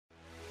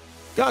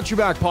Got Your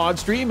Back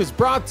Podstream is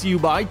brought to you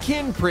by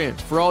Kinprint.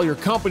 For all your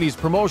company's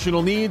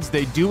promotional needs,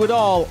 they do it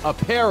all.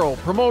 Apparel,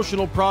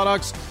 promotional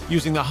products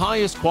using the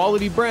highest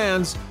quality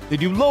brands. They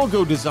do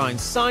logo design,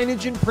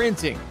 signage, and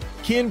printing.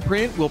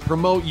 Kinprint will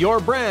promote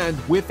your brand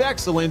with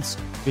excellence.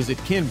 Visit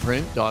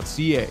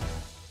kinprint.ca.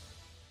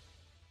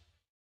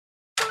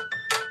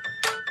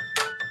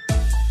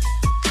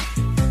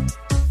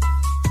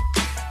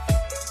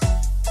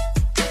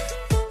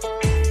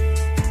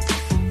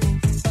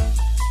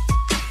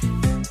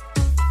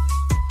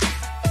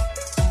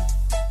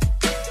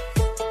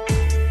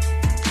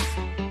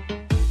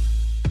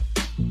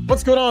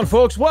 What's going on,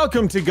 folks?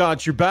 Welcome to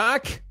Got Your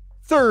Back,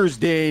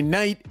 Thursday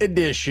night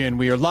edition.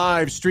 We are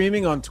live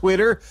streaming on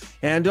Twitter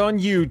and on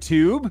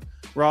YouTube.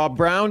 Rob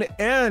Brown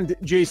and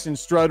Jason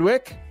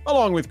Strudwick,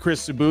 along with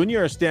Chris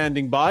Sabunia, are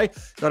standing by.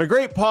 Got a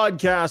great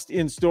podcast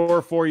in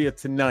store for you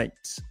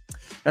tonight.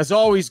 As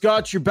always,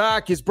 Got Your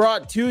Back is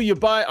brought to you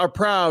by our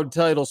proud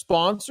title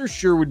sponsor,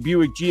 Sherwood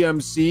Buick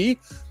GMC.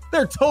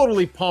 They're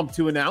totally pumped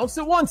to announce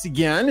that once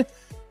again,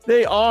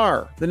 they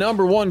are the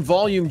number one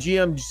volume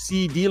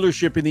GMC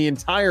dealership in the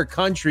entire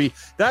country.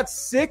 That's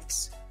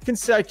 6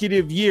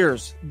 consecutive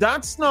years.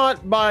 That's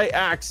not by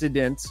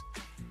accident.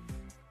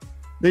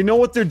 They know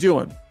what they're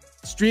doing.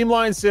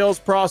 Streamlined sales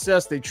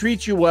process. They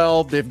treat you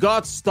well. They've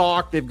got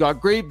stock. They've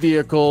got great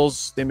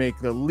vehicles. They make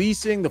the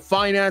leasing, the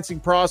financing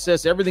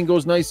process. Everything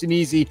goes nice and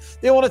easy.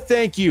 They want to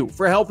thank you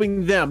for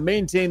helping them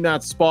maintain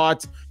that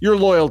spot. Your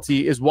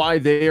loyalty is why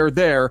they are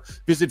there.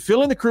 Visit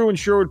Phil and the crew in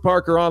Sherwood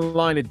Park or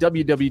online at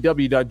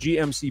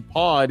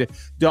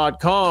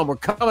www.gmcpod.com. We're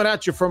coming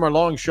at you from our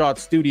Long Shot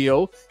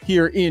studio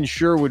here in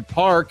Sherwood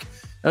Park.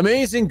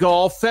 Amazing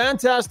golf,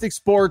 fantastic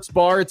sports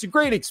bar. It's a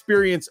great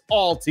experience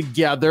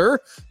altogether.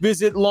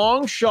 Visit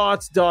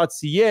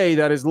longshots.ca.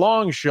 That is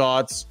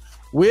Longshots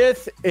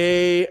with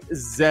a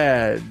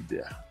Z.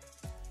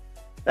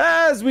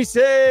 As we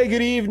say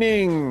good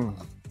evening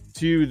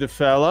to the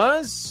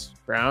fellas,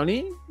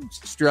 Brownie,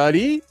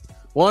 Struddy.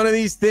 One of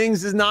these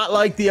things is not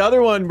like the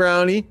other one,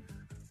 Brownie.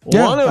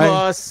 Yeah, one of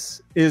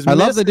us is I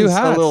missing love the new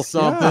hats. a little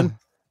something.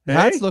 Yeah.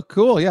 Hats look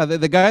cool. Yeah,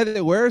 the guy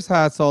that wears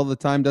hats all the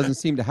time doesn't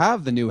seem to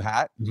have the new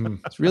hat.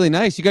 It's really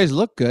nice. You guys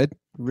look good.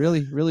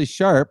 Really, really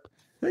sharp.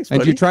 Thanks, and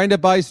buddy. you're trying to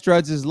buy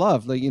Struds'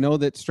 love. Like, you know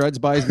that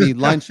Struds buys me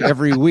lunch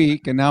every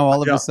week, and now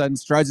all of a sudden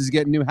Struds is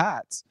getting new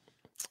hats.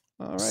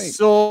 All right.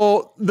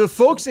 So the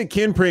folks at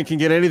Kinprint can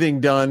get anything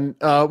done.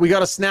 We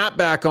got a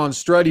snapback on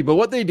Struddy, but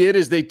what they did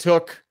is they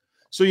took,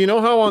 so you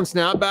know how on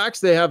snapbacks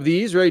they have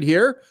these right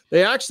here?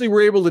 They actually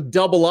were able to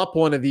double up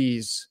one of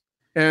these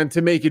and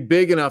to make it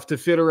big enough to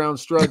fit around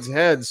Strud's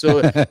head. So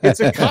it's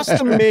a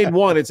custom-made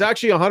one. It's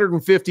actually a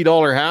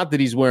 $150 hat that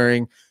he's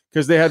wearing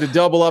because they had to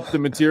double up the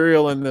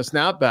material in the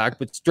snapback.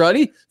 But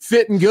Struddy,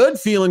 fitting good,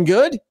 feeling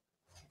good?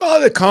 Oh,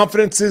 the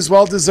confidence is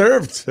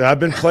well-deserved. I've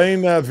been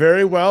playing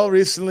very well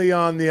recently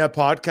on the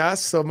podcast,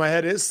 so my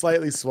head is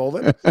slightly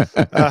swollen.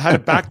 I had to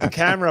back the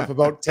camera up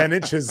about 10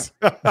 inches.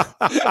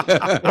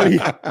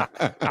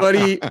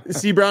 Buddy,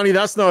 see, Brownie,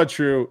 that's not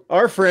true.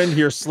 Our friend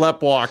here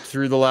sleptwalked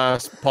through the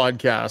last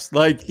podcast.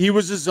 Like, he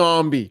was a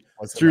zombie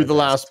through the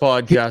last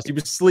podcast. He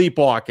was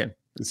sleepwalking.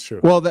 It's true.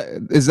 Well,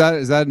 is that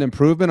an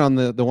improvement on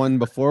the one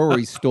before where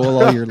he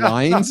stole all your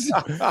lines?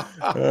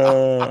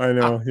 I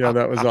know. Yeah,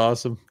 that was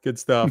awesome. Good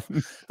stuff.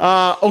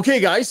 Okay,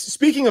 guys,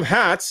 speaking of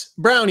hats,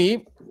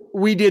 Brownie,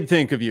 we did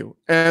think of you.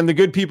 And the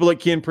good people at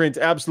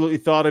Kinprint absolutely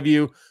thought of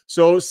you.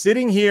 So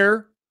sitting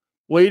here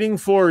waiting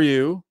for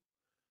you,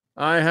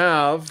 I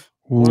have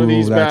one of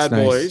these bad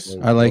boys.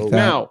 I like that.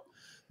 Now,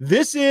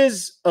 this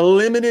is a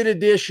limited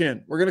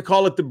edition. We're going to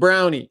call it the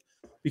Brownie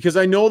because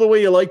I know the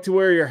way you like to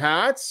wear your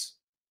hats.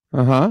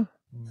 Uh-huh.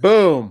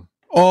 Boom.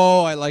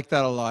 Oh, I like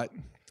that a lot.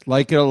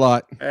 Like it a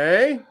lot.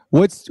 Hey?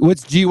 What's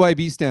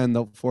GYB stand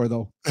for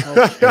though?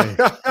 Okay.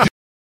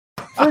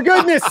 For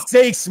goodness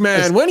sakes,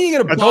 man. When are you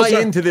going to buy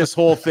into this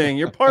whole thing?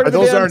 You're part of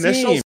the damn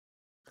team.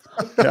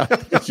 Yeah,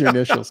 it's your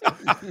initials.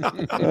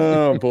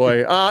 Oh,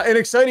 boy. And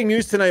exciting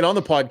news tonight on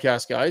the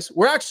podcast, guys.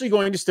 We're actually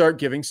going to start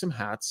giving some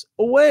hats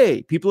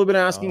away. People have been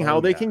asking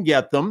how they can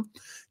get them.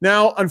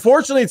 Now,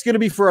 unfortunately, it's going to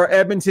be for our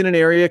Edmonton and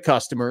area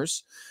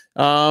customers.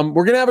 We're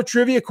going to have a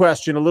trivia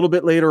question a little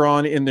bit later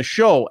on in the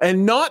show.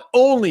 And not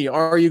only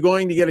are you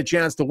going to get a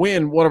chance to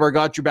win one of our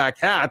Got Your Back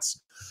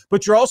hats,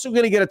 but you're also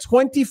going to get a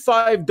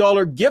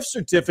 $25 gift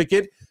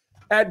certificate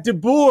at De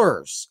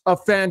Boers, a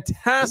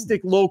fantastic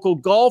local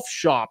golf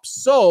shop.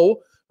 So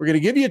we're going to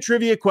give you a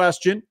trivia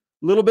question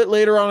a little bit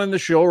later on in the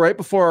show, right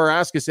before our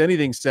Ask Us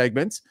Anything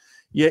segment.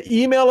 You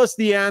email us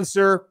the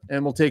answer,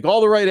 and we'll take all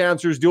the right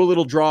answers, do a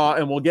little draw,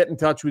 and we'll get in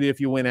touch with you if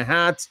you win a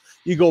hat.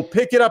 You go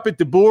pick it up at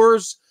De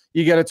Boers.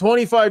 You get a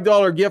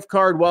 $25 gift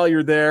card while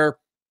you're there.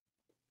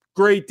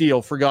 Great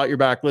deal for Got Your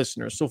Back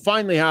listeners. So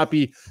finally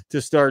happy to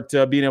start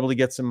being able to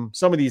get some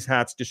of these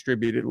hats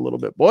distributed a little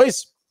bit,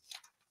 boys.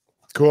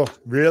 Cool.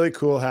 Really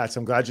cool hats.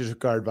 I'm glad you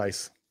took our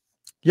advice.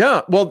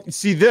 Yeah. Well,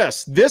 see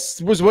this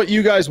was what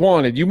you guys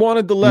wanted. You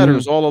wanted the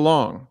letters all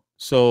along.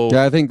 So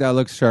yeah, I think that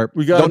looks sharp.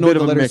 We got Don't a know bit what the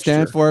of a letters mixture.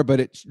 stand for, but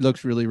it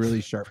looks really,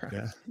 really sharp.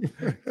 Yeah.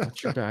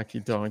 Got your back, you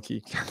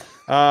donkey.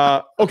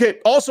 Okay.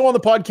 Also on the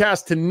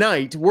podcast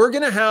tonight, we're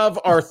going to have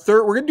we're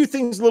going to do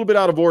things a little bit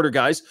out of order,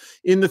 guys.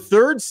 In the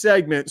third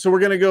segment, so we'll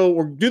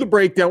do the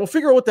breakdown. We'll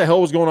figure out what the hell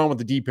was going on with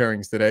the D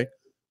pairings today.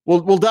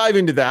 We'll dive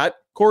into that.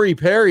 Corey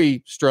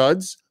Perry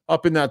Struds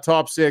up in that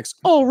top 6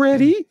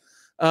 already.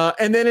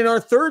 And then in our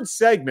third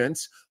segment,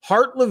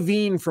 Hart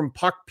Levine from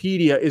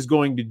Puckpedia is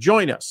going to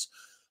join us.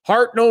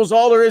 Hart knows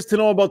all there is to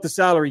know about the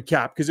salary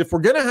cap, because if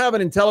we're going to have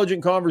an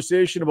intelligent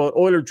conversation about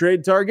Oiler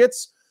trade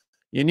targets,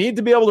 you need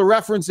to be able to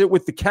reference it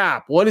with the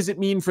cap. What does it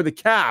mean for the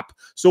cap?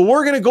 So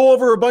we're going to go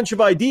over a bunch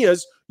of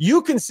ideas.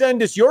 You can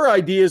send us your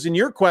ideas and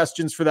your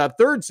questions for that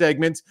third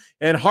segment,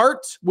 and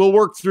Hart will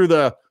work through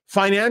the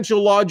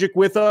financial logic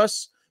with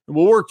us, and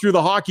we'll work through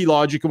the hockey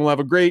logic, and we'll have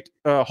a great,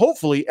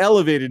 hopefully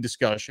elevated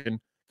discussion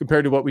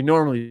compared to what we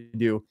normally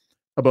do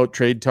about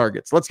trade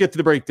targets. Let's get to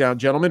the breakdown,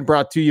 gentlemen.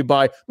 Brought to you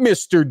by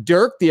Mr.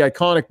 Dirk, the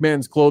iconic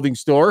men's clothing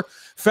store.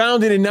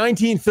 Founded in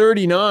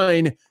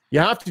 1939. You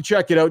have to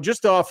check it out.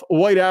 Just off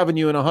White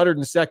Avenue and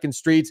 102nd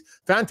Street.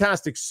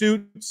 Fantastic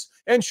suits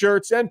and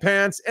shirts and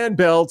pants and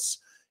belts.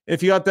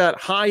 If you got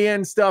that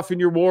high-end stuff in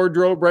your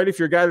wardrobe, right? If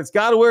you're a guy that's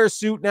got to wear a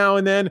suit now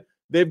and then,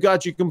 they've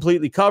got you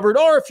completely covered.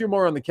 Or if you're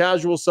more on the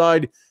casual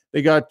side,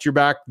 they got your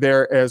back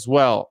there as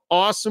well.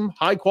 Awesome,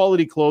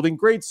 high-quality clothing,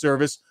 great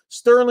service.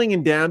 Sterling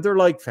and Dan, they're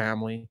like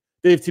family.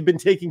 They've been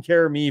taking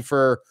care of me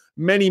for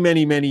many,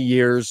 many, many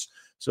years.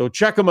 So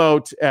check them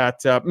out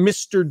at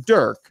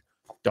MrDirk.com.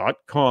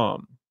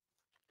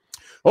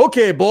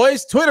 Okay,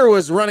 boys, Twitter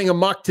was running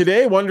amok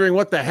today, wondering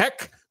what the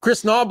heck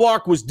Chris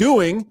Knobloch was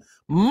doing,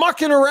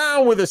 mucking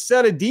around with a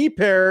set of D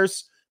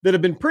pairs that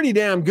have been pretty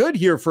damn good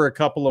here for a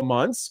couple of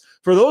months.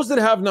 For those that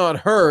have not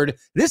heard,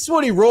 this is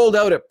what he rolled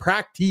out at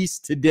practice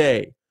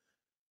today.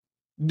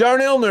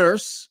 Darnell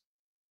Nurse,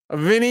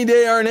 Vinny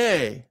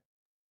Desharnais,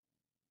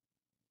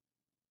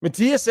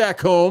 Matthias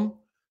Ekholm,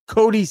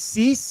 Cody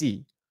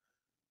Ceci,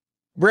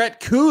 Brett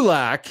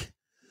Kulak,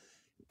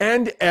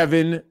 and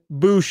Evan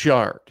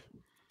Bouchard.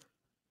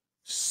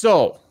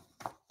 So,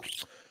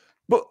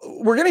 but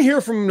we're going to hear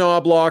from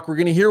Knobloch. We're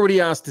going to hear what he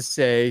has to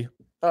say.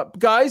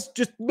 Guys,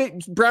 just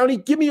Brownie,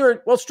 give me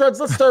your, well, Struds,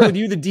 let's start with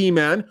you, the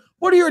D-man.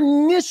 What are your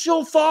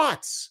initial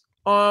thoughts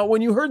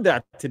when you heard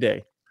that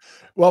today?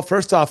 Well,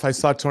 first off, I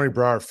saw Tony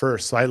Brouwer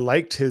first, so I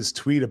liked his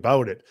tweet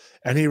about it,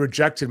 and he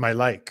rejected my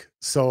like.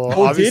 So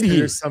obviously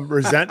there's some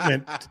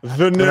resentment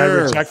when I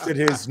rejected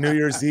his New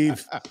Year's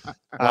Eve,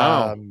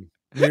 New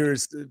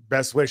Year's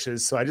best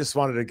wishes. So I just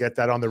wanted to get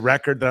that on the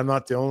record that I'm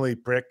not the only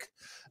prick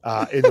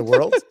in the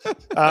world.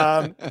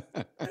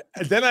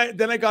 Then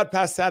I got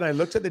past that, and I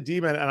looked at the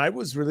D-man, and I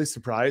was really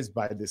surprised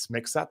by this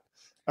mix-up.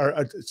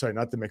 Sorry,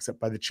 not the mix-up,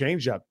 by the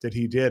change-up that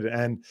he did.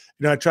 And,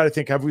 I try to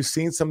think, have we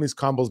seen some of these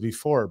combos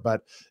before?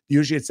 But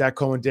usually it's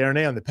Ekholm and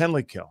Desharnais on the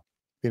penalty kill,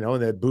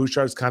 and that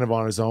Bouchard's kind of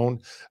on his own,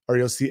 or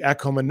you'll see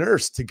Ekholm and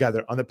Nurse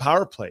together on the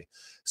power play.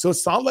 So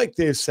it's not like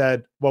they've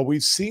said, well,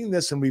 we've seen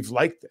this and we've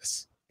liked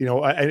this,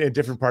 in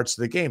different parts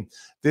of the game.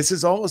 This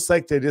is almost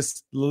like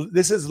this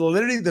is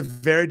literally the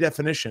very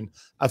definition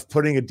of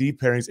putting a D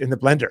pairings in the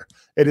blender.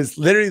 It is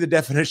literally the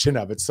definition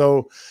of it.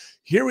 So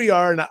here we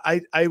are, and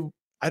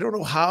I don't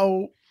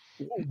know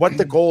what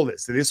the goal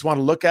is. They just want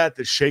to look at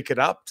to shake it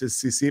up to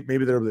see if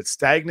maybe they're a bit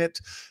stagnant.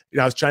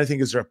 I was trying to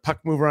think, is there a puck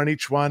mover on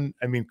each one?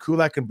 I mean,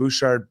 Kulak and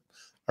Bouchard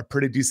are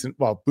pretty decent.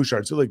 Well,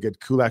 Bouchard's really good.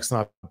 Kulak's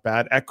not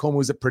bad. Ekholm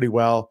moves it pretty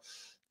well.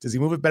 Does he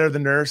move it better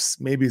than Nurse?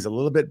 Maybe he's a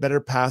little bit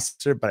better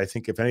passer, but I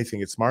think if anything,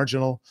 it's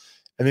marginal.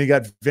 And then you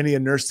got Vinny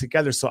and Nurse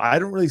together. So I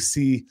don't really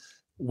see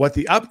what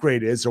the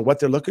upgrade is or what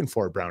they're looking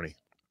for, Brownie.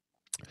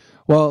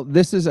 Well,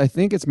 I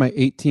think it's my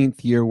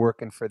 18th year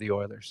working for the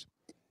Oilers.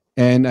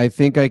 And I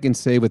think I can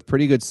say with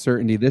pretty good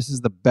certainty, this is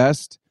the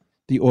best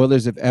the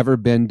Oilers have ever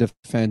been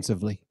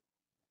defensively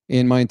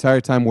in my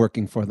entire time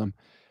working for them.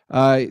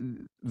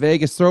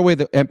 Vegas, throw away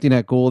the empty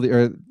net goal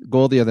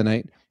the other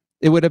night.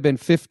 It would have been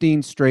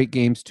 15 straight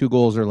games, 2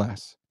 goals or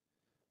less.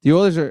 The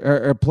Oilers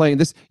are playing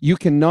this. You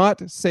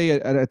cannot say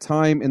at a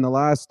time in the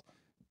last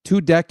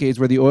 2 decades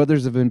where the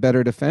Oilers have been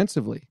better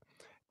defensively.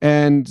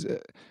 And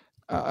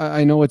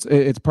I know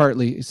it's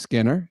partly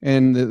Skinner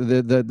and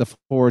the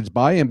forwards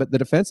buy-in, but the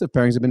defensive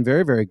pairings have been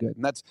very, very good.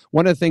 And that's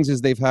one of the things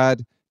is they've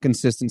had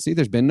consistency.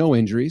 There's been no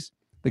injuries.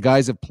 The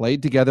guys have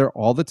played together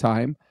all the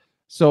time.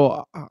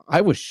 So I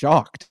was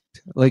shocked,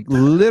 like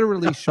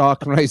literally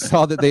shocked when I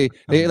saw that they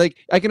like,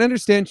 I can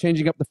understand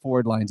changing up the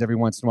forward lines every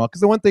once in a while.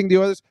 Because the one thing the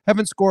Oilers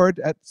haven't scored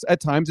at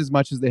times as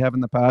much as they have in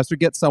the past or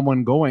get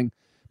someone going.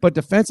 But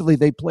defensively,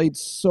 they played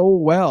so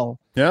well.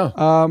 Yeah.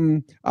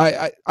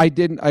 I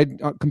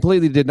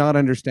completely did not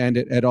understand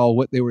it at all,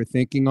 what they were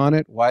thinking on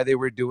it, why they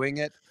were doing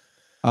it.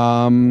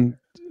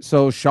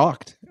 So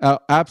shocked,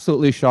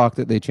 absolutely shocked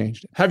that they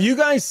changed it. Have you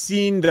guys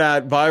seen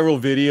that viral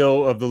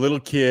video of the little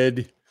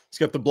kid? He's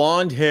got the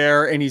blonde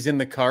hair and he's in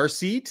the car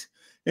seat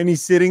and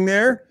he's sitting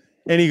there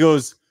and he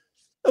goes,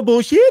 "A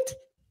bullshit,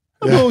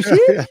 a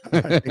bullshit,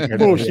 a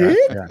bullshit,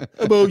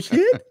 a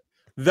bullshit."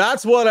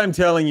 That's what I'm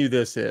telling you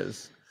this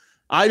is.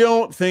 I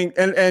don't think,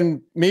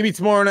 and maybe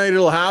tomorrow night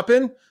it'll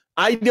happen.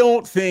 I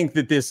don't think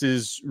that this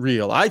is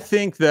real. I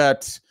think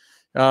that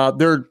there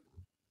are a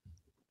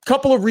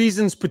couple of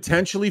reasons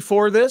potentially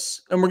for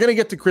this, and we're going to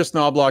get to Kris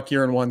Knoblauch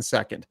here in 1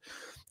 second.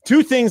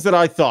 Two things that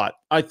I thought.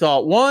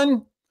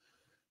 One,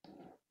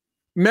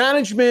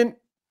 management,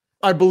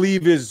 I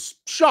believe, is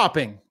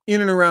shopping in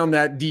and around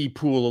that D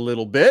pool a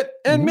little bit.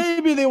 And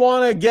maybe they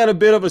want to get a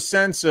bit of a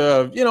sense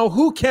of,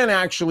 who can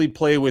actually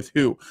play with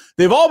who.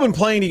 They've all been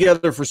playing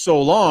together for so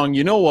long.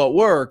 You know what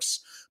works,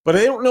 but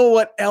they don't know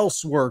what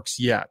else works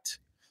yet.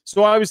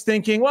 So I was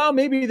thinking, well,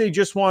 maybe they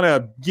just want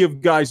to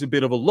give guys a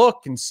bit of a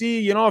look and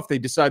see, if they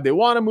decide they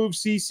want to move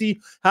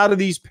Ceci, how do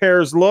these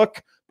pairs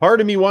look?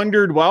 Part of me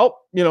wondered,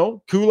 well,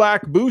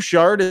 Kulak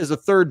Bouchard is a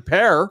third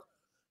pair.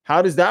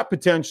 How does that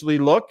potentially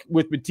look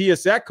with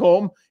Mattias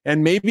Ekholm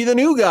and maybe the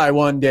new guy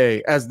one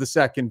day as the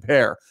second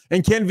pair?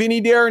 And can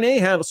Vinny Desharnais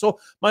handle? So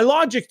my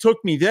logic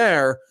took me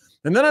there.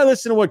 And then I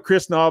listened to what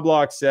Kris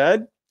Knoblauch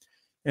said,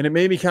 and it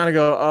made me kind of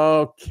go,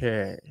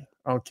 okay.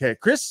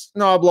 Kris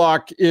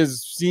Knoblauch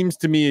seems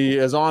to me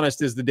as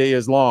honest as the day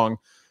is long.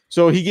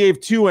 So he gave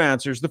two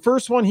answers. The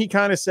first one, he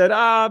kind of said,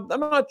 I'm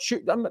not sure.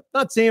 I'm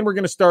not saying we're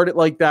going to start it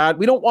like that.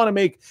 We don't want to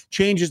make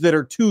changes that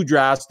are too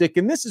drastic.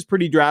 And this is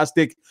pretty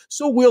drastic.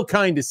 So we'll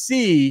kind of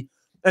see.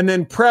 And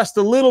then pressed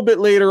a little bit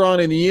later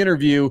on in the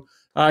interview.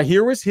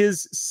 Here was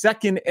his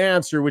second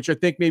answer, which I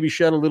think maybe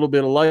shed a little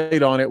bit of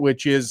light on it,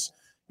 which is,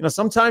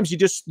 sometimes you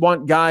just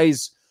want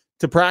guys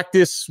to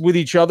practice with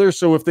each other.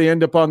 So if they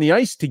end up on the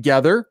ice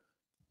together,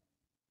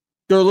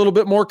 they're a little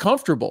bit more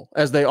comfortable,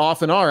 as they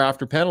often are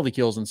after penalty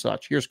kills and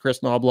such. Here's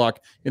Kris Knoblauch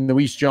in the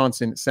Weiss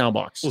Johnson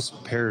soundbox. Those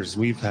pairs,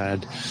 we've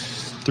had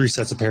 3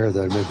 sets of pairs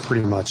that have been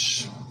pretty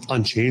much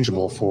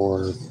unchangeable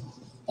for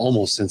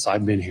almost since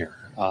I've been here.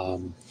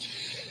 And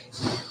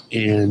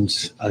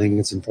I think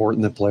it's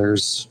important that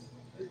players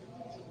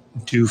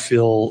do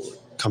feel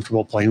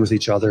comfortable playing with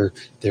each other.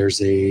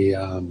 There's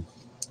a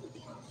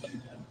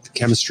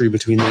chemistry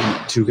between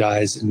the two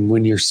guys. And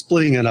when you're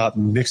splitting it up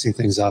and mixing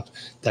things up,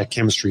 that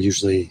chemistry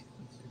usually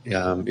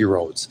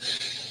erodes.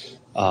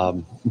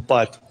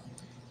 But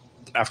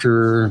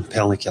after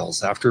penalty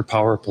kills, after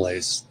power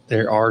plays,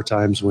 there are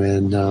times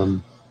when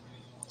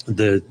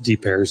the D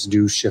pairs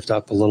do shift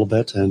up a little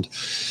bit. And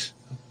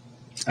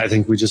I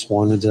think we just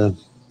wanted to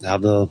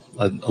have a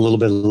little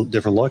bit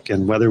different look.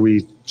 And whether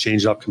we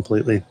change it up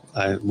completely,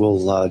 I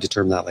will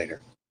determine that later.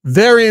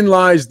 Therein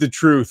lies the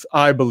truth,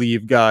 I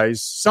believe,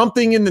 guys.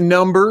 Something in the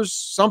numbers,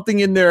 something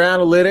in their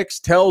analytics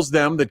tells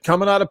them that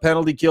coming out of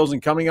penalty kills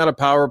and coming out of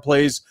power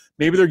plays,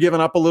 maybe they're giving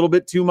up a little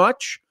bit too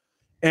much,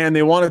 and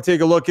they want to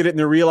take a look at it, and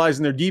they're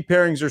realizing their D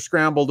pairings are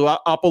scrambled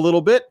up a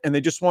little bit, and they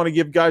just want to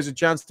give guys a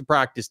chance to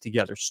practice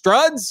together.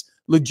 Struds,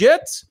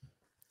 legit?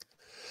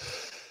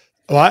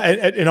 Well,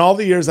 in all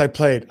the years I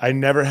played, I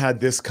never had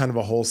this kind of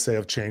a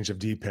wholesale change of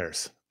D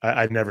pairs.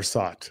 I never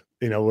saw it.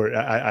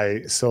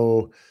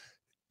 So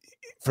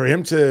for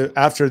him to,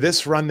 after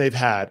this run they've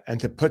had, and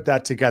to put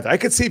that together, I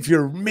could see if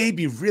you're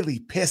maybe really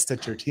pissed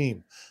at your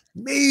team,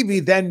 maybe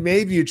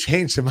you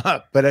change them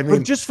up. But I mean,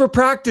 but just for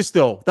practice,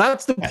 though,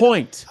 that's the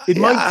point. It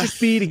might just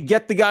be to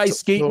get the guys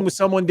skating with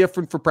someone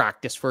different for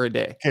practice for a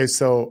day. Okay,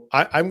 so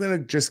I'm going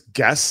to just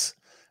guess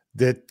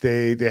that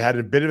they had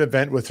a bit of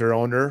event with their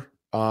owner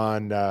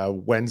on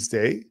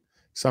Wednesday.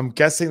 So I'm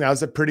guessing that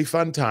was a pretty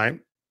fun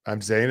time.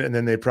 I'm saying, and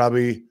then they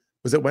probably,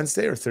 was it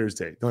Wednesday or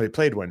Thursday? No, they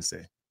played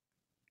Wednesday.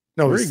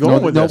 No,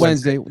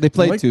 Wednesday. They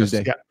played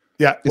Tuesday.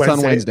 Yeah, it's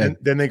on Wednesday. And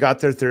then they got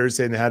there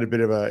Thursday, and they had a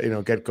bit of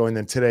a get going.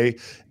 Then today,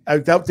 I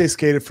doubt they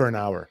skated for an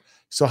hour.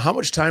 So how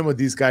much time would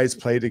these guys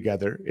play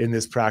together in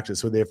this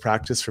practice? Would they have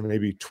practiced for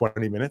maybe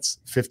 20 minutes,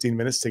 15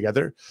 minutes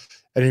together,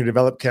 and you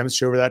develop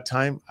chemistry over that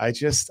time? I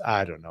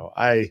don't know.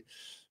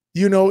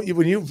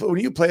 When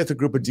you play with a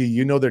group of D,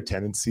 you know their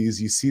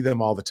tendencies. You see them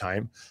all the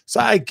time. So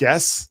I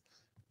guess,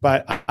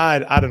 but I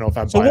don't know if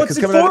I'm. So what's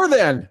it for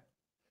then?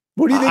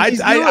 What do you think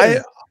he's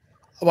doing?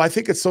 I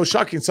think it's so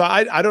shocking. So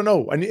I don't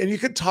know. And you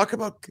could talk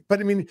about, but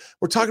I mean,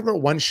 we're talking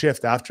about one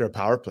shift after a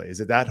power play. Is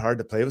it that hard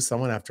to play with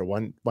someone after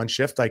one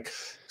shift?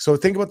 So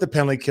think about the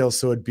penalty kill.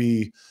 So it'd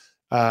be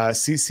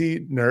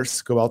Ceci,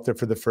 Nurse go out there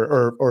for the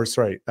first,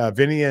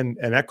 Vinny and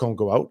Ekholm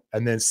go out,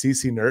 and then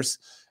Ceci, Nurse,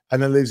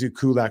 and then leaves you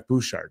Kulak,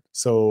 Bouchard.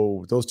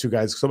 So those two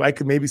guys. So I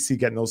could maybe see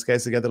getting those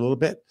guys together a little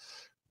bit,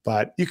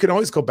 but you can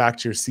always go back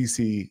to your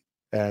Ceci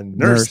and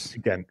Nurse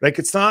again.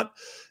 It's not.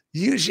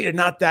 Usually you're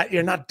not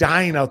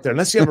dying out there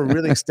unless you have a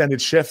really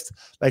extended shift,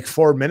 like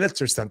 4 minutes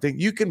or something.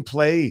 You can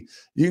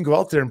go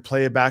out there and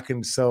play it back.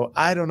 And so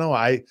I don't know.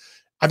 I've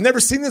never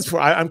seen this before.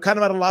 I'm kind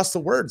of at a loss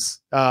of words.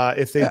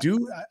 If they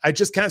do, I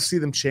just can't see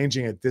them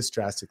changing it this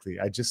drastically.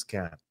 I just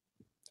can't.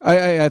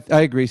 I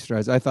agree,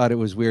 Struds. I thought it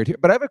was weird here,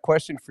 but I have a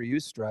question for you,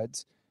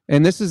 Struds.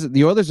 And this is,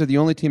 the Oilers are the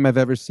only team I've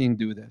ever seen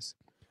do this.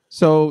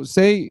 So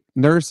say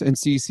Nurse and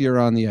Ceci are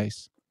on the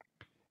ice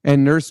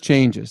and Nurse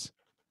changes.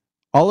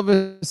 All of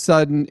a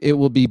sudden, it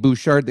will be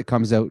Bouchard that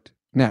comes out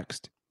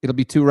next. It'll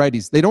be two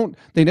righties.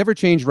 They never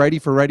change righty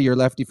for righty or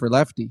lefty for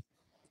lefty.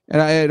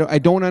 And I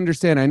don't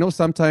understand. I know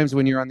sometimes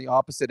when you're on the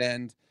opposite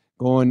end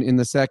going in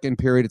the second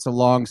period. It's a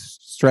long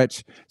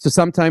stretch. So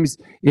sometimes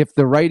if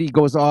the righty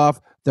goes off,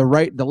 the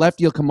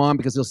lefty will come on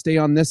because he'll stay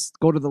on this,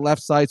 go to the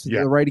left side so that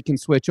the righty can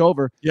switch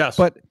over. Yes.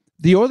 But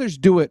the Oilers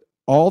do it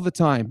all the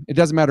time. It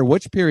doesn't matter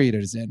which period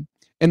it is in.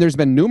 And there's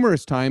been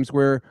numerous times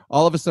where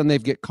all of a sudden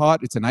they've get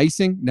caught. It's an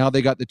icing. Now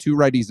they got the two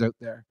righties out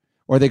there,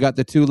 or they got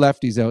the two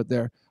lefties out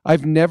there.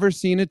 I've never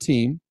seen a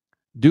team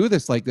do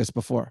this like this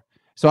before.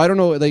 So I don't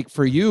know, like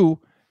for you,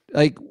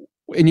 like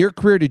in your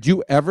career, did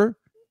you ever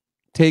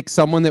take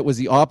someone that was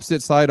the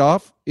opposite side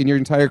off in your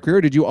entire career?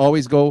 Or did you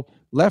always go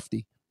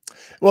lefty?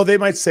 Well, they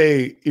might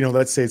say,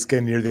 let's say it's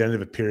getting near the end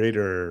of a period,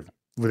 or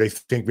where they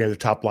think maybe the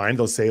top line,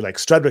 they'll say like,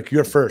 Strudwick,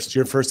 you're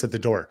first at the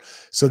door.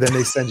 So then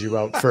they send you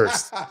out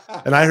first.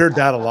 And I heard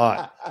that a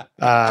lot,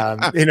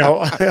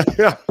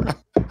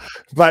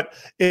 but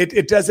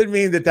it doesn't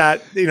mean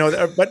that,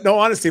 but no,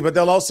 honestly, but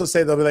they'll also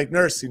say, they'll be like,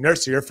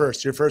 Nursey, you're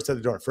first at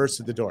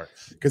the door.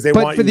 Because they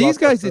want for you these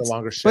guys, for a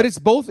longer shift. But it's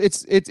both,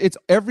 it's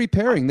every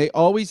pairing. They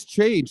always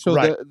change. So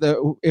right.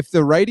 if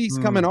the righty's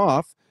coming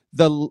off,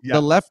 the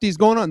lefty's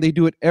going on. They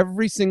do it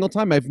every single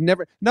time.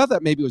 Not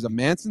that maybe it was a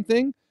Manson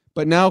thing,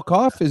 but now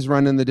Koff is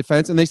running the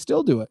defense and they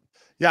still do it.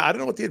 Yeah, I don't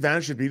know what the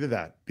advantage should be to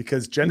that,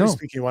 because generally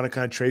speaking, you want to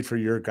kind of trade for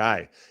your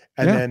guy.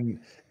 And then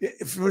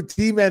for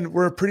D-men,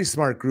 we're a pretty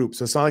smart group,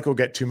 so it's not like we'll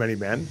get too many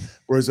men.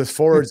 Whereas with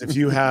forwards, if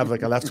you have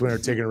like a left winger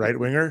taking a right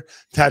winger,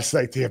 that's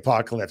like the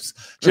apocalypse.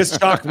 Just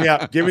chalk me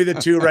up. Give me the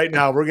two right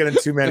now. We're getting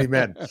too many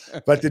men.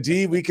 But the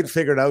D, we can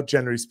figure it out,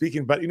 generally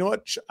speaking. But you know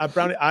what,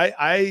 Brownie,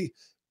 I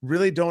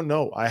really don't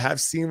know. I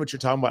have seen what you're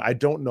talking about. I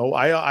don't know.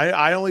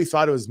 I only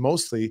thought it was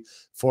mostly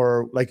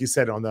for, like you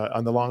said, on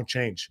the long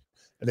change.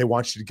 And they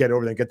want you to get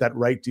over there and get that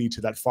right D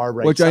to that far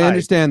right side. I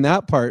understand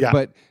that part,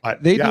 but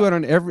they do it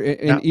on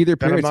either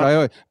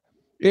period.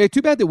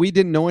 Too bad that we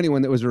didn't know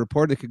anyone that was a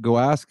reporter that could go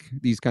ask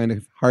these kind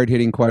of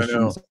hard-hitting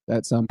questions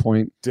at some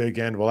point.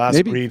 Again, we'll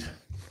ask Reed.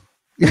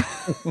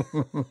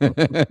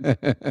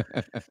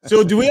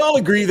 So do we all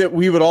agree that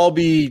we would all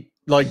be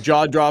like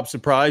jaw drop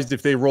surprised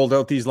if they rolled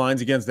out these lines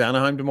against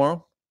Anaheim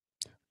tomorrow?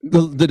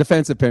 The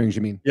defensive pairings,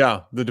 you mean?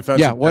 Yeah, the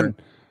defensive pairing.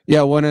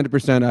 Yeah,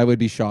 100%. I would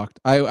be shocked.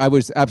 I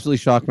was absolutely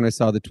shocked when I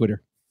saw the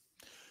Twitter.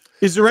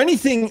 Is there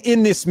anything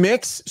in this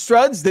mix,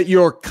 Struds, that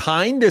you're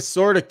kind of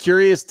sort of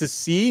curious to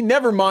see?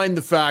 Never mind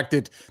the fact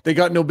that they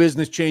got no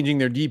business changing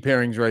their D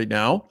pairings right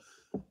now.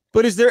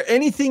 But is there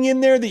anything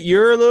in there that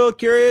you're a little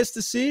curious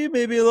to see?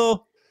 Maybe a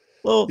little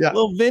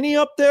Vinny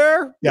up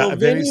there? Yeah,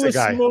 Vinny with the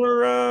guy.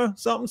 Similar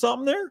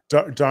something there?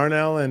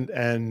 Darnell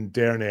and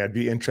Darnay, I'd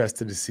be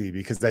interested to see,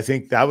 because I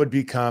think that would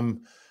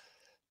become...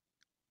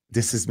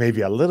 This is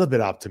maybe a little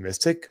bit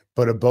optimistic,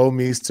 but a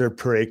Bouwmeester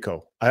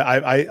Parayko.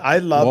 I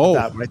love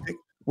that. I think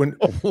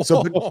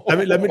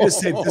let me just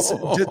say this.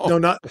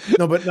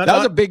 But that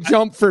was a big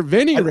jump for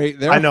Vinny right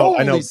there. I know.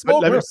 But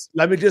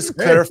let me just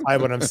clarify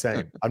what I'm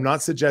saying. I'm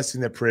not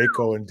suggesting that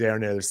Parayko and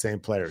Darnay are the same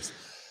players,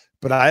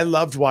 but I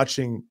loved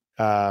watching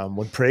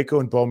when Parayko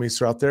and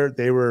Bouwmeester out there.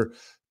 They were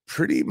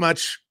pretty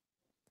much,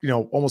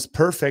 almost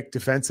perfect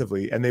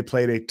defensively, and they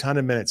played a ton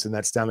of minutes in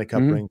that Stanley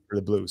Cup ring for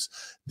the Blues.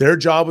 Their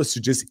job was to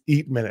just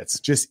eat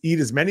minutes, just eat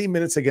as many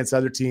minutes against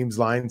other teams'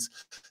 lines,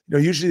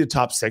 usually the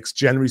top six,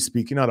 generally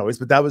speaking, not always,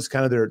 but that was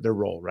kind of their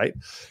role, right?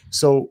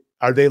 So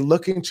are they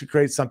looking to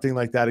create something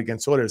like that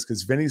against Oilers?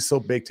 Because Vinny's so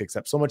big, takes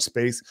up so much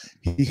space.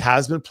 He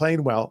has been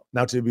playing well.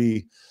 Now to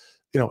be,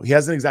 he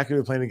hasn't exactly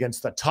been playing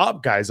against the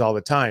top guys all the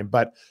time,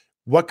 but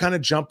what kind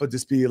of jump would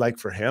this be like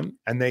for him?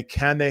 And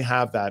can they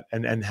have that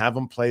and have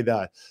him play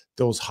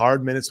those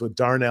hard minutes with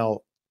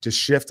Darnell, just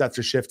shift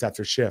after shift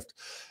after shift?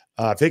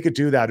 If they could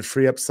do that, it'd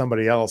free up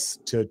somebody else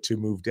to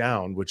move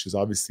down, which is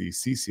obviously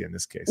Ceci in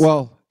this case.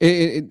 Well,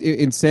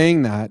 in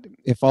saying that,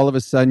 if all of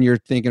a sudden you're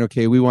thinking,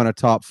 okay, we want a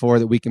top four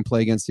that we can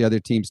play against the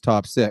other team's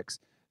top six,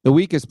 the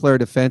weakest player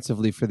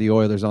defensively for the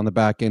Oilers on the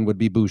back end would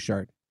be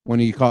Bouchard. When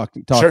you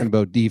talking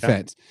about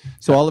defense.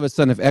 So all of a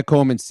sudden, if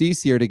Ekholm and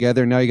Ceci are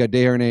together, now you got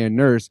Desharnais and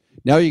Nurse.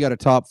 Now you got a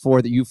top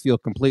four that you feel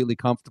completely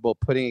comfortable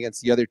putting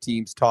against the other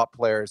team's top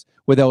players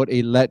without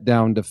a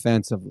letdown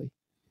defensively.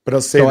 But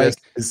I'll say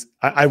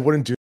I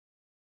wouldn't do.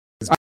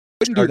 I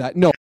wouldn't do that.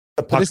 No,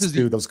 the pucks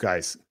do those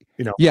guys.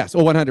 Yes,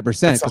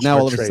 100%. But now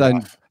all of a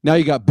sudden, now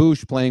you got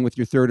Bouch playing with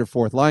your third or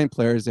fourth line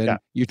players, and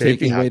you're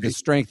taking away the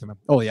strength of them.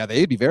 Oh yeah,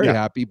 they'd be very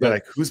happy. But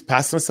like, who's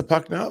passing us the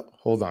puck now?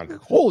 Hold on.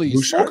 Holy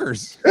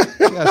smokers!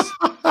 Yes,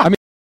 I mean,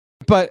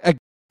 but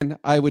again,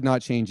 I would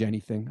not change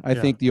anything. I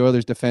think the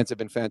Oilers' defense have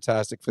been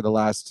fantastic for the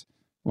last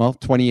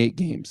 28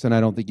 games, and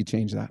I don't think you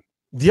change that.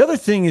 The other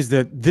thing is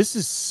that this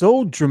is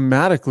so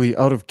dramatically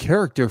out of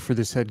character for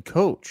this head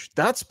coach.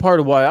 That's part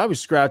of why I was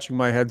scratching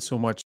my head so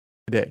much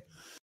today.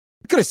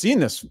 I could have seen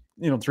this,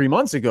 3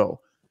 months ago,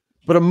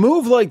 but a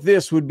move like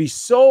this would be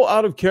so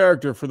out of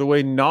character for the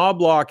way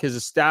Knoblauch has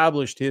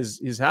established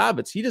his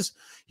habits.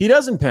 He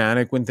doesn't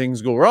panic when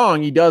things go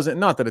wrong. He doesn't,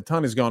 not that a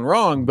ton has gone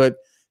wrong, but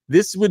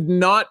this would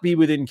not be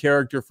within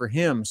character for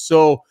him.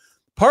 So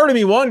part of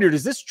me wondered,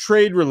 is this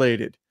trade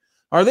related?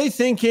 Are they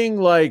thinking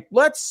like,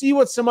 let's see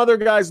what some other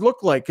guys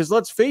look like? Because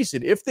let's face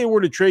it, if they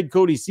were to trade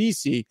Cody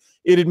Ceci,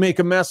 it'd make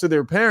a mess of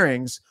their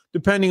pairings.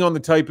 depending on the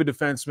type of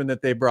defenseman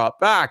that they brought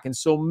back. And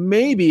so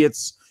maybe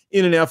it's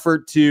in an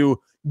effort to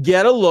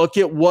get a look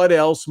at what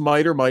else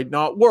might or might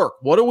not work.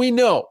 What do we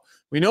know?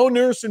 We know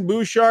Nurse and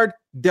Bouchard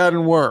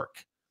doesn't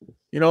work.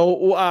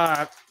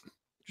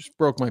 Just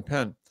broke my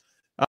pen.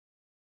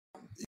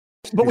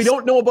 But we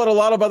don't know about a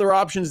lot of other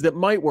options that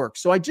might work.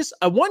 So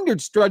I wondered,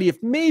 Struddy,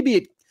 if maybe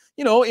it,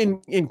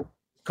 in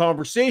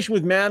conversation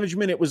with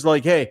management, it was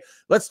like, hey,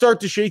 let's start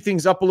to shake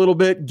things up a little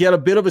bit, get a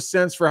bit of a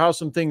sense for how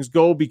some things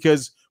go,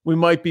 because we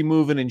might be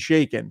moving and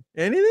shaking.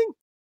 Anything?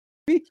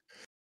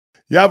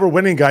 Yeah, we're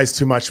winning guys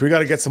too much. We got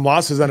to get some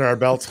losses under our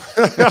belt.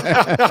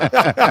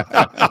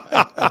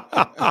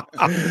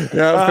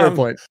 Yeah, fair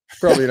point.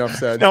 Probably enough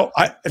said.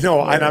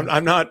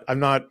 I'm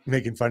not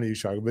making fun of you,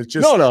 Shag, but it's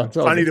just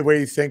funny the way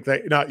you think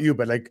that, not you,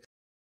 but like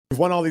you've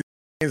won all these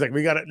things. Like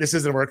this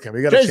isn't working.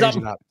 We got to change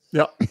it up.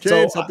 Yeah.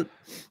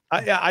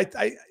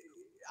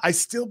 I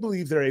still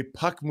believe they're a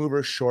puck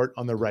mover short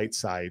on the right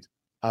side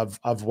of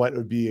what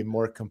would be a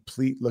more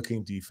complete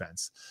looking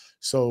defense.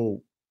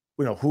 So,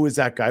 who is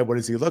that guy? What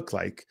does he look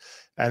like?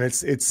 And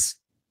it's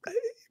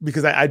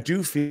because I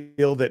do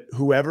feel that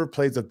whoever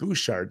plays with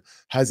Bouchard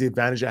has the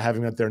advantage of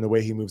having him up there in the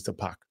way he moves the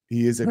puck.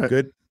 He is a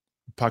good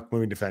puck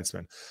moving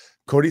defenseman.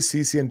 Cody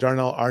Ceci and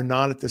Darnell are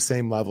not at the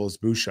same level as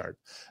Bouchard,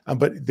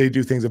 but they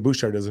do things that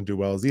Bouchard doesn't do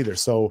well as either.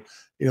 So,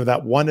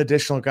 that one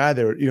additional guy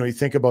there, you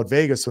think about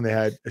Vegas when they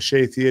had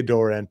Shea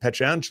Theodore and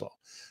Pietrangelo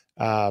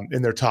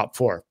in their top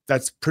four.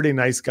 That's pretty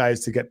nice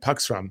guys to get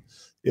pucks from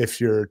if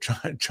you're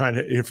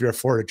if you're a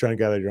forward trying to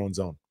get out of your own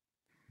zone.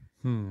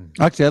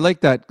 Actually, I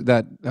like that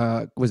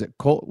was it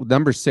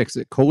number 6?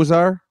 Is it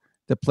Kozar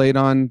that played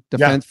on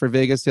defense for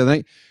Vegas the other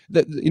night?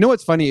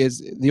 What's funny is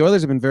the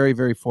Oilers have been very,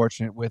 very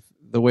fortunate with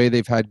the way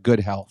they've had good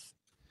health.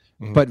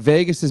 But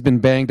Vegas has been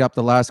banged up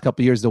the last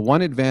couple of years. The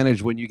one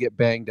advantage when you get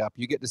banged up,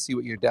 you get to see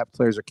what your depth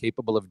players are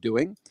capable of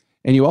doing.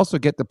 And you also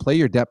get to play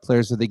your depth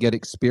players so they get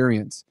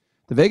experience.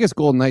 The Vegas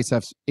Golden Knights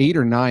have 8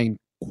 or 9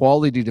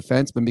 quality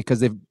defensemen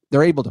because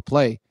they're able to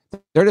play.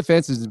 Their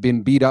defense has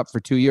been beat up for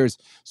 2 years.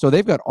 So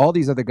they've got all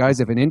these other guys.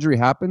 If an injury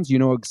happens, you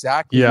know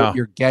exactly what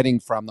you're getting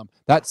from them.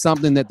 That's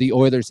something that the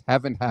Oilers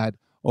haven't had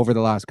over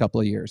the last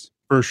couple of years.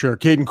 For sure.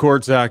 Caden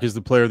Korczak is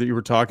the player that you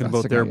were talking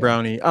about there,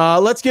 Brownie.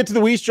 Let's get to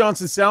the Weiss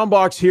Johnson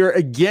Soundbox here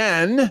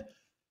again.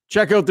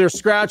 Check out their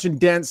scratch and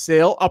dent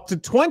sale. Up to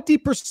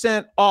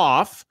 20%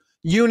 off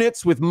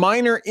units with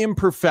minor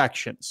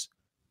imperfections.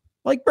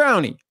 Like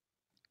Brownie.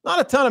 Not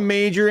a ton of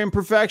major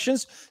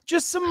imperfections,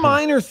 just some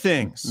minor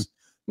things.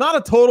 Not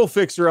a total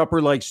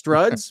fixer-upper like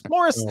Struds,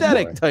 more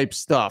aesthetic type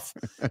stuff.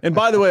 And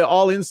by the way,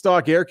 all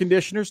in-stock air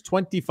conditioners,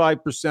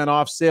 25%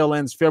 off. Sale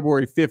ends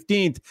February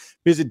 15th.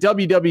 Visit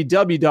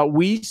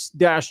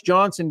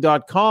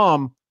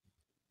www.weiss-johnson.com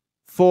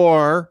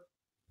for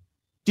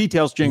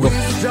details, Jingle.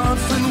 Weiss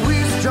Johnson,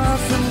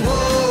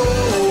 whoa.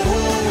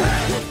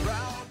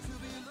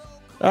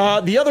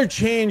 The other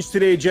change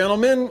today,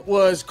 gentlemen,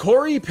 was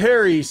Corey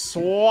Perry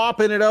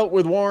swapping it out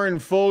with Warren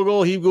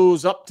Foegele. He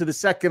goes up to the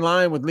second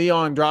line with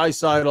Leon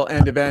Draisaitl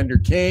and Evander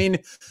Kane.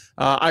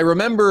 I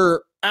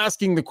remember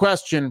asking the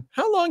question,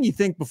 how long do you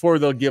think before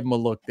they'll give him a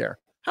look there?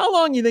 How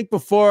long do you think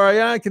before,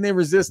 can they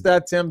resist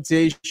that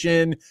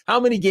temptation? How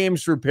many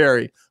games for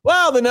Perry?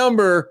 Well, the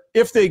number,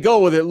 if they go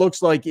with it,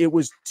 looks like it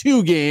was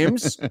 2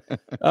 games.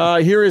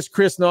 Here is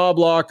Chris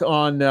Knobloch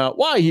on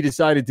why he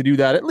decided to do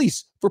that, at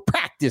least for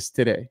practice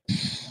today.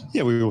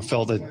 Yeah, we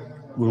felt that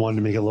we wanted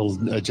to make a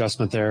little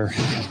adjustment there,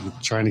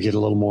 trying to get a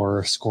little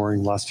more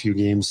scoring last few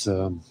games.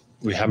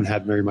 We haven't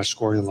had very much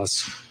scoring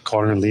unless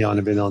Connor and Leon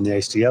have been on the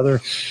ice together.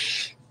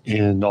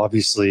 And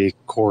obviously,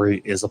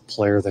 Corey is a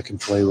player that can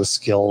play with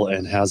skill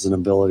and has an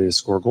ability to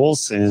score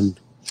goals. And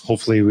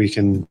hopefully we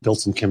can build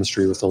some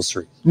chemistry with those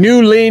 3.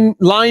 New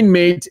line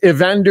mate,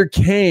 Evander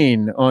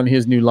Kane, on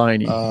his new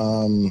liney.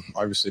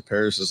 Obviously,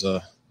 Paris is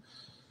a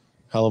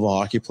hell of a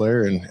hockey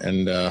player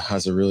and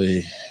has a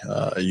really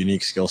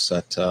unique skill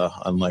set,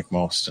 unlike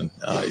most. And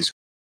he's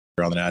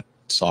around the net,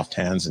 soft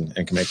hands, and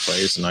can make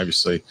plays. And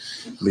obviously,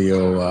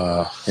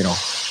 Leo,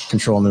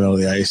 controlling the middle of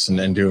the ice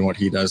and doing what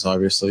he does,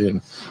 obviously.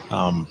 And,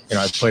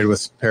 I played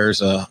with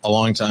Pears a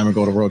long time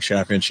ago to World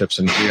Championships,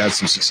 and we had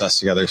some success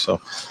together. So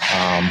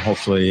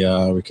hopefully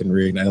we can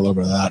reignite a little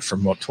bit of that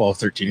from about 12,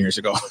 13 years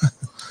ago.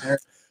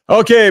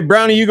 Okay,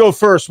 Brownie, you go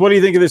first. What do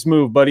you think of this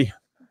move, buddy?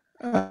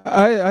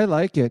 I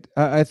like it.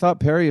 I thought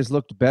Perry has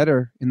looked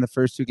better in the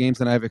first 2 games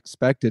than I've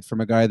expected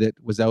from a guy that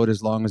was out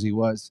as long as he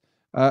was.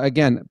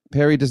 Again,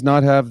 Perry does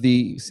not have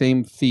the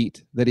same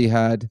feet that he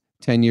had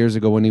 10 years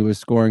ago when he was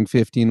scoring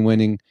 15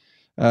 winning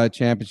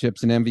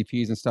championships and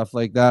MVPs and stuff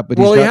like that. But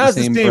he has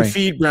the same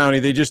feet, Brownie.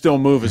 They just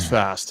don't move as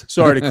fast.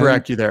 Sorry to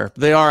correct you there.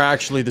 They are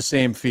actually the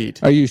same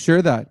feet. Are you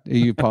sure that? Are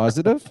you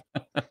positive?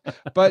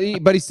 But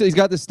he's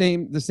got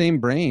the same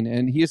brain,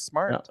 and he is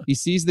smart. Yeah. He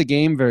sees the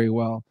game very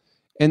well.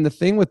 And the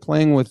thing with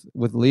playing with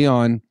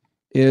Leon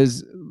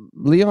is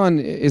Leon,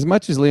 as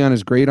much as Leon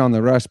is great on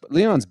the rush, but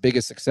Leon's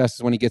biggest success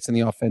is when he gets in the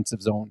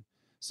offensive zone.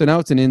 So now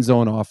it's an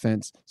in-zone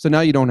offense. So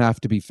now you don't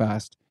have to be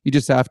fast. You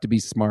just have to be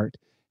smart.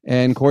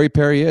 And Corey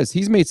Perry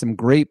he's made some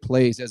great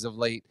plays as of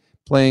late,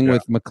 playing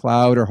with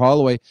McLeod or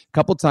Holloway, a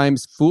couple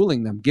times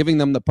fooling them, giving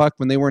them the puck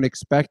when they weren't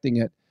expecting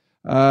it.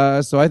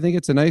 So I think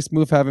it's a nice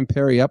move having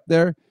Perry up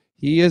there.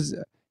 His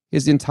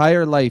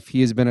entire life,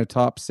 he has been a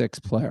top 6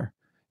 player.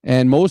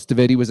 And most of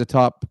it, he was a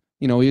top,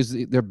 he was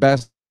their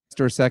best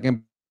or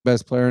second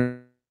best player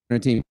in their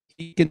team.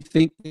 He can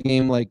think the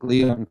game like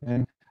Leon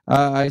can.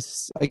 I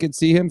could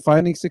see him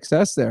finding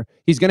success there.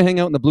 He's going to hang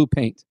out in the blue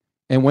paint.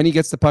 And when he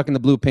gets the puck in the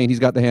blue paint, he's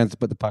got the hands to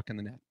put the puck in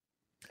the net.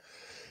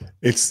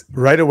 It's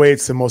right away.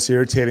 It's the most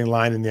irritating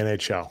line in the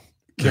NHL.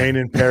 Kane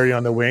and Perry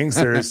on the wings.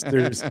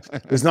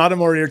 There's not a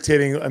more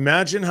irritating.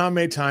 Imagine how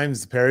many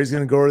times Perry's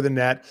going to go to the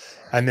net,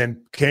 and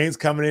then Kane's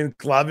coming in,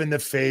 glove in the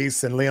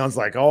face, and Leon's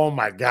like, "Oh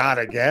my God,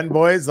 again,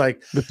 boys!"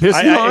 Like the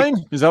pissy line.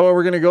 Is that what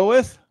we're going to go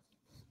with?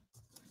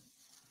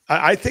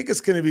 I think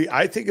it's going to be.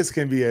 I think it's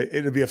going to be.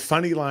 It'll be a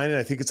funny line, and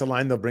I think it's a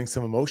line that'll bring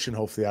some emotion,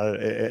 hopefully,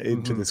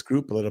 into this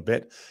group a little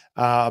bit.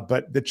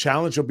 But the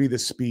challenge will be the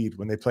speed.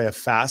 When they play a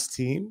fast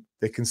team,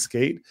 they can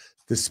skate.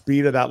 The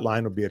speed of that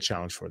line will be a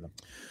challenge for them.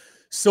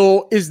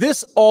 So is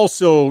this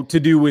also to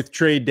do with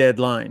trade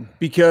deadline?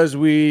 Because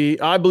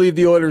I believe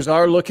the Oilers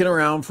are looking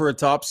around for a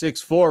top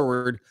 6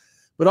 forward.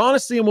 But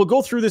honestly, and we'll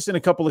go through this in a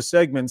couple of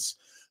segments,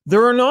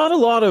 there are not a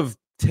lot of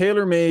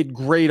tailor-made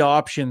great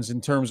options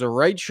in terms of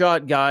right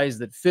shot guys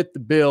that fit the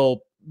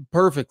bill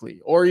perfectly,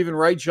 or even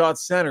right shot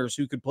centers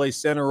who could play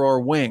center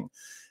or wing.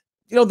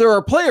 There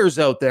are players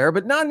out there,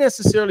 but not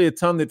necessarily a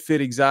ton that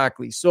fit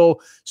exactly. So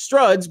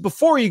Struds,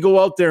 before you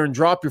go out there and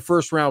drop your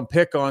first round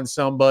pick on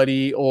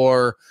somebody,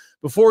 or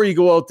before you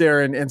go out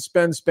there and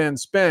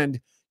spend,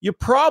 you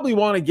probably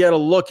want to get a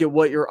look at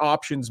what your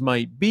options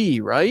might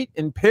be, right?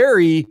 And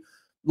Perry,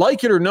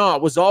 like it or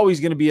not, was always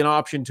going to be an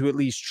option to at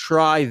least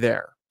try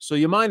there. So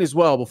you might as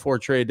well before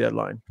trade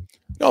deadline.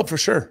 Oh, for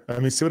sure. I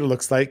mean, see what it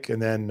looks like.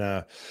 And then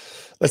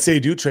let's say you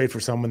do trade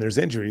for someone, there's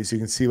injuries, you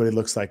can see what it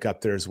looks like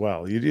up there as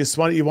well. You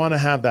want to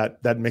have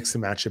that mix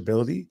and match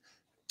ability.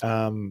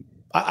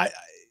 I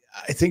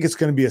think it's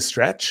going to be a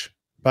stretch.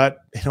 But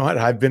you know what?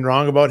 I've been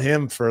wrong about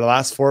him for the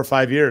last 4 or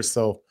 5 years,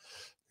 so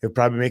he'll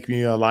probably make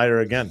me a liar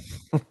again.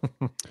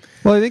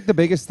 Well, I think the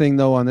biggest thing,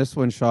 though, on this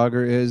one,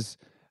 Chager, is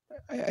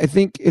I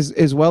think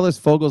as well as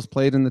Fogel's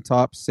played in the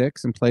top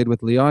 6 and played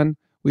with Leon,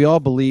 we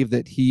all believe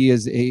that he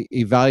is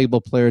a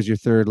valuable player as your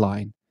third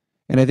line.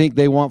 And I think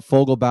they want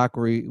Fogel back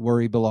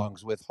where he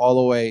belongs, with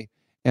Holloway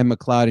and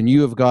McLeod. And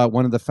you have got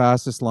one of the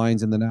fastest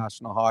lines in the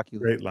National Hockey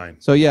League. Great line.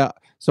 So, yeah.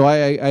 So I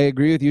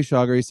agree with you,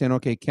 Chager. He's saying,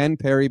 okay, can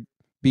Perry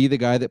be the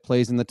guy that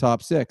plays in the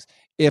top 6?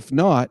 If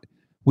not,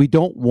 we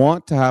don't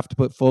want to have to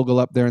put Fogel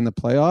up there in the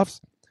playoffs.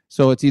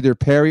 So it's either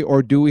Perry,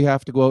 or do we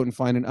have to go out and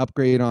find an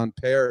upgrade on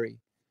Perry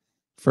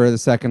for the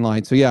second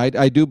line? So yeah,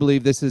 I do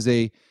believe this is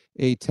a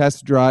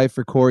test drive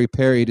for Corey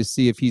Perry to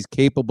see if he's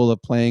capable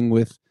of playing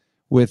with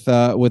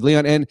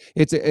Leon. And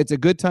it's a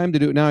good time to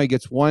do it now. He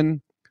gets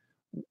one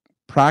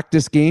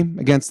practice game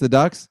against the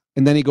Ducks,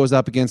 and then he goes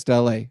up against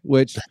LA,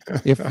 which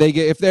if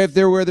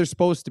they're where they're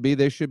supposed to be,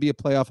 they should be a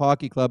playoff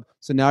hockey club.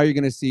 So now you're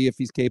going to see if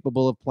he's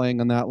capable of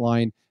playing on that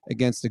line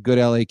against a good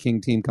LA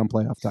King team come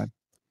playoff time.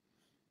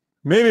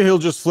 Maybe he'll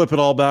just flip it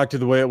all back to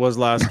the way it was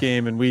last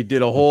game, and we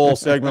did a whole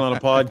segment on a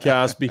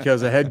podcast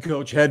because a head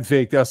coach head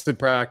faked us at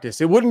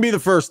practice. It wouldn't be the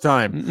first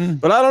time.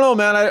 But I don't know,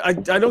 man. I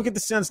don't get the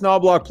sense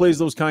Knobloch plays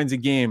those kinds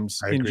of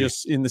games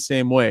in the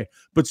same way.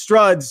 But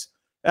Struds,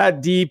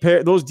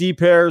 those D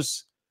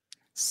pairs,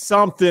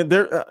 something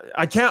there.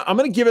 I'm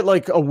going to give it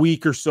like a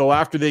week or so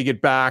after they get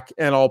back,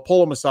 and I'll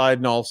pull him aside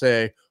and I'll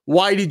say,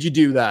 why did you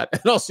do that?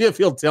 And I'll see if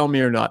he'll tell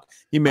me or not.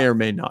 He may or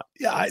may not.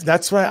 Yeah,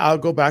 that's why I'll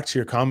go back to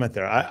your comment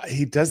there.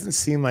 He doesn't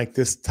seem like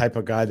this type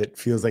of guy that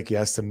feels like he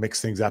has to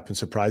mix things up and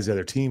surprise the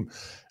other team.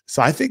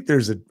 So I think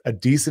there's a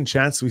decent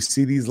chance we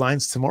see these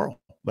lines tomorrow,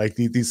 like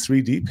these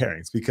 3D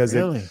pairings, because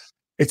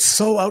it's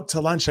so out to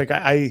lunch. Like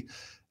I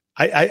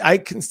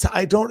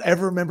don't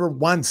ever remember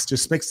once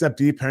just mixing up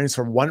D pairings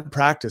for one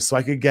practice so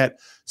I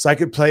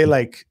could play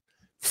like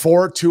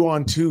 4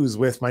 2-on-2s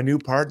with my new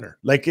partner.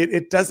 Like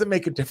it doesn't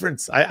make a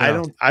difference. I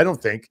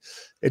don't think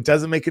it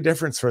doesn't make a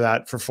difference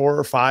for 4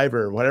 or 5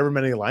 or whatever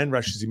many line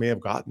rushes you may have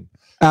gotten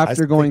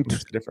after going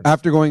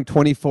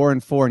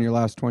 24-4 in your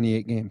last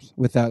 28 games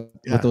with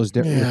those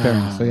different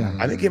pairings. So yeah,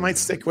 I think he might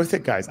stick with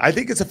it, guys. I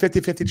think it's a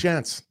 50-50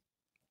 chance.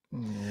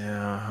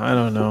 Yeah, I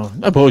don't know.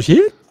 I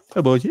bullshit.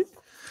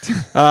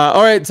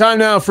 All right, time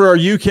now for our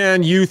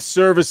UCAN Youth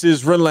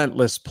Services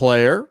Relentless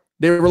Player.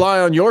 They rely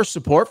on your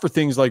support for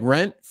things like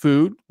rent,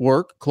 food,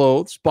 work,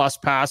 clothes, bus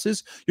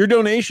passes. Your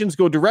donations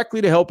go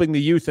directly to helping the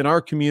youth in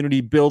our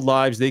community build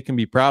lives they can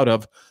be proud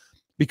of.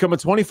 Become a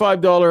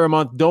 $25 a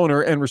month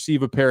donor and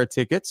receive a pair of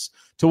tickets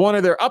to one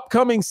of their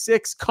upcoming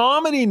 6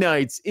 comedy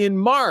nights in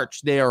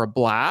March. They are a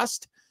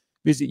blast.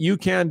 Visit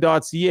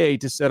ucan.ca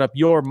to set up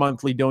your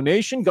monthly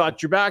donation.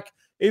 Got your back,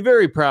 a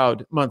very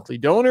proud monthly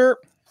donor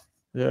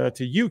to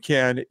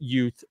UCAN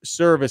Youth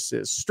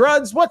Services.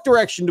 Struds, what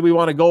direction do we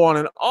want to go on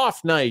an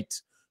off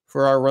night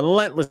for our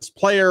relentless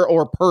player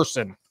or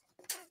person?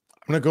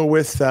 I'm I'm going to go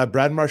with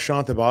Brad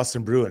Marchand, the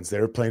Boston Bruins.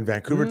 They were playing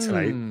Vancouver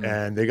tonight,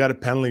 and they got a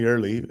penalty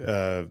early.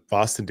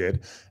 Boston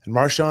did. And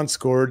Marchand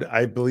scored,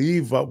 I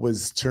believe, what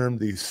was termed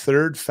the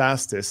third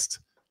fastest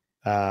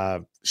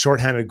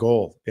shorthanded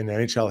goal in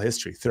NHL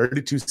history,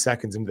 32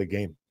 seconds into the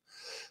game.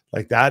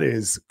 Like, that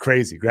is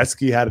crazy.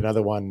 Gretzky had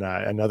another one,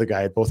 another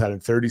guy, both had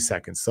in 30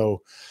 seconds.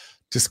 So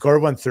to score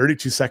one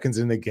 32 seconds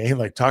in the game,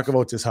 like, talk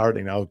about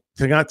disheartening. Now,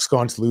 they're not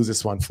going to lose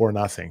this one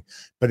 4-0,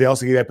 but they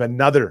also gave up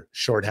another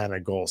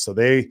shorthanded goal. So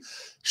they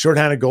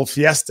shorthanded goal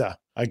fiesta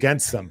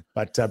against them.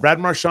 But Brad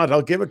Marchand,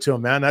 I'll give it to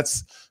him, man.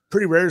 That's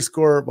pretty rare to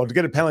score. Well, to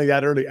get a penalty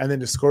that early and then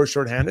to score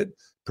shorthanded,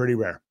 pretty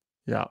rare.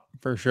 Yeah,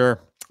 for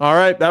sure. All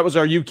right, that was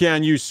our You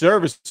Can Use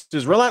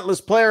Services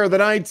Relentless Player of the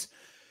Night,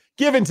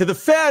 given to the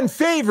fan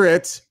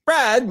favorite,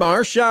 Brad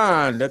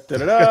Marchand.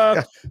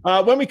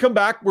 When we come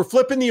back, we're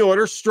flipping the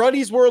order.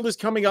 Struddy's World is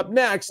coming up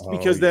next,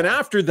 because then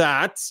after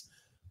that,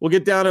 we'll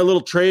get down a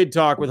little trade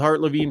talk with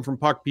Hart Levine from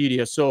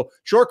Puckpedia. So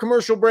short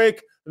commercial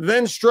break,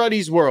 then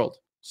Struddy's World.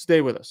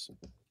 Stay with us.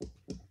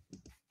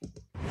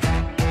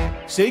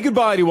 Say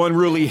goodbye to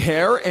unruly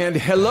hair and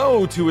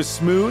hello to a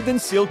smooth and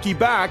silky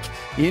back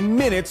in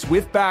minutes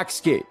with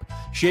Backscape.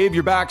 Shave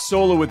your back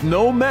solo with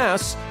no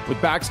mess with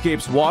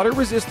Backscape's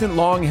water-resistant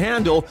long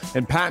handle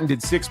and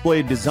patented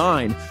 6-blade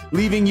design,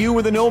 leaving you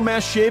with a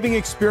no-mess shaving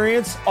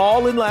experience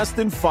all in less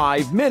than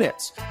 5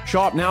 minutes.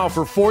 Shop now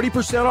for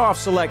 40% off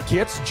select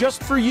kits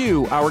just for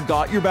you, our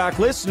Got Your Back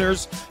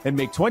listeners, and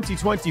make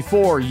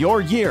 2024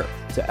 your year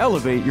to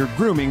elevate your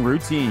grooming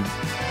routine.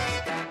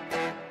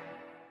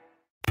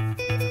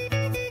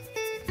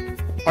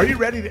 Are you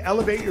ready to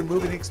elevate your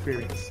moving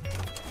experience?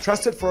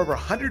 Trusted for over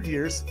 100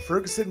 years,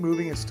 Ferguson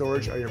Moving and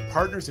Storage are your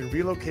partners in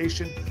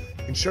relocation,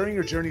 ensuring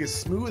your journey is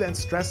smooth and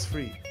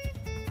stress-free.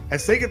 And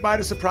say goodbye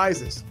to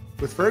surprises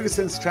with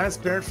Ferguson's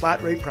transparent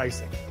flat rate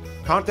pricing.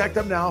 Contact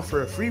them now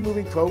for a free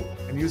moving quote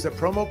and use the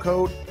promo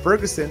code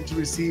Ferguson to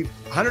receive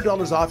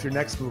 $100 off your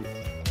next move.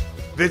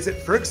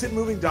 Visit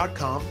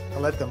FergusonMoving.com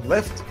and let them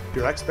lift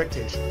your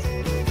expectations.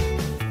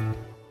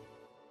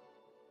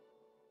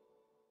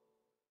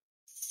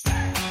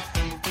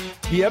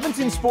 The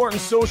Edmonton Sport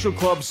and Social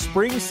Club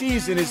spring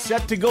season is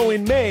set to go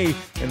in May,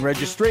 and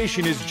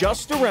registration is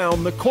just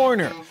around the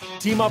corner.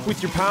 Team up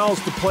with your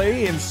pals to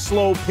play in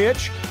slow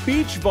pitch,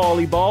 beach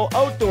volleyball,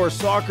 outdoor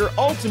soccer,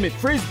 ultimate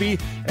frisbee,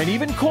 and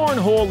even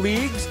cornhole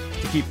leagues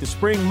to keep the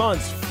spring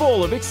months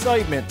full of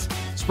excitement.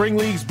 Spring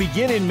leagues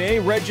begin in May.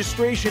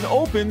 Registration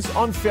opens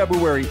on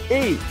February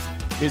 8th.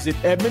 Visit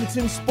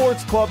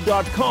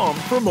EdmontonSportsClub.com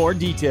for more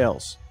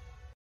details.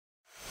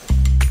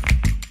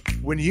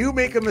 When you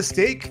make a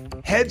mistake,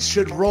 heads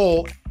should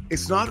roll.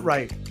 It's not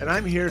right. And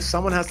I'm here.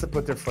 Someone has to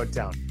put their foot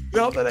down.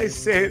 Now that I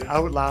say it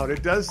out loud,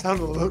 it does sound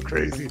a little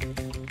crazy.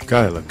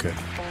 Gotta look good.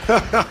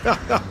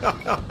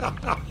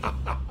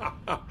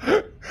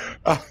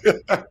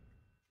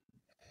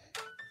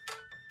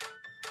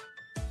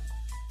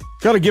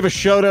 Got to give a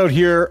shout out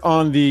here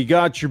on the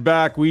Got Your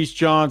Back Weiss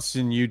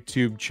Johnson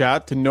YouTube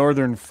chat to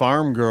Northern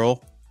Farm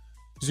Girl.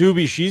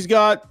 Zuby, she's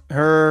got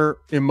her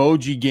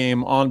emoji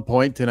game on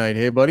point tonight.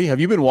 Hey, buddy,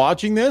 have you been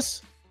watching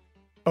this?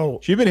 Oh,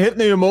 she's been hitting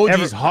the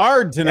emojis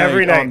hard tonight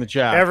every night, on the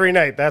chat. Every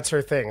night, that's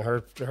her thing.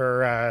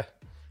 Her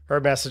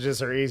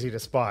messages are easy to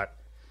spot.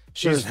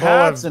 She's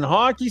hats and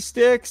hockey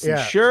sticks and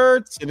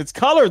shirts, and it's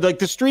colored. Like,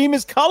 the stream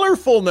is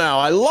colorful now.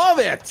 I love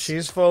it.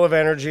 She's full of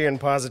energy and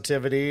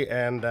positivity,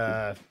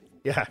 and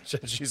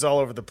she's all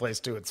over the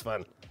place too. It's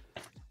fun.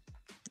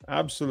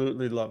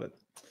 Absolutely love it.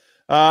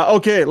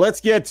 Okay, let's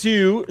get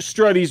to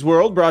Struddy's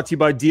World, brought to you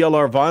by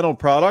DLR Vinyl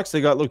Products.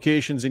 They got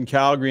locations in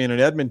Calgary and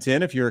in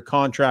Edmonton. If you're a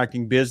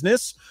contracting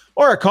business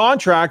or a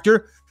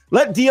contractor,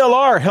 let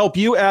DLR help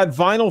you add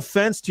vinyl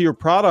fence to your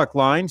product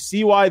line.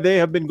 See why they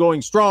have been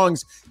going strong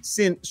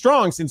since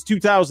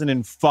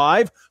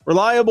 2005.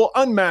 Reliable,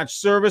 unmatched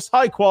service,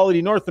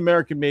 high-quality North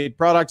American-made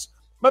products.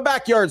 My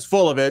backyard's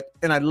full of it,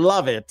 and I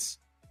love it.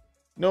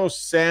 No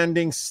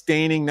sanding,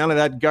 staining, none of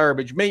that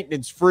garbage.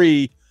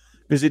 Maintenance-free.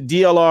 Visit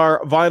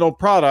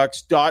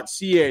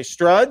DLRvinylproducts.ca.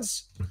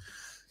 Struds,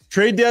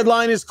 trade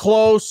deadline is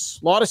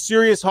close. A lot of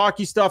serious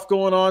hockey stuff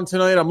going on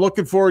tonight. I'm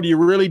looking forward to you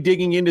really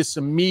digging into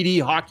some meaty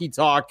hockey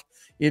talk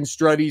in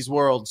Struddy's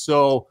World.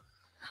 So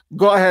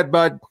go ahead,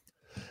 bud.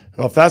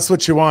 Well, if that's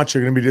what you want,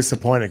 you're going to be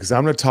disappointed, because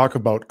I'm going to talk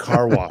about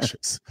car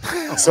washes.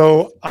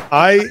 So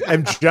I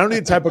am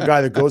generally the type of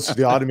guy that goes to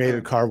the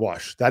automated car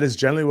wash. That is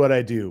generally what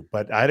I do.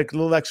 But I had a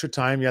little extra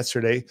time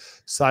yesterday,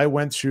 so I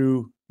went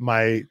through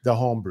the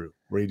homebrew,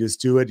 where you just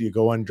do it. You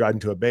go and drive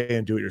into a bay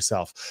and do it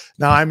yourself.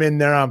 Now I'm in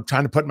there. I'm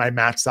trying to put my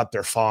mats up.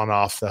 They're falling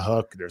off the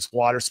hook. There's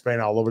water spraying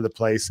all over the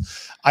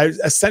place. I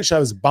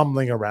was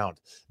bumbling around.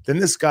 Then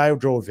this guy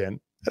drove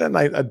in, had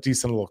a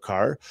decent little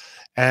car,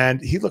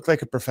 and he looked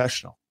like a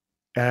professional.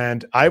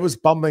 And I was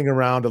bumbling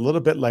around a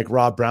little bit like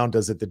Rob Brown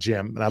does at the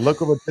gym. And I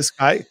look over at this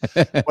guy.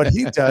 What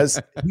he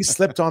does, he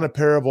slipped on a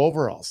pair of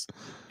overalls,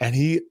 and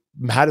he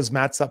had his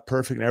mats up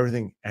perfect and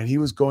everything, and he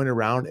was going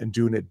around and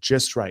doing it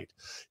just right.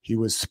 He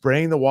was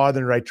spraying the water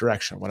in the right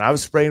direction. When I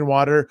was spraying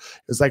water,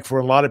 it's like for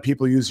a lot of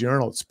people use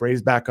urinal, it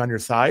sprays back on your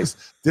thighs.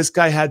 This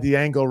guy had the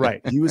angle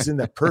right. He was in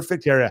the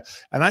perfect area.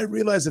 And I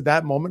realized at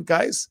that moment,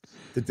 guys,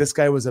 that this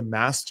guy was a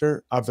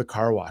master of the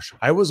car wash.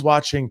 I was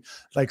watching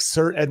like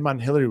Sir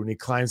Edmund Hillary when he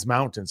climbs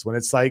mountains, when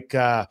it's like,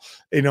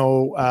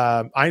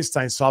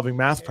 Einstein solving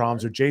math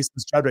problems, or Jason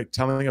Strudwick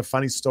telling a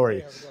funny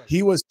story.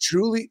 He was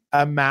truly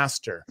a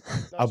master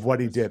of what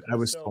he did. I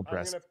was so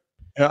impressed.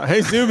 Yeah.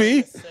 Hey,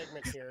 Zuby.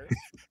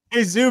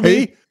 Hey,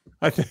 Zuby.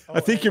 I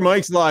think your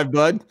mic's live,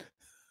 bud.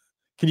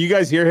 Can you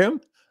guys hear him?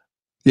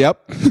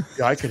 Yep.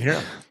 Yeah, I can hear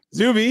him.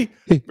 Zuby,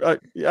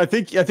 I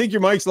think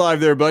your mic's live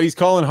there, bud. He's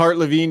calling Hart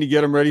Levine to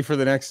get him ready for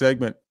the next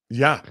segment.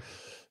 Yeah.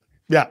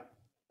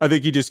 I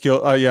think he just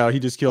killed. He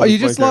just killed. Oh, you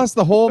just lost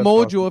the whole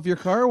mojo of your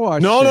car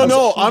wash.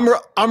 No.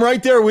 I'm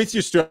right there with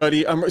you,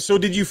 Struddy. So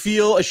did you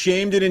feel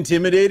ashamed and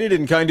intimidated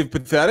and kind of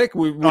pathetic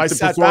with the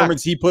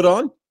performance he put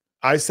on?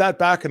 I sat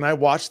back and I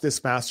watched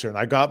this master, and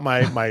I got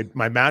my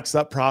mats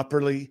up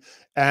properly.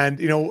 And,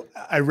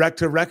 I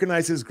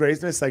recognize his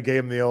greatness. I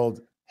gave him the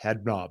old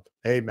head knob.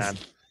 Hey, man,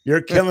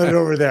 you're killing it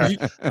over there.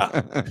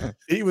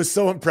 He was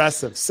so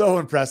impressive. So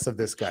impressive,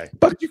 this guy.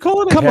 But you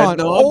call it a come head on,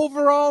 knob?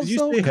 overall. Did you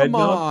So say head come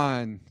knob?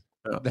 on,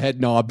 the head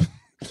knob.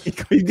 He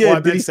did.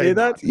 Well, did he say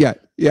that? Yeah.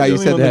 You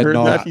said the head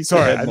knob.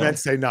 Sorry, I meant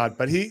to say nod.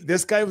 But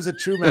this guy was a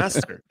true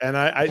master. And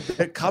I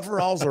the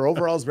coveralls or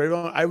overalls, very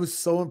well. I was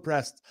so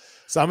impressed.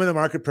 So I'm in the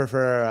market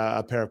for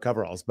a pair of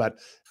coveralls, but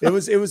it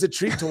was a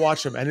treat to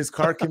watch him, and his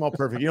car came out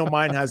perfect.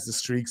 Mine has the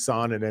streaks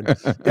on, and then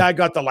I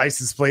got the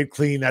license plate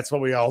clean. That's what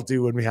we all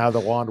do when we have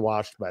the wand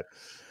washed. But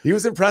he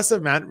was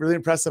impressive, man. Really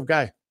impressive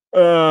guy.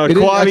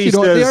 Quaddy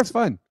says they are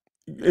fun.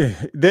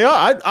 They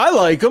are. I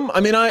like them. I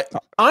mean,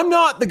 I'm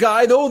not the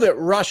guy though that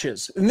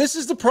rushes, and this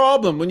is the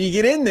problem. When you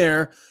get in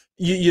there,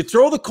 you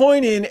throw the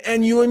coin in,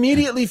 and you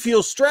immediately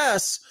feel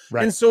stress,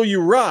 right. And so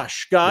you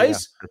rush,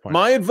 guys. Yeah,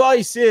 my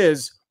advice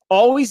is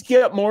always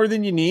get more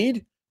than you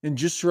need and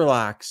just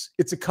relax.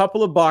 It's a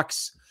couple of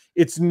bucks.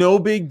 It's no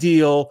big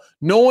deal.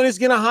 No one is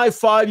going to high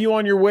five you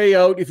on your way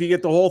out if you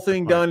get the whole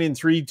thing done in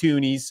 3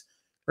 toonies,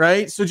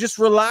 right? So just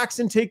relax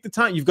and take the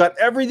time. You've got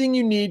everything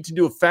you need to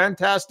do a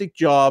fantastic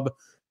job.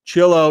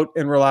 Chill out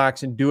and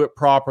relax and do it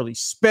properly.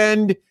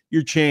 Spend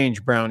your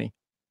change, Brownie.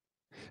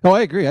 No,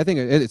 I agree. I think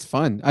it's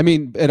fun. I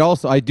mean,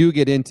 I do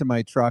get into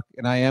my truck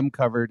and I am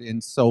covered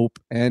in soap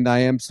and I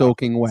am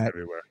soaking wet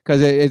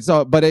because it's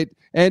all,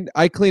 and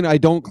I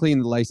don't clean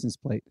the license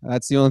plate.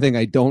 That's the only thing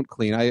I don't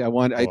clean.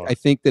 I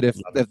think that if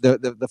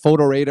the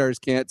photo radars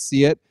can't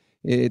see it,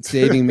 it's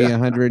saving me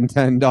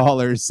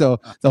 $110. So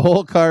the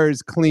whole car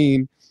is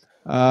clean,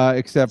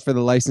 except for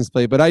the license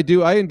plate. But I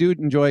do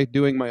enjoy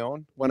doing my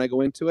own when I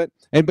go into it.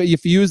 But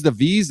if you use the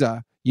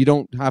Visa, you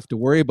don't have to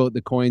worry about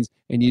the coins,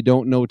 and you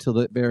don't know till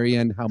the very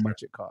end how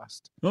much it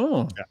cost.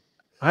 Oh, yeah.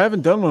 I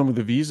haven't done one with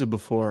a Visa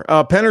before.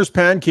 Penner's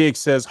Pancake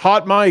says,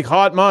 hot mic.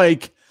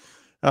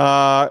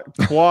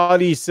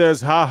 Quaddy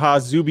says, haha,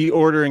 Zuby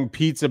ordering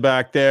pizza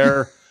back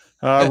there.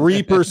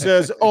 Reaper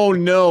says, oh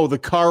no, the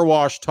car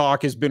wash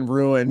talk has been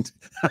ruined.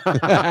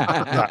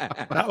 Well,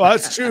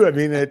 that's true. I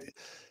mean,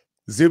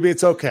 Zuby,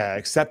 it's okay. I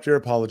accept your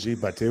apology,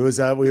 but it was,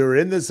 we were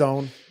in the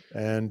zone,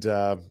 and,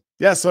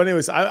 yeah. So,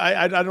 anyways,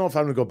 I don't know if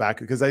I'm gonna go back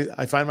because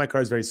I find my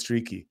car is very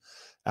streaky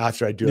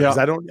after I do it. Because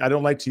I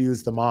don't like to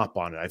use the mop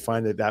on it. I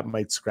find that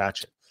might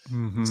scratch it.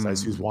 Mm-hmm. So I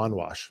just use wand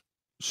wash.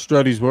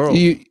 Struddy's World.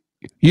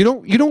 You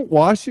don't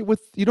wash it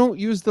with. You don't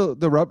use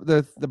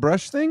the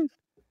brush thing.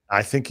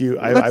 I think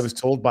I was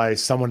told by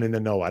someone in the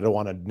know. I don't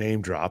want to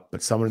name drop,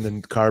 but someone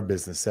in the car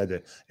business said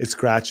that it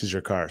scratches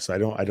your car.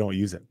 So I don't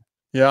use it.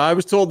 Yeah, I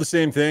was told the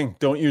same thing.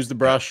 Don't use the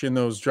brush in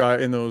those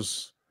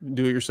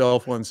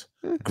do-it-yourself ones.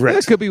 Great.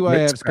 That could be why I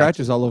have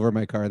scratches all over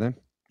my car then.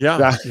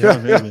 Yeah,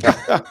 maybe.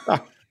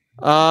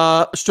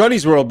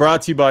 Struddy's World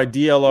brought to you by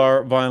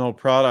DLR Vinyl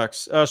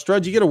Products.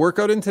 Strud, you get a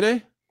workout in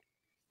today?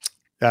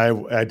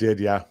 I did,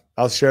 yeah.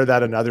 I'll share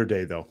that another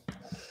day though,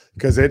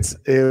 because it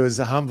was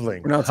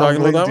humbling. We're not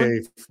talking about that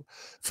day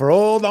for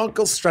old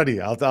Uncle Struddy.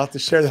 I'll have to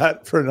share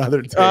that for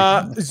another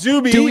day.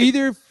 Zuby, do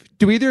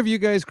either of you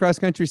guys cross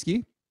country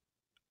ski?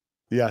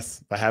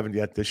 Yes, I haven't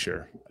yet this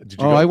year. Did you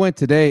go? I went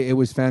today. It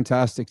was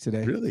fantastic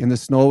today. Really? And the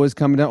snow was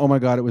coming down. Oh my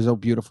God, it was so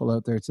beautiful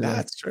out there today. Yeah,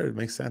 that's true. It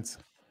makes sense.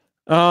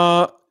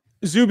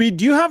 Zuby,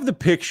 do you have the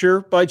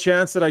picture by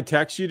chance that I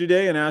text you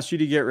today and asked you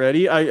to get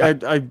ready?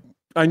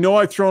 I know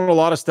I've thrown a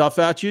lot of stuff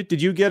at you.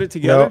 Did you get it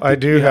together? No, I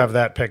do have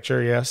that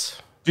picture.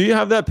 Yes. Do you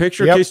have that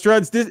picture? Yep. Okay,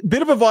 Struds, this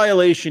bit of a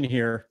violation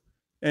here,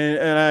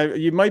 and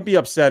you might be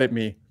upset at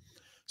me.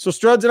 So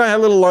Struds and I had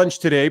a little lunch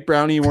today.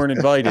 Brownie, you weren't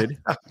invited.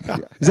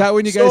 Is that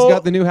when you guys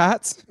got the new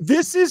hats?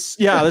 This is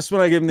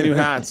when I gave him the new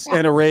hats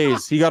and a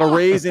raise. He got a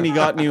raise and he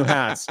got new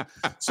hats.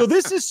 So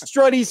this is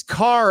Struddy's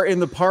car in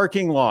the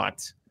parking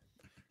lot.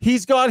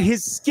 He's got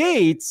his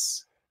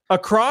skates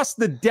across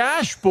the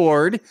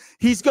dashboard.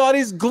 He's got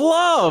his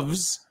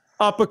gloves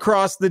up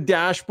across the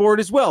dashboard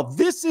as well.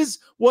 This is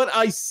what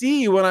I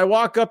see when I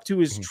walk up to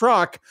his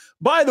truck.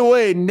 By the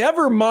way,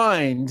 never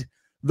mind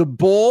the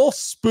bowl,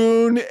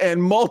 spoon,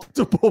 and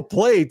multiple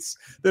plates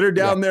that are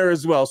down there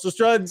as well. So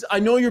Struds, I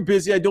know you're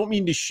busy. I don't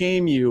mean to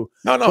shame you.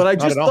 No, but I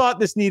just thought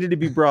this needed to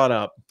be brought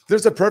up.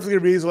 There's a perfectly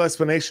reasonable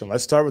explanation.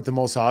 Let's start with the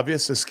most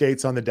obvious, the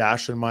skates on the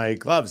dash and my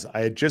gloves.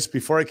 I had just,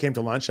 before I came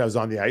to lunch, I was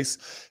on the ice.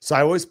 So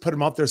I always put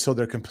them up there so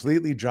they're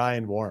completely dry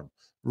and warm,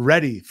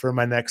 ready for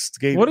my next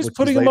skate. What does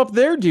putting them up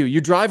there do?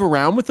 You drive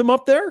around with them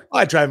up there?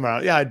 I drive them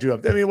around. Yeah, I do.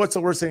 I mean, what's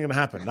the worst thing going to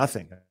happen?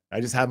 Nothing. I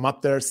just have them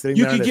up there sitting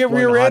you there. You could get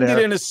rear-ended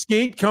and a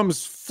skate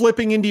comes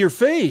flipping into your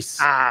face.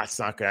 It's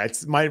not good.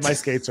 It's my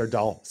skates are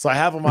dull. So I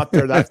have them up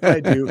there. That's what I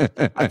do.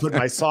 I put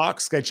my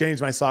socks. I change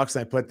my socks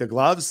and I put the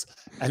gloves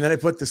and then I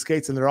put the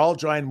skates and they're all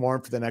dry and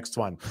warm for the next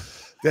one.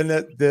 Then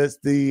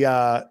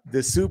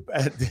the soup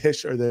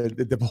dish or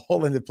the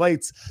bowl and the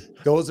plates,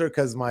 those are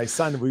because my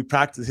son,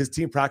 his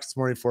team practice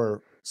morning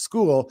for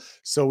school,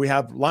 so we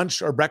have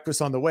lunch or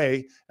breakfast on the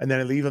way, and then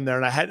I leave him there.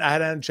 And I hadn't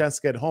had a chance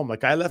to get home.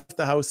 Like I left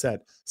the house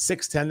at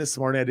 6:10 this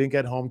morning. I didn't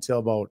get home till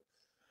about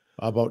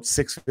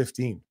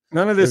 6:15.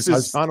 None of this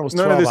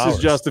is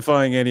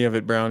justifying any of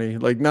it, Brownie.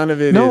 Like none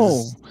of it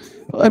is.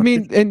 I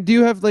mean, and do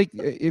you have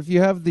if you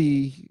have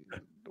the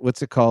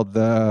what's it called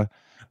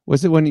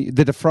what's it when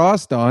the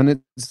defrost on?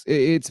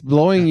 It's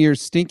blowing your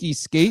stinky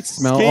skate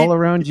smell all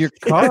around your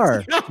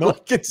car. No,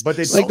 but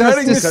they like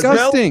that's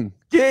disgusting.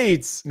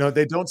 Skates. No,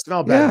 they don't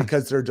smell bad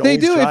because they're they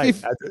do. Dry.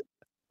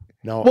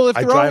 Well, if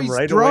they're always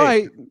right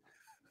dry,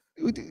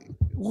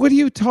 what are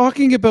you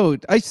talking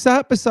about? I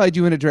sat beside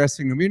you in a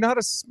dressing room. You're not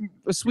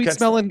a sweet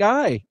smelling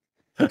guy.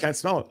 I can't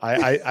smell it.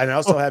 I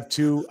also have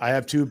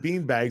two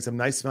bean bags of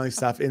nice smelling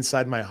stuff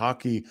inside my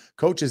hockey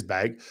coach's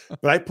bag,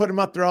 but I put them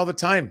up there all the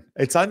time.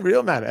 It's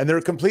unreal, man. And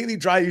they're completely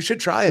dry. You should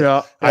try it.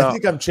 Yeah. I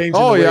think I'm changing.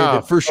 Oh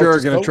yeah, for sure.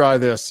 Going to try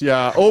this.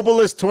 Yeah.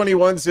 Obelisk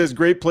 21 says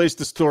great place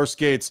to store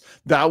skates.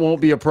 That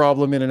won't be a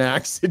problem in an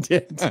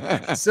accident.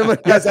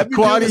 Somebody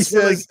Quaddy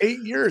says 8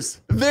 years.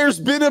 There's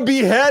been a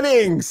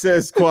beheading,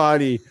 says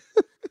Quaddy.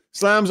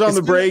 Slams on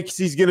the brakes.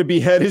 He's going to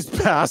behead his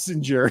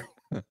passenger.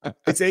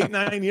 It's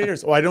 8-9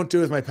 years. Oh, I don't do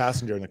it with my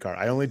passenger in the car.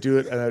 I only do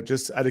it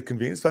just out of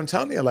convenience. But I'm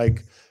telling you,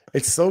 like,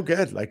 it's so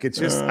good. Like, it's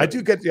just, I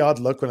do get the odd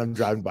look when I'm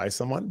driving by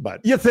someone,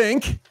 but you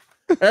think?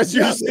 As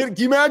you're can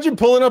you imagine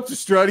pulling up to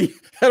Struddy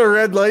at a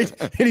red light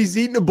and he's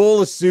eating a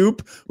bowl of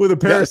soup with a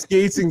pair of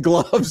skates and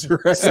gloves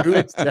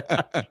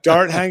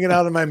dart hanging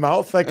out of my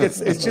mouth? Like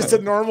it's just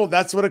a normal.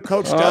 That's what a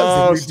coach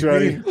does.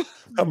 Struddy,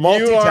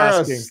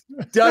 multitasking. You are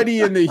a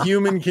study in the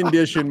human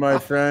condition, my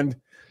friend.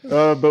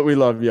 But we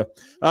love you.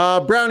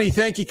 Brownie,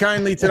 thank you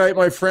kindly tonight,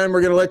 my friend. We're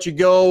going to let you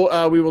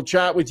go. We will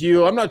chat with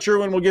you. I'm not sure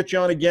when we'll get you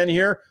on again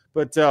here,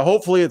 but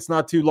hopefully it's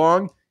not too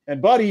long.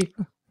 And buddy,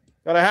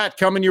 got a hat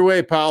coming your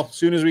way, pal, as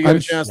soon as we get a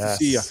chance to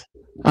see you.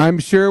 I'm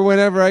sure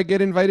whenever I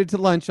get invited to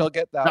lunch, I'll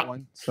get that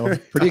one. So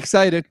pretty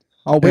excited.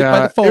 I'll wait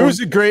by the phone. It was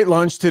a great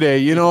lunch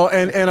today,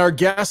 and our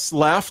guests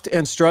left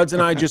and Struds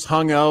and I just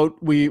hung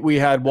out. We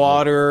had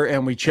water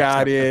and we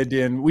chatted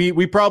and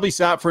we probably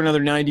sat for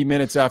another 90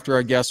 minutes after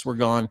our guests were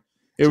gone.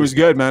 It was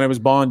good, man. It was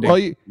bonding. Well,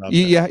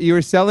 you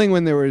were selling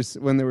when there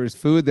was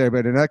food there,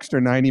 but an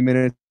extra 90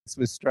 minutes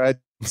with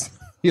Struds.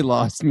 You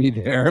lost me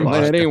there.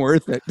 Man, it ain't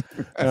worth it.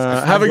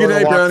 Have a good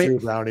night,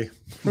 Brownie.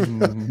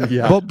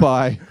 Yeah.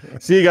 Bye.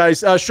 See you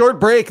guys. Short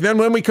break. Then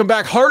when we come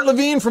back, Hart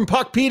Levine from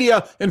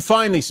Puckpedia, and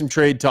finally some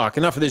trade talk.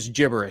 Enough of this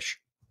gibberish.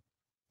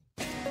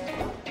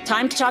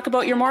 Time to talk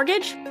about your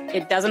mortgage?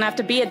 It doesn't have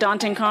to be a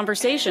daunting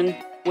conversation.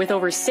 With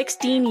over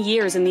 16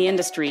 years in the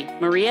industry,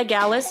 Maria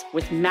Gallus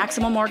with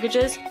Maximum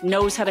Mortgages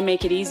knows how to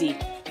make it easy.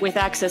 With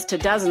access to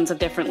dozens of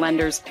different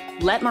lenders,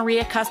 let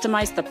Maria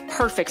customize the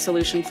perfect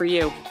solution for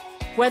you.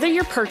 Whether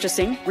you're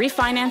purchasing,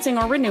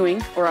 refinancing, or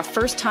renewing, or a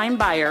first-time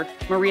buyer,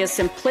 Maria's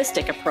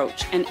simplistic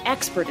approach and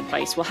expert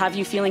advice will have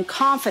you feeling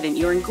confident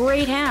you're in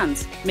great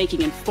hands,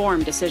 making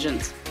informed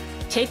decisions.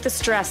 Take the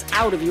stress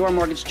out of your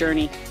mortgage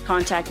journey.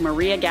 Contact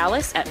Maria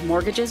Gallus at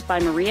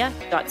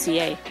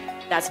mortgagesbymaria.ca.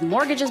 That's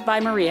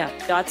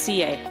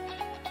mortgagesbymaria.ca.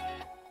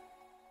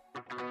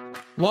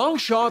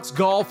 Longshots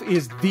Golf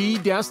is the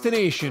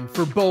destination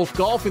for both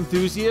golf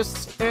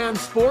enthusiasts and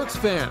sports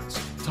fans.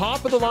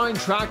 Top-of-the-line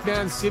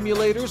TrackMan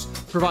simulators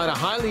provide a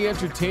highly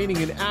entertaining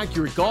and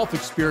accurate golf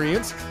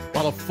experience,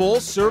 while a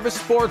full-service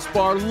sports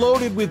bar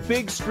loaded with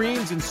big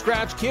screens and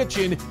scratch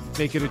kitchen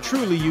make it a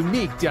truly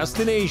unique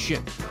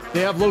destination.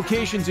 They have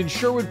locations in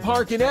Sherwood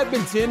Park and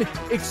Edmonton.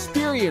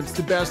 Experience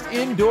the best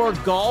indoor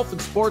golf and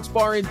sports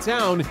bar in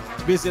town.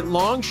 Visit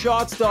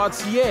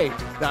longshots.ca.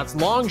 That's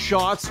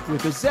longshots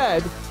with a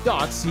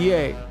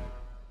Z.ca.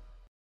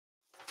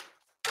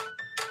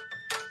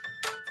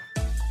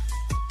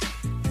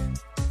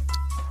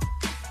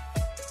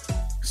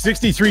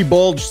 $63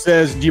 Bulge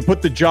says, do you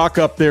put the Jock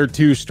up there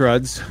too,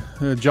 Struds?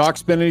 Jock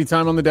spend any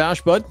time on the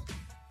dash, bud?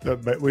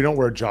 But we don't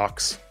wear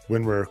jocks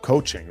when we're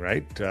coaching,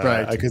 right?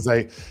 Right. Because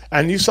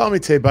and you saw me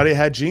today, buddy. I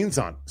had jeans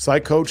on. So I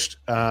coached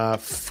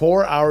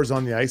 4 hours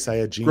on the ice. I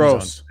had jeans on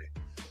today.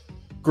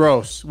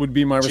 Gross would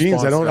be my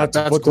response. I don't have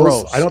to put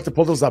those. I don't have to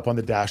pull those up on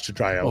the dash to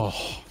dry out.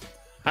 Oh,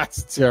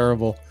 that's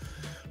terrible.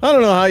 I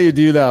don't know how you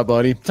do that,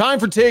 buddy. Time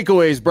for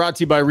takeaways, brought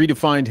to you by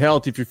Redefined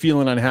Health. If you're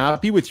feeling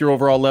unhappy with your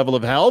overall level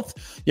of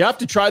health, you have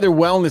to try their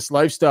wellness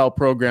lifestyle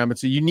program.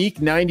 It's a unique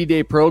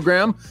 90-day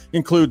program,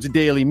 includes a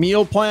daily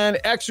meal plan,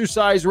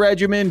 exercise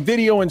regimen,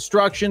 video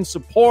instruction,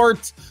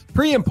 support,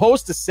 pre and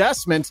post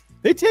assessment.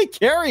 They take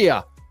care of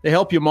you. They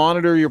help you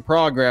monitor your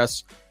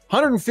progress.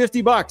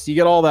 $150, you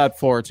get all that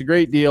for. It's a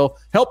great deal.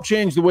 Help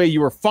change the way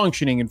you are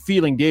functioning and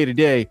feeling day to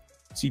day.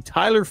 See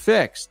Tyler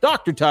Fix,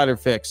 Dr. Tyler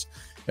Fix,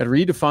 at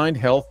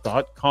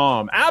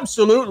redefinedhealth.com.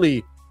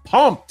 Absolutely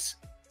pumped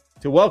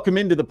to welcome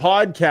into the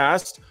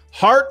podcast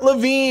Hart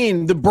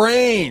Levine, the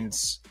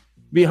brains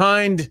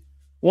behind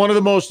one of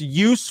the most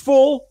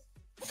useful,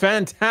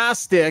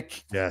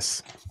 fantastic,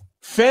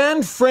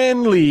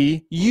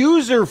 fan-friendly,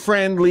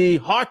 user-friendly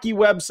hockey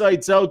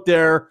websites out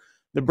there,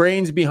 the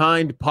brains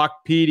behind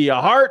Puckpedia.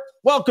 Hart,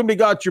 welcome to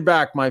Got Your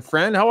Back, my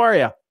friend. How are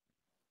you?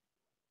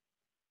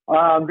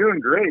 I'm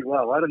doing great.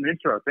 Well, what an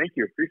intro. Thank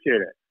you.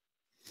 Appreciate it.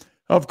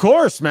 Of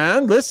course,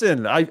 man.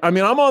 Listen, I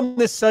mean, I'm on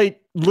this site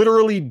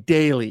literally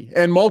daily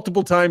and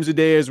multiple times a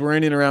day as we're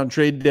in and around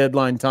trade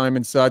deadline time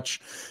and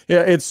such. Yeah,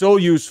 it's so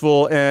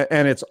useful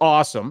and it's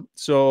awesome.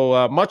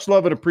 So much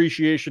love and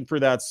appreciation for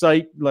that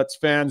site. Lets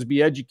fans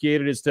be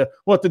educated as to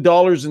what the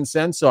dollars and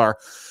cents are.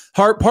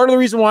 Hart, part of the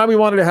reason why we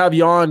wanted to have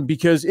you on,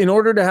 because in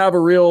order to have a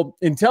real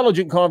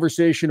intelligent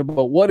conversation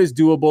about what is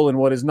doable and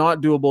what is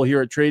not doable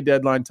here at trade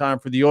deadline time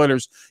for the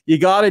Oilers, you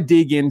got to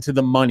dig into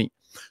the money.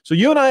 So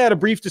you and I had a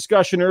brief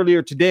discussion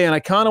earlier today, and I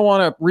kind of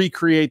want to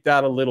recreate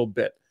that a little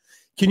bit.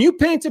 Can you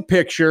paint a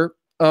picture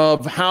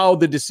of how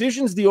the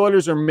decisions the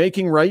Oilers are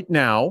making right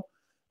now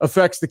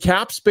affects the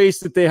cap space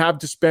that they have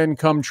to spend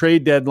come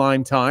trade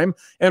deadline time,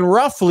 and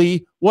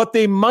roughly what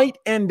they might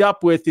end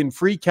up with in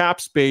free cap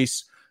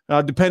space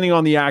depending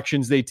on the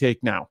actions they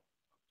take now?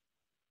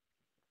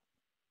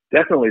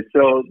 Definitely.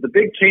 So the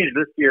big change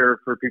this year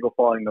for people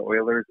following the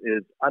Oilers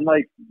is,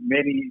 unlike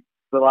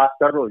the last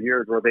several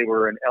years where they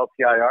were an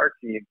LTIR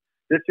team,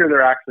 this year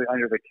they're actually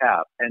under the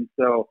cap. And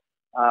so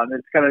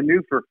it's kind of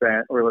new for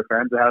Oilers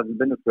fans. It hasn't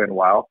been this way in a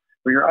while.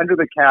 When you're under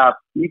the cap,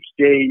 each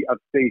day of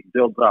space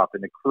builds up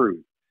and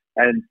accrues.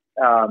 And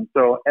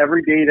so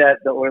every day that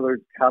the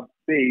Oilers have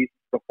space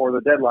before the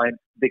deadline,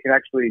 they can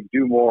actually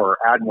do more or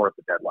add more at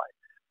the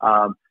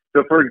deadline.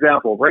 So, for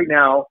example, right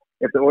now,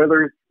 if the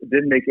Oilers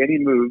didn't make any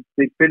moves,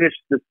 they finished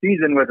the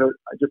season with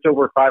just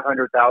over $500,000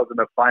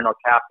 of final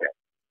cap hit.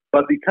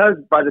 But because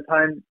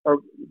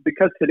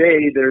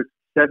today there's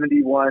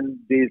 71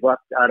 days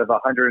left out of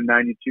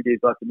 192 days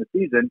left in the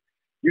season,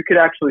 you could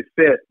actually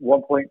fit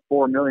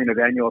 $1.4 million of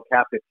annual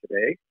cap hit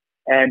today.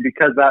 And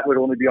because that would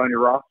only be on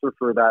your roster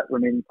for that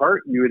remaining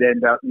part, you'd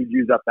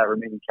use up that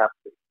remaining cap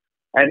space.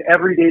 And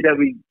every day that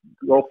we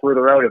go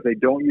further out, if they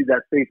don't use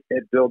that space,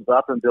 it builds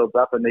up and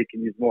they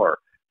can use more.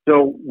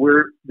 So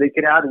they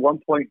can add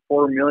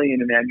 $1.4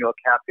 million in annual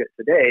cap hit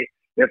today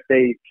if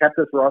they kept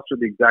this roster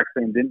the exact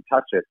same, didn't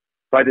touch it.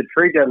 By the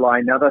trade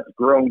deadline, now that's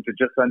grown to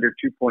just under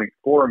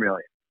 $2.4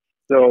 million.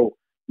 So,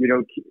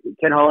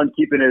 Ken Holland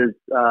keeping his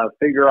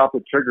finger off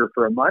the trigger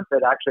for a month,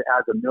 that actually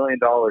adds $1 million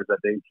that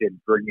they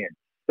can bring in.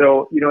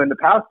 So, in the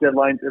past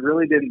deadlines, it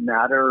really didn't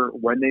matter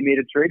when they made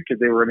a trade because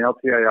they were an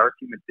LTIR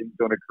team and things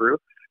don't accrue.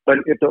 But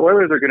if the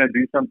Oilers are going to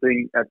do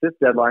something at this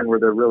deadline where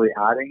they're really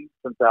adding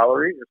some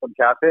salary or some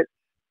cap hit,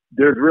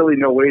 there's really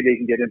no way they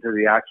can get into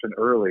the action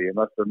early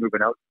unless they're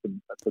moving out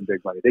some big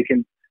money. They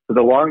can, so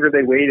the longer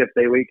they wait, if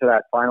they wait to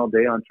that final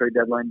day on trade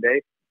deadline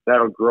day,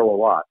 that'll grow a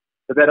lot.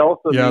 But that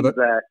also means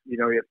that,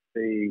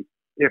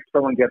 if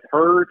someone gets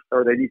hurt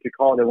or they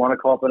want to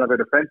call up another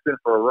defenseman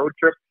for a road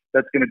trip,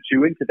 that's going to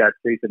chew into that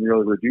space and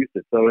really reduce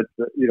it. So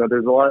it's,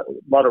 there's a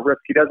lot of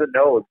risk. He doesn't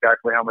know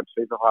exactly how much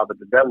space he'll have at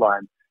the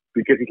deadline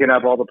because he can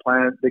have all the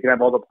plans. They can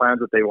have all the plans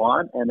that they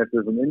want. And if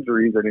there's an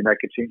injuries, that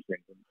could change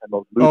things. And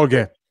they'll lose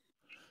okay. Things.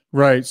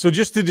 Right. So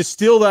just to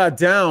distill that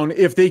down,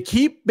 if they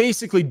keep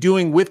basically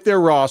doing with their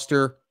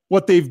roster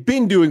what they've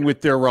been doing with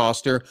their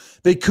roster,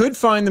 they could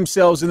find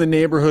themselves in the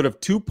neighborhood of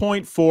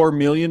 $2.4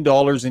 million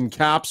in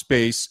cap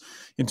space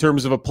in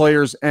terms of a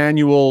player's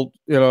annual,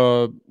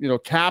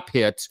 cap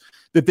hit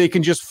that they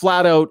can just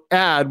flat out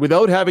add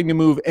without having to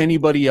move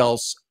anybody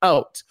else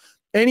out.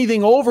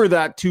 Anything over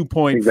that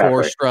 2.4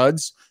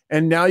 Struds,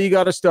 and now you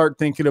got to start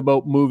thinking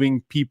about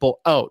moving people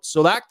out.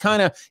 So that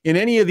kind of, in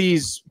any of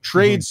these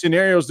trade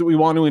scenarios that we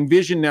want to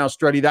envision now,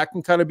 Struddy, that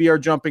can kind of be our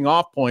jumping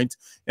off point,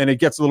 and it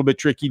gets a little bit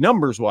tricky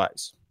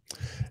numbers-wise.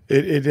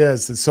 It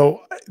is. And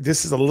so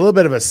this is a little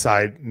bit of a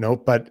side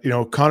note, but,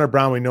 Connor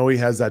Brown, we know he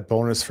has that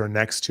bonus for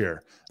next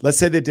year. Let's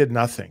say they did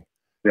nothing.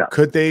 Yeah.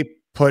 Could they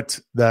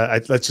put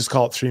let's just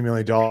call it $3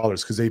 million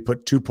because they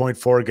put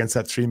 2.4 against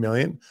that 3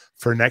 million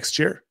for next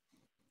year?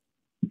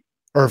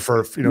 Or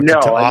for, no, to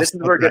offset this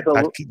is where it gets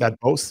that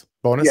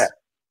bonus? Yeah.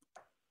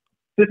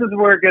 This is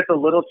where it gets a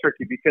little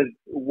tricky because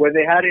when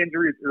they had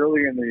injuries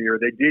earlier in the year,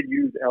 they did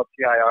use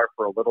LTIR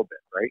for a little bit,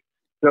 right?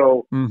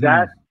 So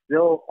that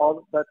still,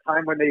 all that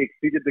time when they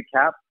exceeded the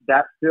cap,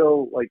 that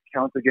still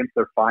counts against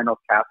their final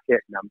cap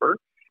hit number.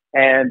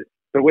 And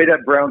the way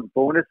that Brown's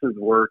bonuses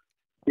work,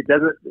 it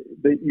doesn't.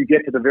 You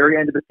get to the very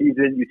end of the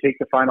season, you take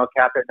the final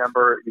cap hit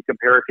number, you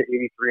compare it to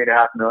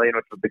 $83.5 million,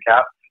 which was the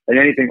cap, and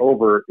anything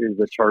over is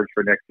a charge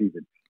for next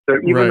season. So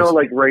even though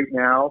like right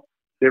now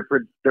they're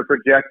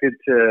projected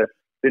to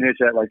finish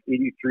at like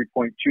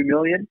 $83.2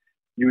 million,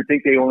 you would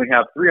think they only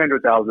have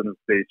 $300,000 of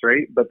space,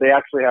 right? But they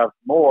actually have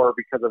more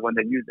because of when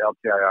they use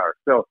LTIR.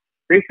 So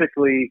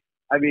basically,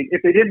 I mean,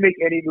 if they didn't make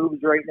any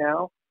moves right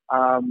now,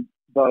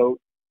 about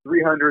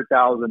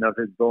 $300,000 of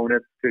his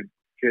bonus could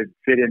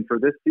fit in for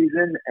this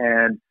season,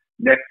 and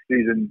next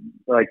season,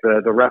 like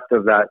the rest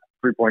of that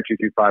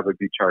 3.225 would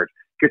be charged.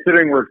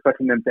 Considering we're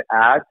expecting them to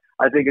add,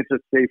 I think it's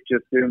just safe to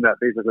assume that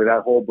basically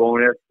that whole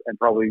bonus and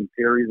probably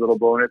Perry's little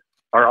bonus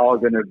are all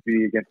going to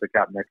be against the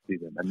cap next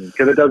season. I mean,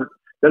 because it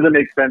doesn't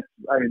make sense.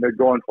 I mean, they're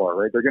going for it,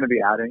 right? They're going to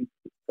be adding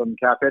some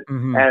cap hit,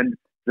 and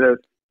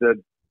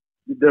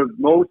the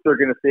most they're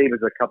going to save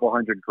is a couple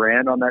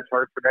 $100,000 on that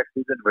charge for next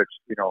season, which,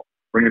 you know,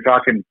 when you're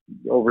talking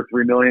over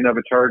 $3 million of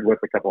a charge with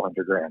a couple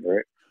 $100,000,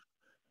 right?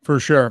 For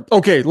sure.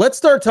 Okay, let's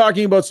start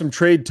talking about some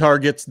trade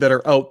targets that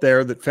are out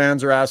there that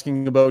fans are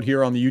asking about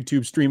here on the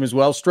YouTube stream as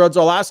well. Struds,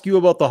 I'll ask you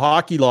about the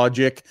hockey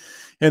logic,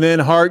 and then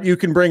Hart, you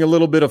can bring a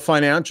little bit of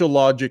financial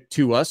logic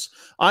to us.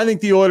 I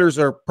think the Oilers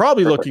are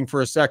probably looking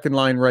for a second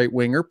line right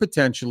winger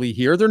potentially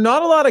here. There are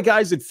not a lot of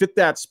guys that fit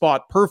that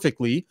spot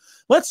perfectly.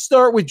 Let's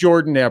start with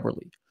Jordan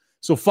Eberle.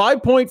 So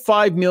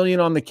 $5.5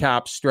 million on the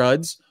cap,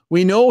 Struds.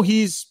 We know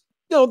he's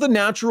the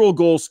natural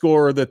goal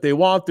scorer that they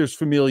want. There's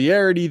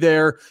familiarity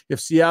there.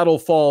 If Seattle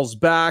falls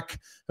back,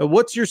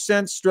 what's your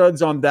sense,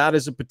 Struds, on that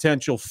as a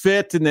potential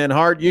fit? And then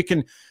Hart, you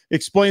can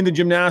explain the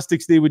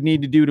gymnastics they would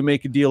need to do to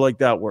make a deal like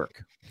that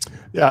work.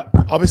 Yeah,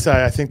 obviously,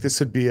 I think this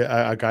would be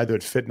a guy that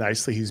would fit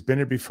nicely. He's been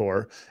here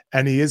before,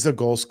 and he is a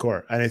goal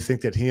scorer. And I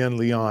think that he and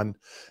Leon,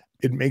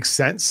 it makes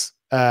sense.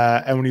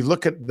 And when you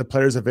look at the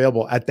players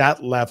available at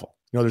that level,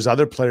 there's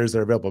other players that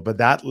are available, but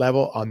that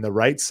level on the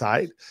right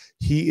side,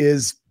 he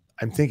is,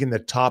 I'm thinking, the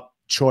top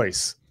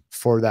choice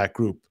for that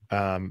group,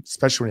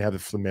 especially when you have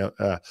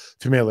the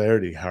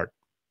familiarity, Hart.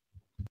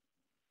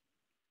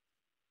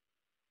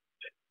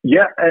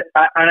 Yeah,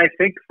 and I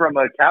think from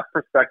a cap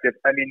perspective,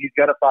 I mean, he's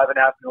got a $5.5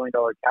 million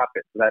cap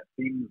hit, so that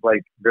seems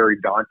like very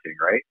daunting,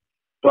 right?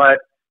 But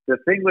the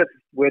thing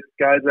with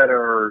guys that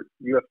are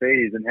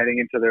UFAs and heading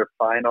into their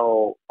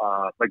final,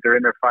 they're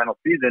in their final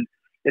season,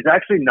 it's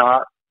actually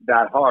not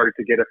that hard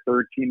to get a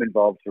third team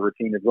involved to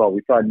retain as well.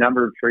 We saw a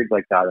number of trades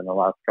like that in the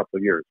last couple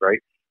of years, right?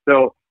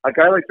 So a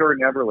guy like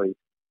Jordan Eberle,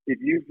 if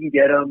you can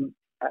get him,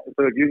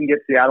 so if you can get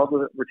Seattle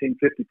to retain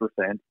 50%,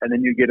 and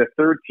then you get a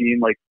third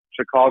team like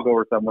Chicago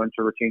or someone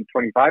to retain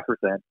 25%,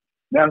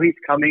 now he's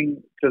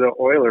coming to the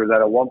Oilers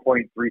at a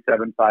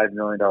 $1.375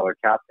 million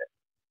cap hit.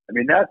 I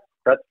mean,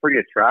 that's pretty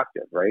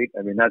attractive, right?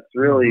 I mean, that's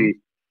really,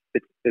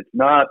 it's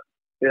not,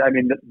 I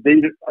mean,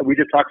 we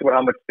just talked about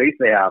how much space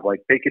they have.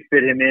 Like, they could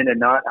fit him in and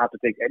not have to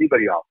take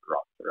anybody off the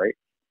roster, right?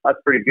 That's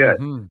pretty good.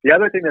 The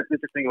other thing that's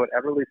interesting about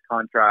Eberle's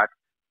contract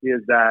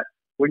is that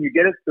when you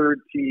get a third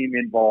team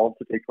involved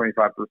to take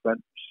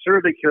 25%, sure,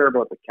 they care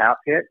about the cap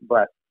hit,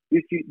 but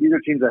these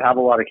are teams that have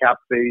a lot of cap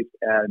space,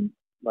 and,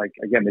 like,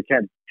 again, they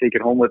can't take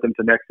it home with them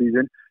to next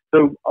season.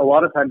 So a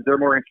lot of times they're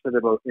more interested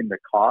in the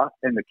cost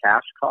and the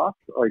cash cost.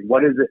 Like,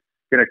 what is it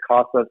going to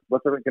cost us?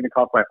 What's it going to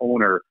cost my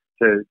owner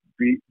to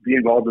be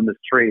involved in this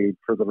trade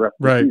for the rest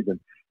of the season?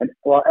 And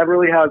while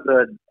Eberle has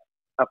a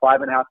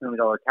 $5.5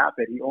 million cap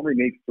hit, he only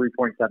makes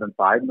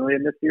 $3.75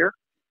 million this year.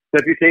 So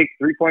if you take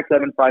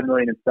 $3.75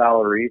 million in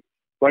salary,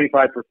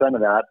 25%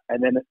 of that,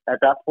 and then at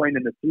that point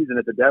in the season,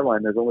 at the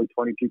deadline, there's only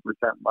 22%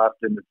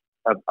 left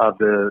of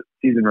the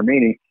season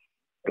remaining.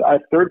 A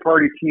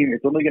third-party team,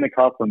 it's only going to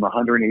cost them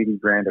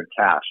 $180,000 of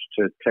cash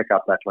to pick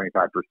up that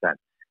 25%.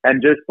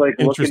 And just like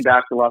looking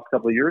back the last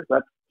couple of years,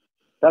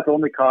 that's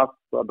only cost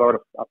about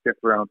a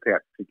fifth-round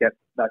pick to get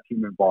that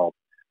team involved.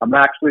 I'm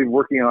actually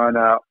working on,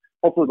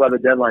 hopefully by the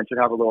deadline, should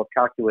have a little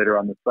calculator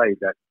on the site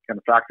that kind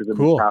of factors in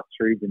the past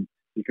trades, and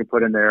you can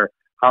put in there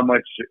how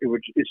much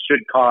it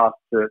should cost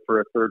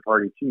for a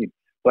third-party team.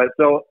 But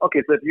so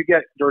if you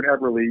get Jordan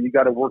Eberle, you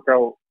got to work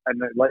out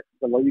and let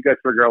you guys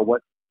figure out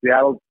what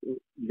Seattle you're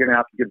going to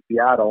have to give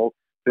Seattle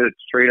to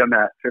trade him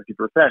at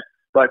 50%.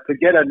 But to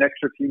get an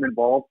extra team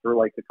involved for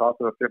like the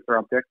cost of a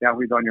fifth-round pick, now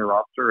he's on your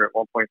roster at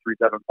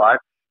 1.375.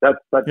 That's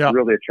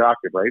really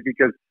attractive, right?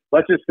 Because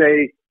let's just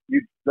say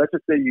you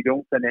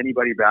don't send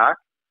anybody back.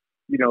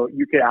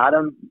 You could add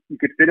him, you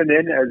could fit him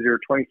in as your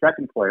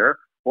 22nd player,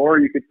 or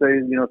you could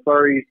say,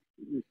 sorry,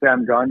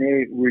 Sam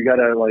Gagner, we're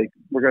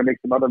gonna make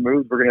some other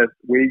moves. We're gonna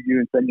waive you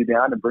and send you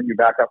down and bring you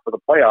back up for the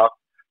playoffs.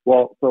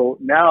 Well, so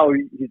now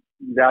he's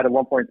added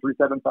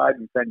 1.375.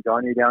 You send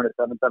Gagner down at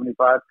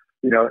 775.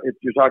 If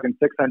you're talking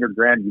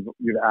 $600,000,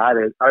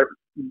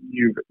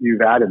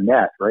 you've added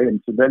net, right? And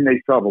so then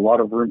they still have a lot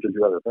of room to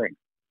do other things.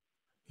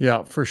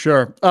 Yeah, for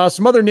sure.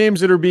 Some other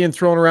names that are being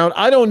thrown around.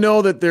 I don't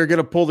know that they're going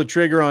to pull the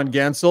trigger on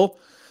Gensel.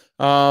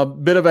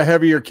 Bit of a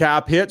heavier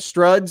cap hit.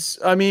 Struds,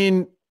 I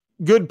mean,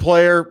 good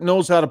player,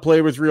 knows how to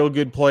play with real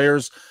good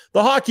players.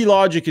 The hockey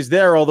logic is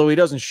there, although he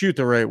doesn't shoot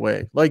the right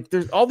way. Like,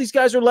 all these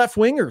guys are left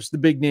wingers, the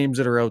big names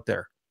that are out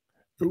there.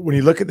 when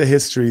you look at the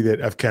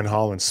history of Ken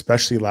Holland,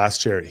 especially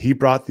last year, he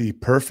brought the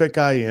perfect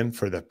guy in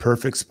for the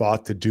perfect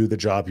spot to do the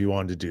job he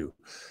wanted to do.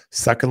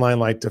 Second line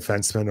light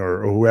defenseman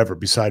or whoever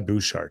beside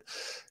Bouchard.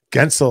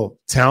 Gensel,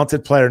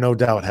 talented player, no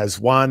doubt, has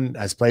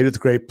played with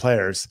great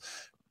players,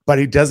 but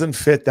he doesn't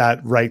fit that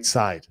right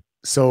side.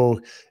 So,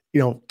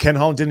 Ken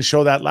Holland didn't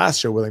show that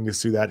last year,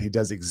 willingness to do that. He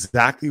does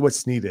exactly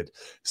what's needed.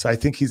 So I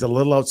think he's a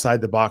little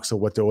outside the box of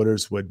what the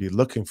Oilers would be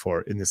looking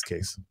for in this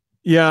case.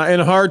 Yeah,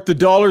 and Hart, the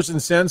dollars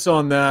and cents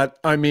on that,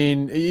 I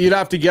mean, you'd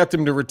have to get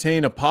them to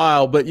retain a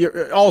pile, but you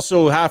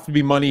also have to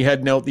be money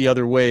heading out the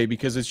other way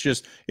because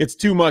it's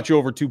too much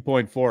over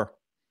 2.4.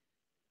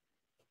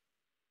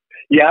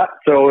 Yeah,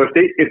 so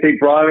if they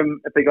got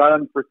him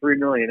for $3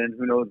 million, and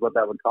who knows what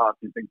that would cost?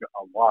 You think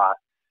a lot.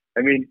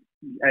 I mean,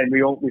 and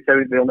we said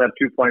they only have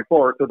 2.4.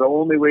 So the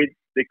only way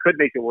they could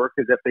make it work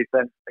is if they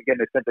sent a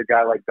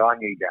guy like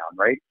Gagne down,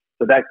 right?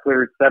 So that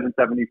clears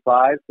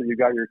 $775. So you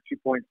got your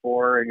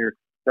 2.4 and your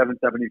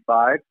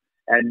 $775,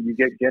 and you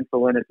get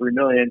Gensel in at $3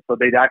 million. So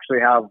they'd actually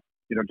have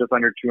just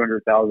under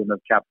 $200,000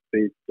 of cap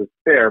space to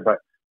spare. But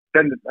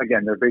then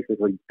again, they're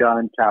basically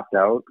done, tapped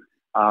out.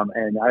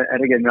 And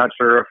again, not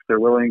sure if they're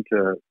willing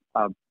to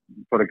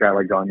put a guy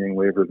like Gagne in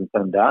waivers and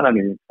send him down. I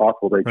mean, it's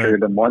possible they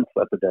traded him once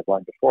at the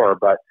deadline before,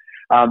 but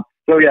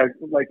so yeah,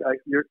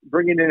 you're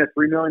bringing in a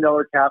 $3 million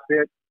cap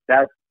hit.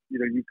 That's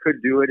you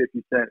could do it if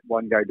you sent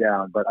one guy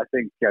down, but I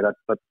think that's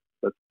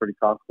pretty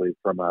costly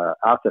from an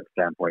asset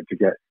standpoint to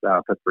get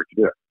Pittsburgh to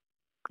do it.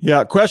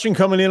 Yeah, question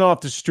coming in off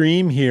the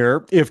stream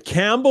here. If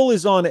Campbell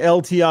is on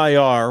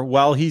LTIR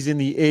while he's in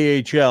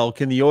the AHL,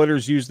 can the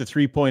Oilers use the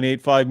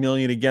 $3.85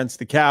 million against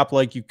the cap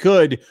like you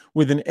could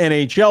with an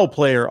NHL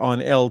player on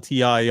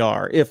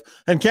LTIR?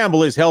 And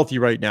Campbell is healthy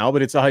right now,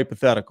 but it's a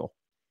hypothetical.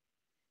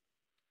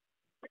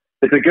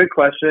 It's a good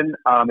question.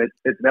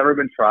 It's never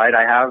been tried.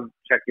 I have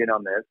checked in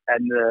on this,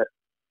 and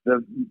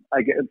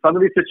some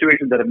of these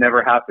situations that have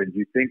never happened,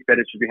 you think that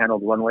it should be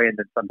handled one way, and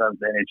then sometimes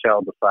the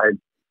NHL decides,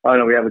 oh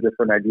no, we have a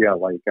different idea.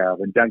 Like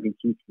when Duncan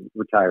Keith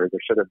retired, there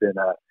should have been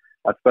a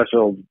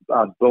special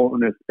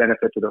bonus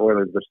benefit to the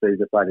Oilers, which they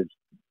decided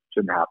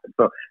shouldn't happen.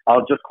 So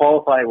I'll just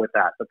qualify with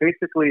that. But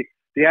basically,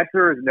 the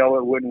answer is no,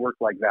 it wouldn't work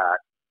like that.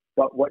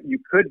 But what you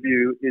could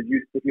do is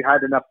if you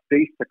had enough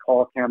space to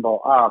call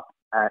Campbell up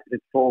at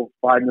his full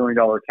 $5 million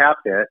cap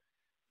hit,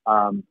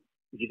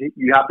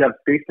 you have to have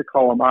space to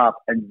call him up,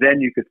 and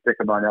then you could stick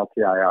him on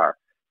LTIR.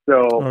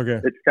 So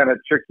It's kind of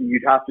tricky.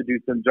 You'd have to do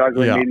some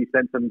juggling, maybe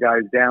send some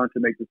guys down to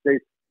make the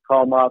space,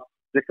 call them up,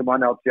 stick them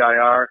on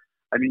LTIR.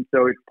 I mean,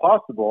 so it's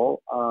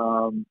possible.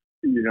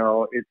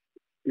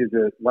 Is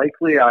it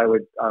likely? I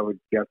would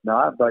guess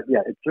not. But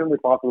yeah, it's certainly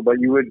possible. But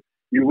you wouldn't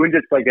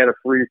just get a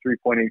free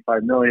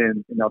 $3.85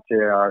 million in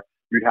LTIR.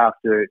 You'd have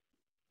to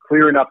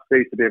clear enough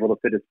space to be able to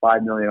fit his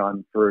 $5 million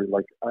on for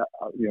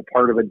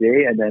part of a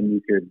day, and then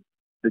you could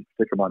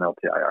stick him on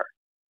LTIR.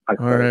 All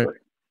right.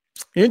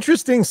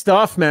 Interesting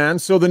stuff, man.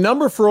 So the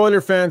number for Oiler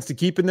fans to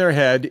keep in their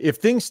head, if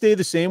things stay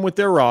the same with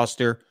their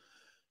roster,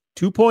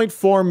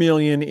 $2.4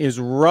 million is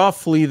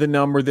roughly the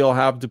number they'll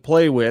have to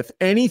play with.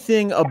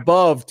 Anything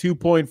above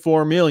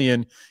 $2.4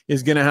 million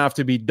is going to have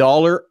to be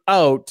dollar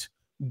out,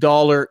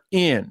 dollar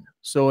in.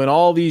 So in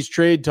all these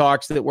trade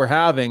talks that we're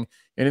having,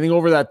 anything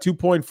over that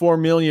 $2.4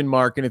 million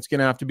mark, and it's going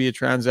to have to be a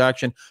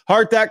transaction.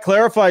 Hart, that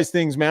clarifies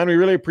things, man. We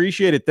really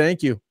appreciate it.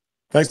 Thank you.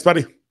 Thanks,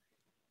 buddy.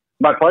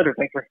 My pleasure.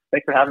 Thanks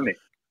for having me.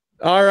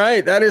 All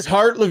right. That is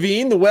Hart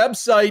Levine. The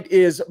website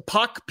is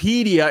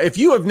Puckpedia. If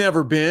you have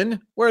never been,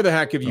 where the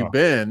heck have you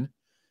been?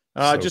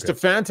 Just good. A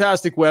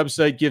fantastic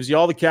website. Gives you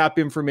all the cap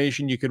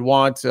information you could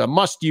want. A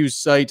must-use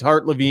site.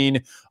 Hart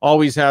Levine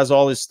always has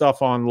all his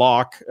stuff on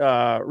lock.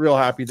 Real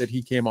happy that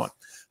he came on.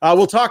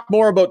 We'll talk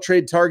more about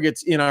trade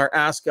targets in our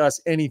Ask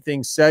Us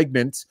Anything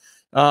segment.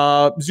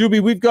 Zuby,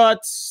 we've got...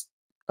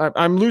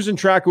 I'm losing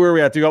track of where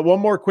we're at. We got one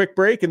more quick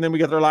break, and then we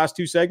got our last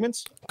two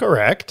segments?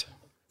 Correct.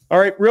 All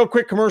right, real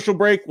quick commercial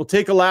break. We'll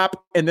take a lap,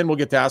 and then we'll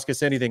get to Ask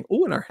Us Anything.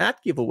 Oh, and our hat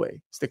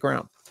giveaway. Stick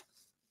around.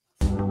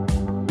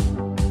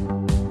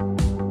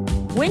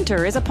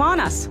 Winter is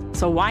upon us,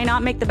 so why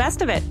not make the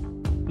best of it?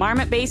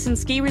 Marmot Basin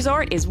Ski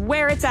Resort is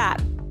where it's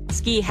at.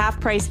 Ski half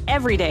price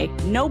every day,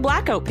 no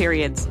blackout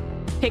periods.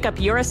 Pick up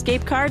your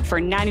escape card for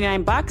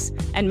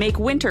 $99 and make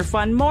winter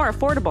fun more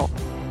affordable.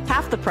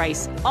 Half the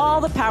price,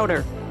 all the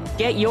powder.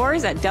 Get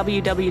yours at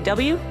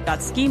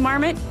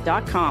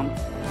www.skimarmot.com.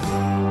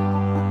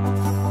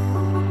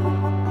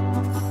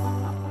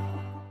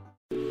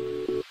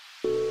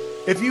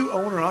 If you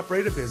own or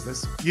operate a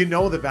business, you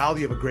know the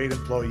value of a great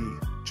employee.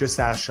 Just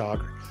ask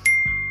Schauger.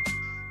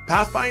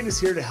 Pathfind is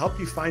here to help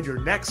you find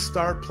your next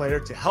star player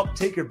to help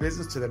take your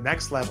business to the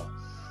next level.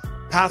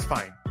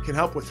 Pathfind can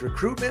help with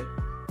recruitment,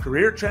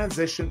 career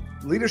transition,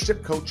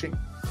 leadership coaching.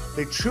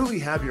 They truly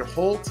have your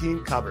whole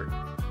team covered.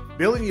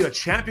 Building you a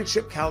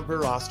championship caliber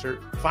roster.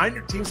 Find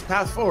your team's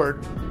path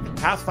forward at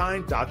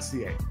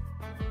pathfind.ca.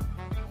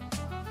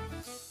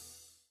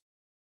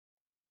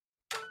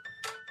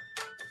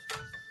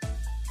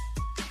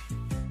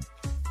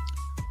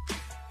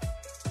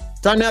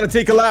 Time now to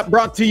take a lap,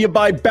 brought to you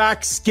by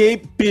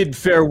Backscape. Bid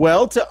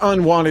farewell to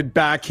unwanted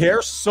back hair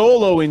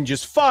solo in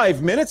just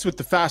 5 minutes with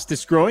the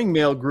fastest growing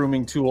male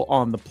grooming tool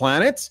on the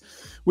planet.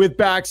 With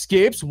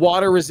Backscape's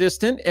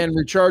water-resistant and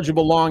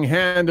rechargeable long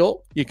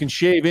handle, you can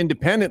shave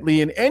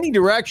independently in any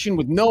direction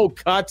with no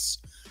cuts,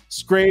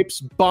 scrapes,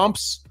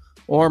 bumps,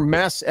 or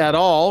mess at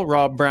all.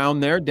 Rob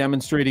Brown there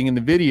demonstrating in the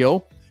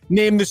video.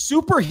 Named the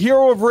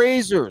superhero of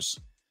razors.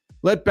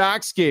 Let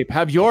Backscape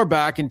have your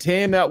back and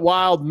tame that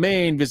wild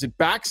mane. Visit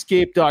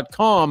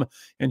Backscape.com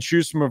and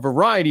choose from a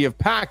variety of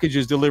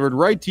packages delivered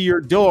right to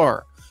your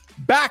door.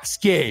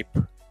 Backscape.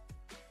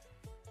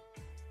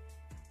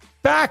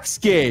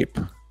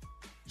 Backscape.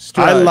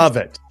 I love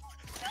it.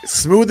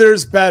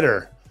 Smoother's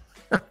better.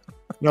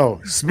 No,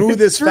 smooth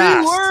is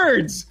fast. 3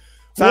 words.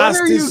 Fast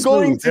what are is you smooth.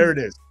 going to... There it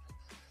is.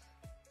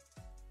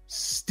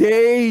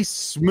 Stay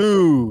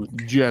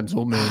smooth,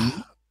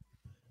 gentlemen.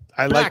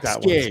 I like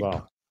that one as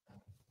well.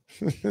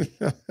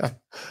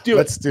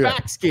 Let's do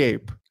Backscape.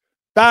 It.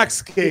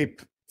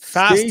 Backscape.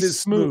 Fast Stay is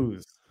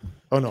smooth.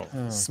 Oh no,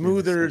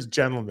 smoother's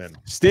gentlemen.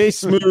 Stay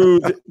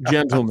smooth,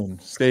 gentlemen.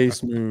 Stay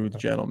smooth,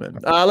 gentlemen.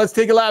 Let's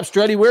take a lap,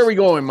 Struddy. Where are we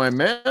going, my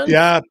man?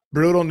 Yeah,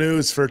 brutal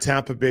news for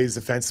Tampa Bay's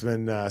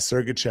defenseman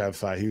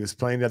Sergachev. He was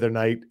playing the other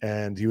night,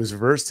 and he was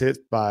reverse hit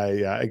by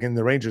again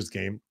the Rangers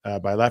game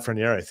by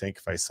Lafreniere, I think,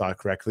 if I saw it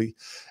correctly,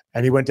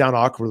 and he went down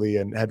awkwardly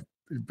and had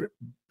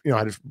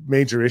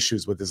major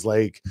issues with his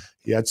leg.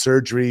 He had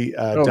surgery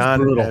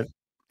done. And,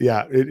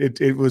 yeah,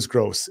 it was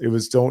gross. It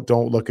was don't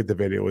look at the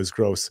video. It was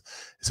gross.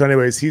 So,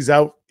 anyways, he's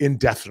out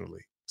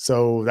indefinitely.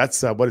 So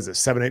that's what is it?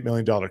 $7-8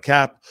 million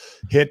cap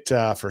hit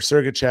for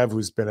Sergachev,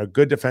 who's been a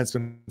good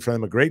defenseman for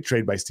them. A great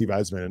trade by Steve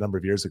Eisman a number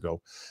of years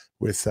ago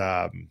with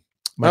that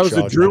was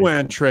a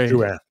Drouin trade.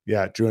 Drouin,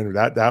 yeah, Drouin.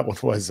 That one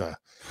was a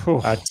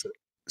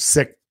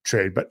sick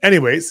trade. But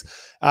anyways,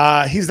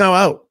 he's now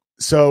out.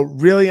 So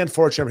really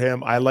unfortunate for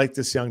him. I like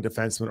this young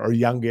defenseman or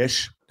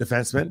youngish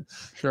defenseman.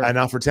 Sure. And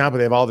now for Tampa,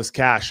 they have all this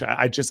cash.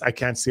 I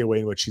can't see a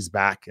way in which he's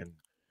back and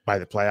by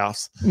the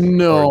playoffs.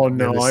 No. I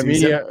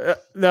mean,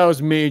 that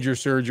was major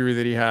surgery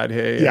that he had.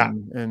 Hey, yeah.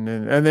 And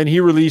then he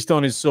released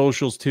on his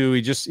socials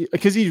too.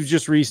 Because he was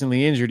just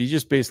recently injured. He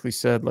just basically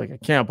said, like, I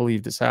can't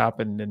believe this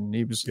happened. And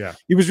he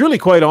was really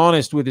quite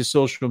honest with his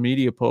social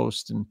media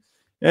post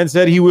and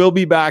said he will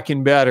be back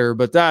and better.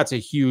 But that's a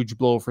huge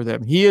blow for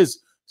them. He is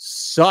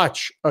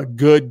such a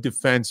good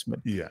defenseman.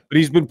 Yeah. But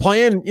he's been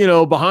playing,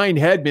 behind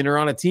Hedman or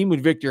on a team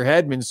with Victor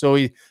Hedman. So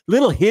he's a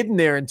little hidden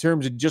there in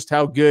terms of just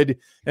how good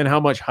and how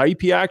much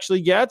hype he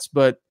actually gets.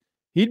 But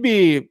he'd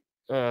be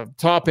a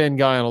top end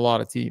guy on a lot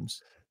of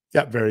teams.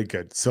 Yeah, very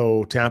good.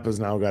 So Tampa's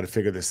now got to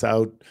figure this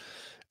out.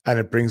 And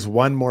it brings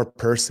one more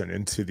person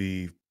into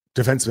the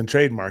defenseman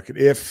trade market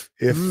if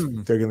they're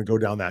going to go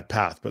down that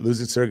path. But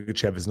losing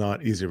Sergachev is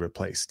not easily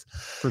replaced.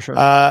 For sure.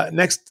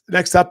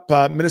 Next up,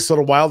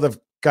 Minnesota Wild have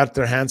got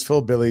their hands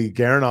full. Billy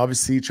Guerin,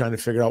 obviously, trying to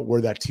figure out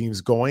where that team's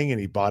going, and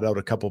he bought out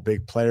a couple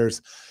big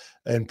players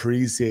in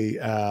Parise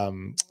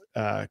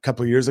a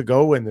couple of years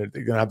ago, and they're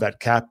going to have that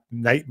cap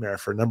nightmare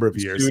for a number of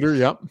years. Shooter,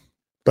 yep.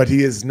 But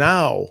he is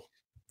now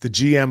the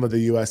GM of the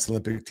U.S.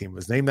 Olympic team.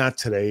 Was named that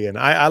today, and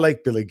I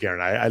like Billy Guerin.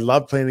 I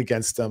love playing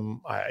against him.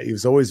 He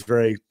was always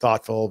very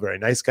thoughtful, very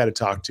nice guy to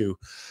talk to,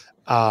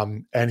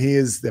 and he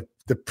is the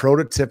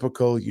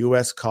prototypical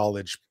U.S.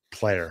 college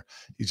player.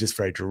 He's just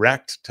very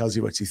direct, tells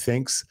you what he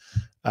thinks.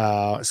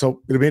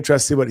 So it'll be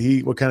interesting to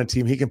see what kind of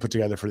team he can put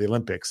together for the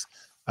Olympics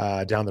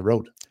down the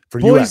road. For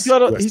US,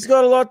 he's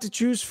got a lot to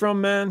choose from,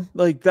 man.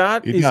 Like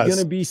that is going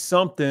to be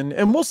something,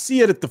 and we'll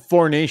see it at the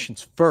Four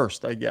Nations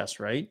first, I guess,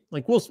 right?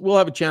 Like we'll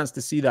have a chance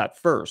to see that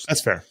first.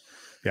 That's fair.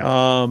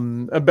 Yeah.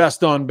 A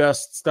best on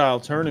best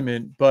style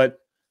tournament, but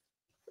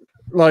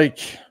like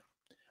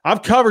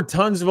I've covered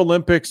tons of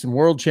Olympics and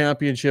World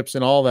Championships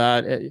and all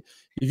that.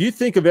 If you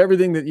think of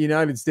everything that the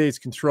United States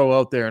can throw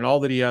out there and all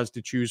that he has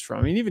to choose from,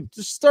 I mean, even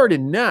just start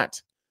in net,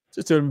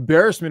 just an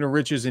embarrassment of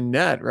riches in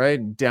net, right?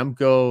 And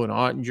Demko and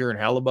Ottinger and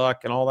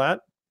Hellebuck and all that.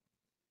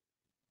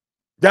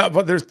 Yeah,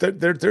 but there's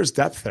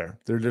depth there.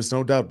 There's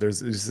no doubt.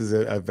 This is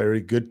a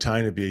very good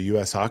time to be a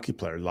U.S. hockey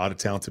player. A lot of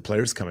talented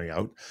players coming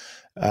out.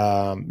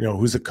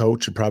 Who's a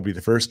coach would probably be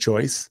the first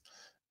choice,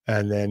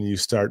 and then you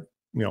start,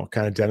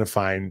 kind of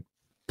identifying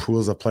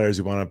pools of players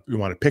you want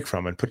to pick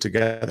from and put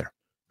together.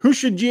 Who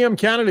should GM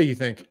Canada, you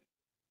think?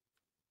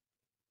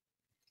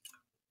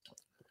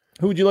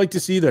 Who would you like to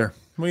see there?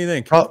 What do you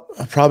think?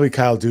 Probably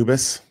Kyle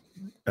Dubas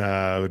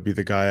would be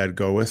the guy I'd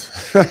go with.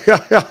 Look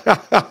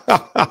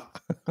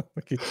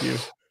at you.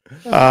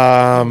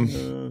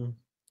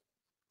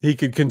 He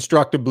could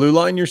construct a blue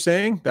line, you're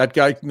saying? That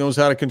guy knows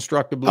how to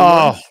construct a blue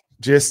line?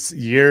 Just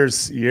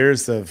years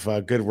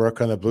of good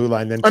work on the blue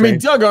line. Then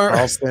Doug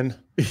Carlson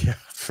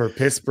for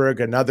Pittsburgh,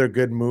 another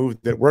good move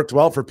that worked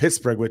well for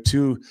Pittsburgh with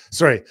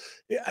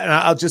and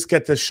I'll just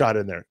get this shot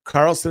in there.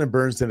 Carlson and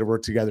Burns didn't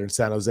work together in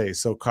San Jose.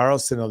 So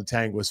Carlson on the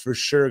Tang was for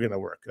sure going to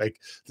work. Like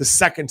the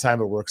second time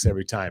it works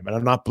every time. And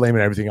I'm not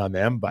blaming everything on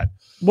them, but.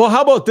 Well,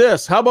 how about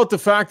this? How about the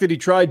fact that he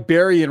tried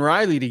Barry and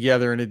Riley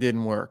together and it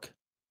didn't work?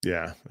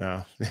 Yeah.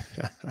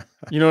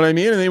 You know what I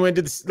mean? And they went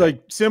to this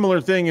like similar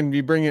thing, and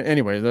you bring it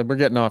anyway. We're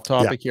getting off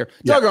topic here.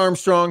 Doug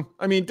Armstrong.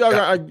 I mean,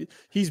 Doug,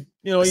 he's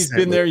he's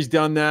been there, he's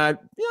done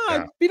that. Yeah,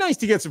 it'd be nice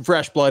to get some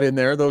fresh blood in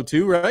there though,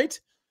 too, right?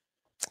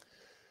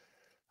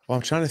 Well,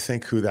 I'm trying to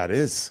think who that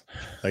is.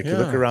 Like you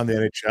look around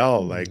the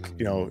NHL, like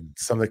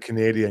some of the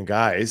Canadian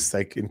guys,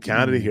 like in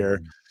Canada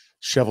here,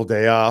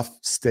 Cheveldayoff,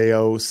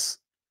 Staios.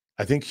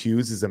 I think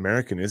Hughes is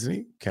American, isn't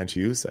he? Kent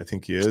Hughes, I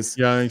think he is.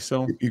 Yeah, I think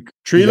so.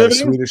 Tree living?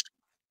 Swedish.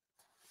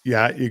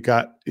 Yeah, you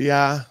got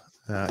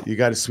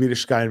a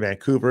Swedish guy in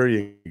Vancouver.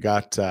 You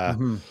got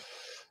an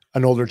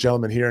older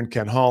gentleman here in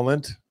Ken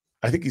Holland.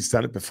 I think he's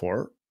done it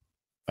before,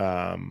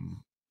 or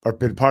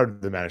been part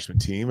of the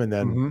management team. And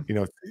then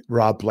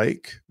Rob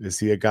Blake, is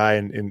he a guy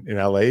in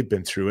LA?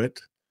 Been through it.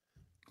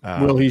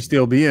 Will he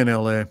still be in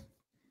LA?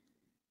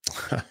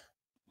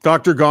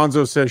 Dr.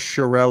 Gonzo says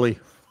Shirelli.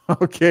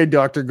 Okay,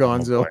 Dr.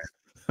 Gonzo.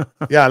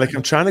 Yeah, like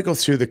I'm trying to go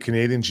through the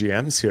Canadian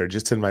GMs here,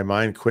 just in my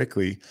mind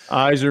quickly.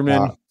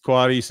 Yzerman.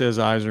 Quaddy says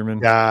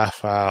Yzerman. Yeah,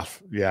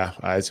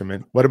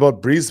 Yzerman. What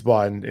about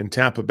Brisebois in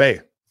Tampa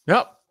Bay?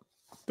 Yep,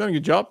 done a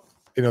good job.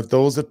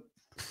 Those would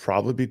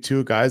probably be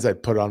two guys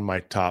I'd put on my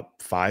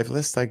top 5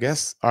 list, I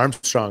guess.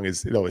 Armstrong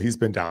is, he's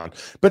been down,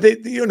 but they,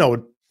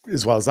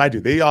 as well as I do,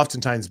 they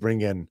oftentimes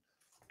bring in.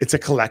 It's a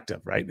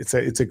collective, right?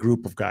 It's a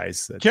group of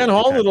guys. Ken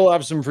Holland will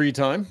have some free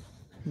time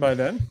by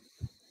then.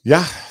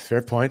 Yeah,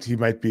 fair point. He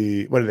might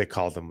be, what do they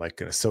call them?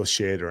 Like an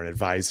associate or an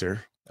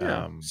advisor.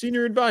 Yeah,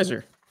 senior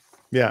advisor.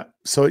 Yeah.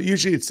 So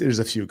usually there's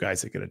a few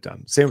guys that get it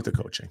done. Same with the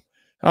coaching.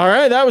 All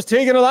right. That was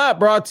Taking a Lap,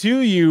 brought to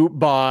you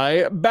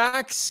by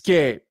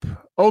Backscape.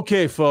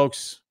 Okay,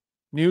 folks.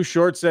 New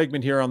short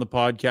segment here on the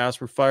podcast.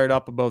 We're fired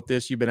up about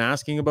this. You've been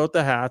asking about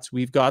the hats.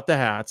 We've got the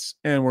hats,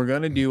 and we're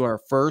going to do our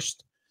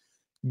first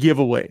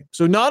giveaway.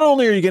 So not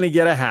only are you going to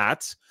get a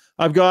hat,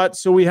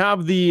 we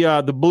have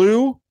the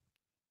blue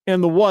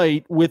and the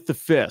white with the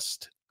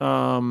fist.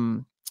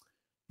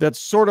 That's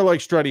sort of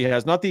like Struddy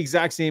has, not the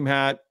exact same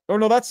hat. Oh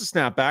no, that's a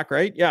snapback,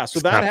 right? Yeah. So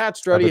that hat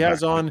Struddy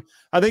has on.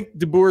 I think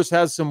DeBoers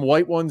has some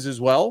white ones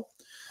as well.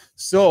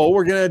 So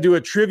we're going to do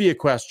a trivia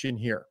question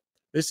here.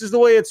 This is the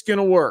way it's going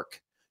to work.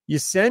 You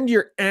send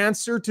your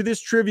answer to this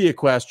trivia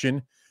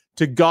question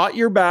to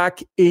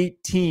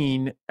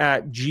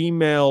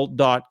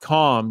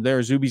gotyourback18@gmail.com. There,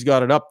 Zuby's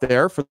got it up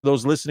there. For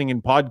those listening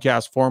in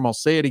podcast form, I'll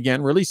say it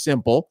again, really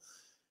simple.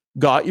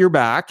 Got Your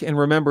Back. And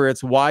remember,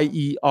 it's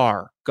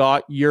YER.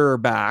 Got Your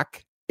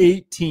Back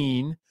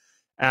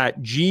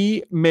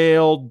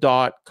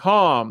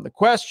 18@gmail.com. The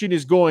question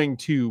is going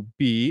to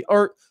be,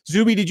 or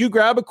Zuby, did you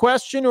grab a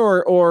question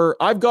or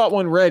I've got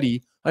one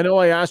ready? I know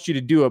I asked you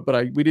to do it,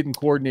 but we didn't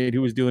coordinate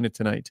who was doing it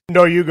tonight.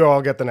 No, you go.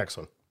 I'll get the next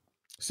one.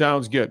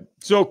 Sounds good.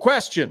 So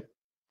question,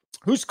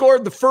 who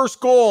scored the first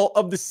goal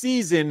of the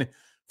season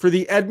for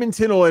the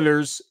Edmonton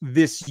Oilers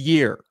this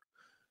year?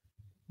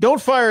 Don't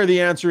fire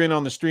the answer in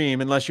on the stream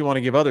unless you want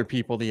to give other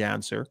people the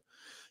answer.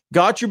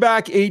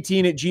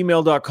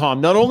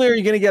 Gotyourback18@gmail.com. Not only are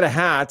you going to get a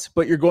hat,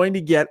 but you're going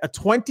to get a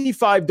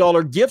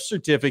 $25 gift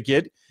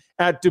certificate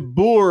at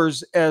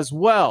DeBoers as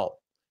well.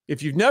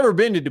 If you've never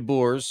been to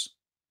DeBoers,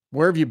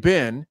 where have you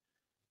been?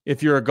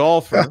 If you're a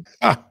golfer,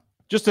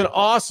 just an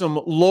awesome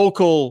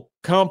local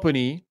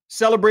company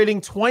celebrating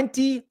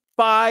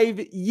 25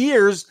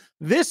 years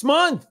this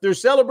month. They're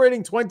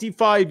celebrating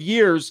 25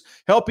 years,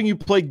 helping you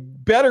play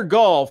better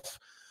golf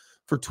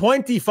for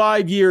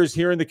 25 years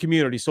here in the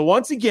community. So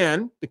once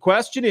again, the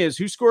question is,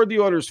 who scored the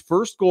Oilers'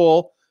 first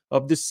goal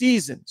of the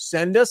season?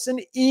 Send us an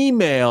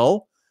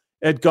email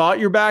at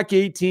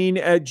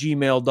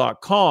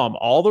gotyourback18@gmail.com.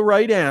 All the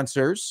right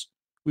answers.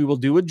 We will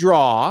do a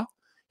draw,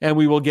 and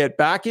we will get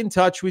back in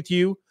touch with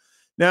you.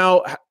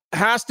 Now,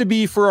 has to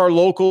be for our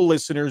local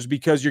listeners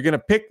because you're going to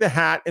pick the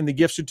hat and the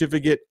gift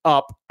certificate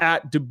up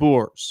at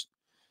DeBoers.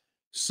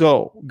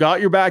 So,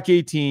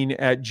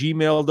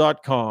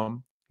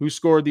 gotyourback18@gmail.com. Who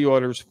scored the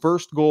Oilers'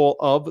 first goal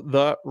of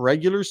the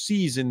regular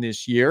season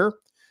this year?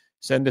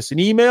 Send us an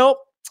email,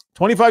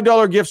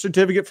 $25 gift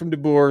certificate from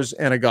DeBoers,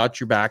 and a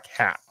Got Your Back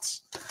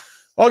hats.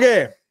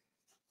 Okay,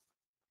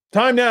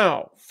 time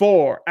now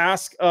for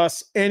Ask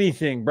Us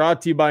Anything,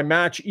 brought to you by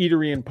Match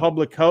Eatery and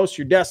Public House,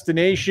 your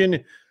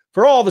destination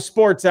for all the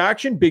sports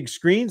action, big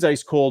screens,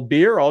 ice cold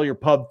beer, all your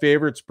pub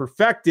favorites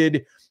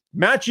perfected.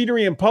 Match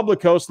Eatery and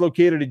Public House,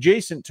 located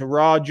adjacent to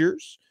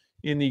Rogers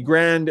in the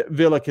Grand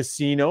Villa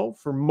Casino.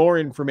 For more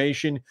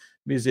information,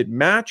 visit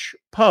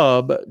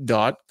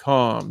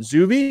matchpub.com.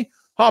 Zuby,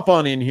 hop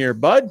on in here,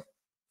 bud.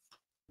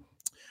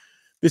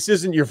 This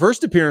isn't your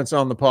first appearance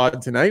on the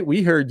pod tonight.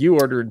 We heard you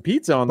ordering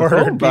pizza on the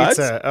phone, bud.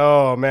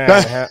 Oh,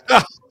 man.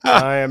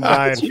 I am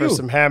dying for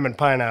some ham and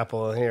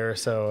pineapple here.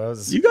 So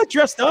you got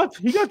dressed up.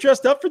 He got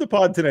dressed up for the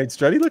pod tonight,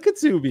 Struddy. Look at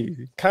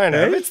Zuby. Kind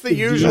of. Hey? It's the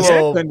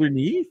usual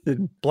underneath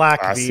and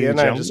black V, and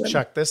I just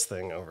chucked this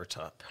thing over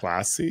top.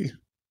 Classy.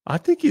 I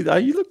think you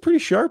look pretty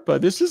sharp,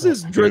 bud. This is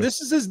as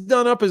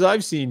done up as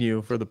I've seen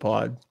you for the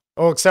pod.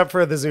 Oh, except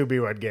for the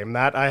Zubywood game.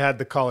 That I had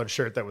the collared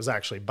shirt that was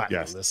actually buttoned.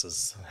 Yes. This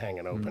is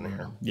hanging open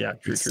here. Yeah,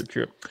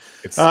 true.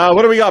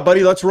 What do we got,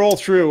 buddy? Let's roll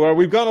through.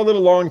 We've gone a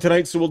little long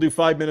tonight, so we'll do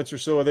 5 minutes or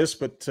so of this,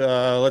 but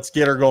let's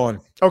get her going.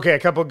 Okay, a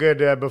couple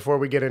good before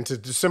we get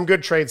into some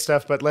good trade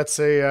stuff, but let's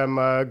say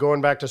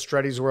going back to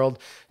Struddy's world.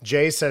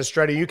 Jay says,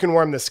 Struddy, you can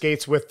warm the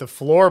skates with the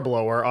floor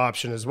blower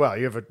option as well.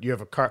 You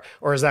have a car,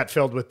 or is that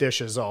filled with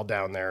dishes all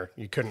down there?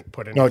 You couldn't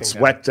put anything. No, it's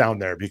wet down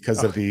there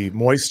because of the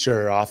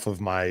moisture off of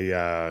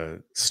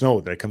my snow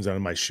that comes out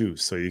of my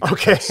shoes. So you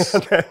can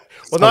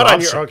well, not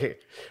on your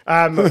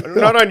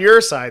not on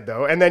your side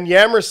though. And then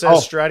Yammer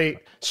says,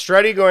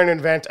 Struddy going to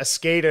invent a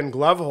skate and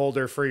glove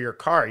holder for your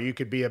car. You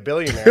could be a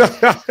billionaire.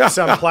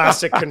 Some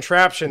plastic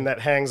contraption that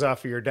hangs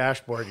off of your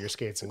dashboard, your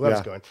skates and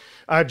gloves going.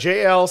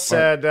 JL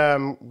said,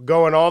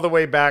 going all the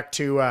way back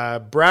to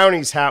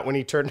Brownie's hat when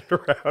he turned it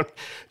around.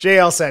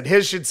 JL said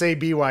his should say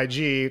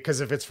BYG because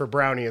if it's for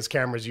Brownie, his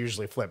cameras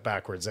usually flip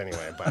backwards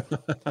anyway. But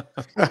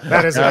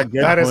that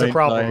is a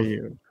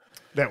problem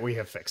that we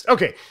have fixed.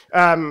 Okay,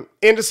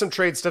 into some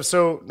trade stuff.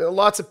 So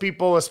lots of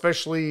people,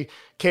 especially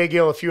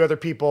Cagill, a few other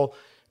people,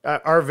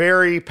 are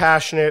very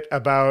passionate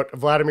about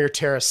Vladimir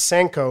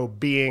Tarasenko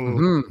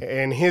being,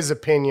 in his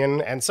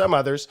opinion, and some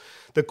others,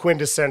 the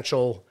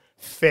quintessential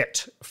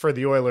fit for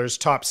the Oilers.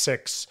 Top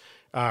six,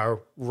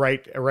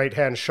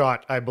 right-hand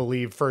shot, I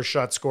believe, first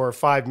shot scorer,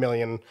 $5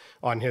 million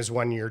on his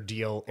 1-year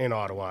deal in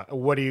Ottawa.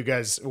 What do you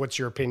guys? What's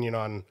your opinion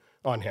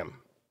on him?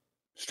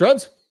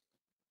 Struds?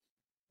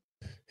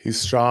 He's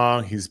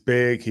strong. He's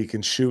big. He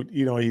can shoot.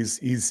 You know,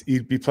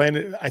 he'd be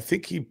playing. I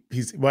think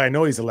he's. Well, I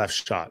know he's a left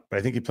shot, but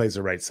I think he plays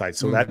the right side,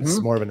 so that's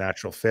more of a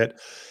natural fit.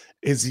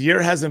 His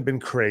year hasn't been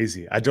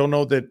crazy. I don't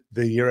know that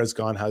the year has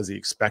gone as he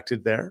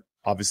expected there.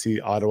 Obviously,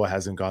 Ottawa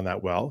hasn't gone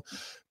that well,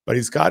 but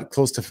he's got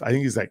close to. I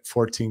think he's like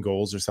 14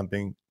 goals or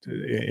something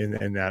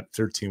in that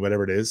 13,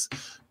 whatever it is.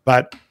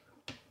 But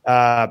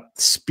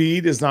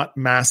speed is not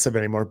massive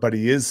anymore. But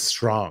he is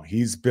strong.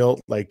 He's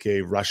built like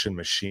a Russian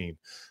machine.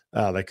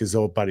 Like his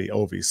old buddy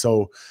Ovi.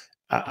 So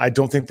I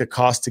don't think the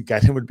cost to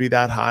get him would be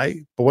that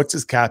high. But what's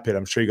his cap hit?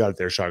 I'm sure you got it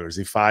there, Shogger. Is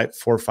he 4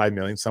 or 5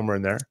 million, somewhere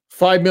in there?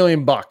 $5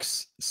 million.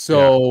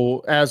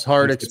 So as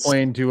Hart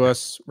explained to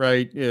us,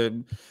 right?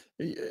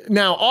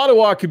 Now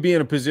Ottawa could be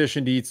in a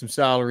position to eat some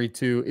salary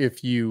too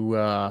if you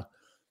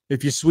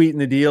sweeten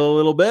the deal a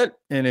little bit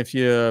and if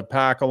you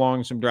pack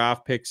along some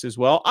draft picks as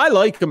well. I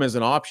like him as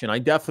an option. I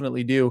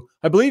definitely do.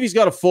 I believe he's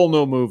got a full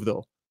no move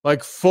though.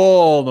 Like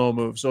full no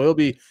move. So he'll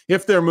be,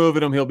 if they're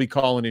moving him, he'll be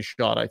calling his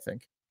shot, I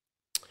think.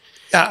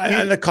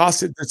 Yeah, and the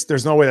cost,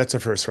 there's no way that's a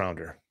first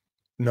rounder.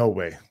 No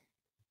way.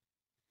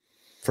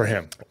 For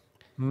him.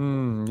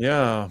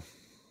 Yeah.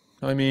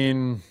 I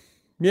mean,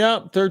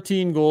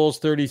 13 goals,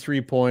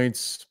 33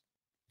 points.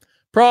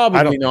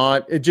 Probably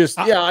not. It just,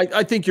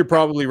 I think you're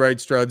probably right,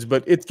 Struds,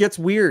 but it gets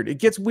weird. It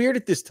gets weird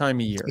at this time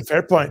of year.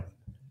 Fair point.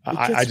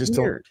 I just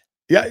don't.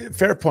 Yeah,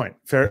 fair point.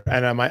 Fair,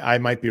 and I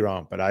might be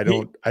wrong, but I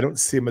don't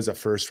see him as a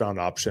first round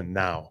option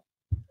now.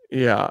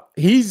 Yeah,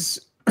 he's.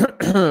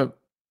 But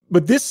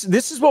this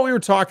is what we were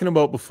talking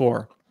about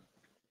before.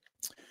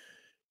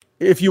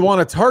 If you want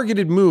a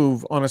targeted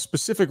move on a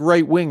specific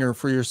right winger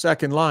for your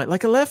second line,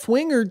 like a left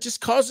winger, just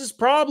causes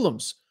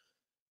problems.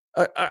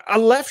 A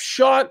left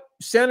shot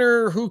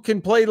center who can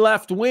play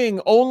left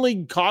wing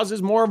only causes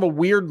more of a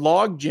weird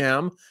log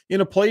jam in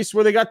a place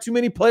where they got too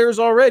many players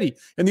already.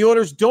 And the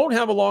Oilers don't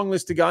have a long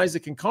list of guys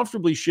that can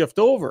comfortably shift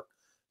over.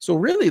 So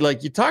really,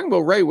 like you're talking about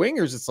right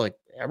wingers, it's like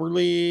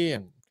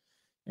Eberle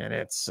and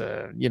it's,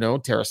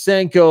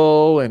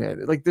 Tarasenko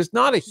and like there's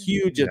not a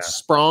huge, it's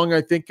Sprong,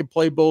 I think, can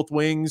play both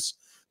wings.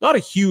 Not a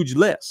huge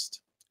list.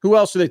 Who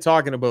else are they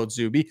talking about,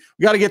 Zuby?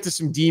 We got to get to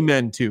some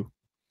D-men too.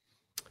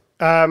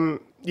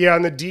 Yeah,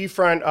 on the D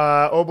front,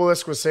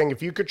 Obelisk was saying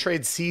if you could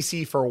trade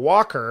CC for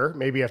Walker,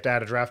 maybe you have to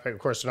add a draft pick. Of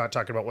course, we're not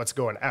talking about what's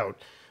going out.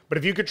 But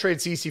if you could trade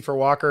CC for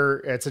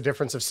Walker, it's a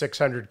difference of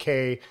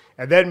 $600K.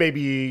 And then maybe,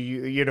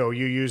 you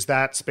use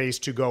that space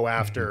to go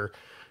after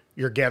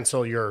your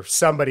Gensel, your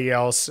somebody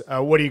else.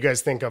 What do you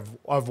guys think of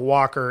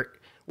Walker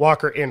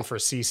in for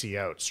CC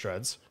out,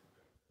 Struds?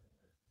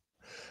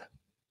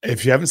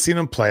 If you haven't seen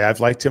him play,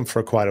 I've liked him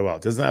for quite a while.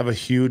 Doesn't have a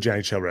huge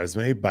NHL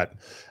resume, but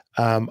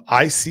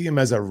I see him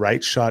as a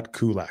right shot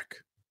Kulak.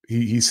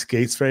 He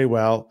skates very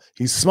well.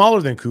 He's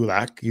smaller than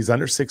Kulak. He's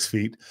under 6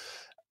 feet.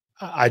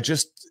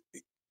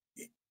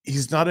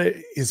 His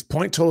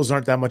point totals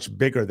aren't that much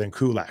bigger than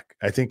Kulak.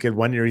 I think in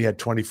 1 year he had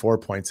 24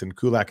 points and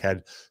Kulak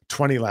had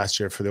 20 last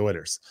year for the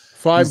Oilers.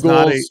 5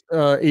 goals,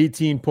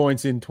 18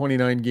 points in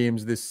 29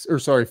 games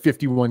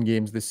 51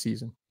 games this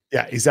season.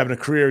 Yeah, he's having a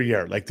career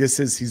year. Like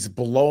he's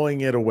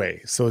blowing it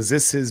away. So is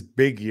this his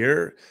big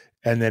year?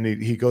 And then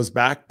he goes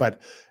back,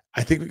 but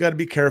I think we got to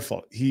be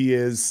careful. He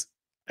is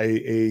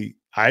I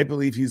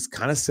believe he's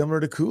kind of similar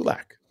to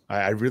Kulak.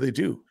 I really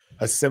do.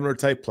 A similar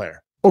type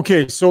player.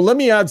 Okay, so let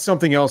me add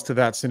something else to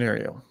that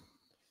scenario.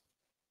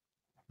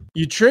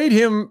 You trade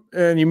him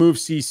and you move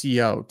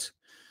CC out.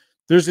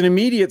 There's an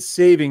immediate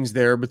savings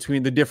there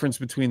between the difference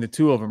between the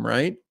two of them,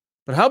 right?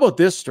 But how about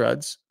this,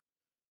 Struds?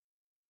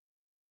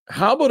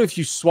 how about if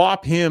you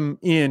swap him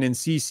in and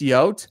CC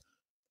out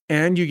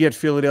and you get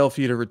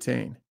Philadelphia to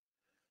retain?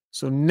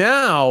 So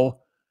now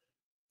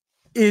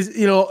is,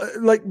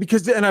 like,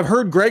 because, and I've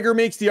heard Gregor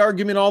makes the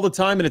argument all the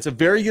time, and it's a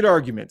very good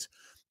argument.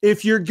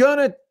 If you're going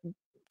to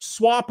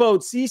swap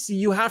out CC,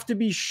 you have to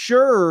be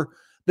sure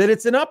that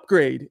it's an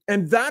upgrade.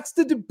 And that's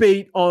the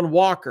debate on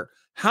Walker.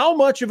 How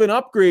much of an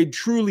upgrade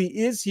truly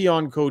is he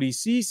on Cody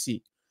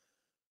CC?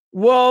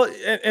 Well,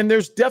 and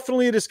there's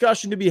definitely a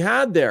discussion to be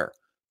had there.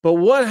 But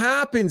what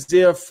happens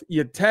if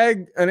you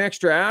tag an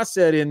extra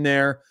asset in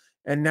there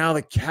and now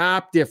the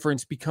cap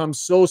difference becomes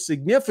so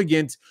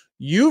significant,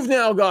 you've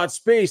now got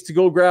space to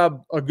go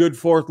grab a good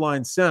fourth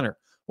line center,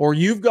 or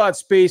you've got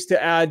space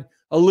to add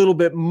a little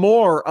bit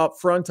more up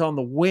front on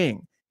the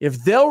wing.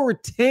 If they'll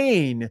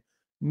retain,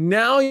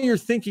 now you're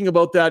thinking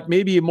about that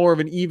maybe more of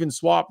an even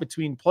swap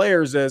between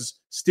players as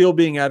still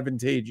being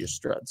advantageous,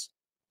 Struds.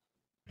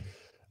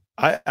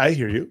 I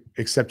hear you,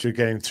 except you're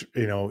getting,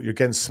 you're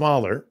getting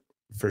smaller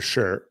for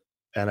sure.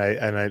 And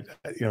I,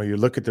 you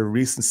look at the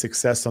recent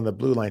success on the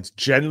blue lines,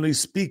 generally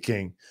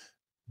speaking,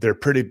 they're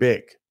pretty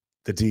big,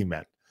 the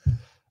D-men.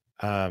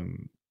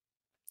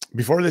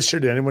 Before this year,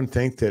 did anyone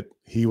think that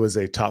he was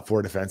a top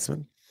 4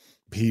 defenseman?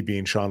 He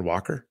being Sean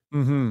Walker?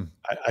 Mm-hmm.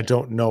 I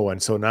don't know.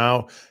 And so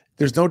now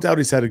there's no doubt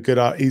he's had a good,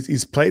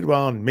 he's played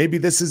well, and maybe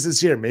this is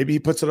his year. Maybe he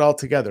puts it all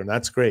together, and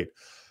that's great.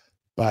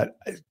 But,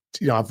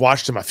 I've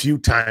watched him a few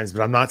times,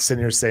 but I'm not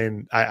sitting here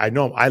saying, I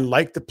know him. I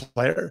like the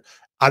player.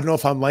 I don't know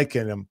if I'm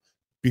liking him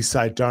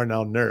beside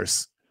Darnell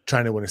Nurse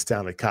trying to win a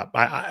Stanley Cup.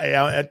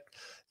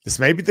 This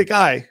may be the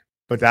guy,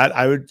 but that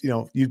I would,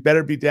 you'd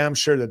better be damn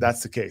sure that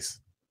that's the case.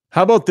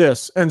 How about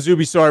this? And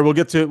Zuby, sorry, we'll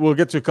get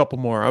to a couple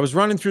more. I was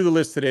running through the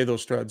list today,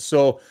 those Struds.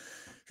 So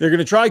they're going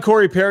to try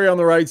Corey Perry on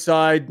the right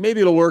side.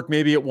 Maybe it'll work,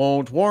 maybe it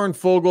won't. Warren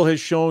Fogle has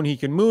shown he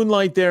can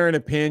moonlight there in a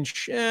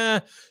pinch.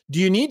 Do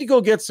you need to go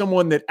get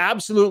someone that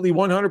absolutely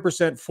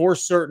 100% for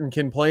certain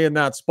can play in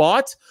that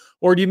spot?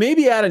 Or do you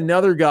maybe add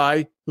another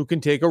guy who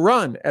can take a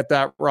run at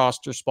that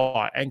roster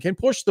spot and can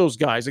push those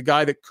guys? A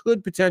guy that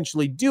could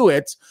potentially do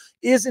it,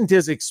 isn't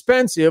as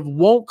expensive,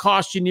 won't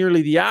cost you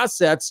nearly the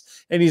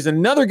assets, and he's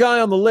another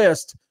guy on the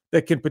list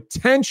that can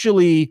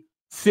potentially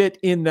fit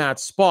in that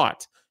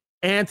spot.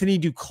 Anthony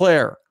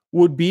Duclair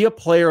would be a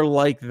player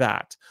like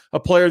that, a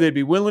player they'd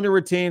be willing to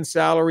retain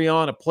salary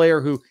on, a player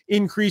who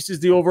increases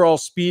the overall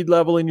speed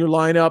level in your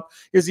lineup.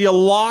 Is he a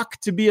lock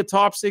to be a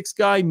top 6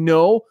 guy?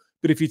 No.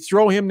 But if you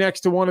throw him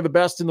next to one of the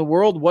best in the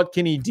world, what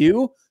can he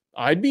do?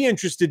 I'd be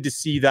interested to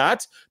see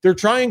that. They're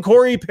trying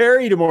Corey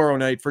Perry tomorrow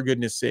night, for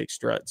goodness sake,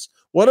 Struds.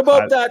 What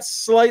about that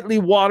slightly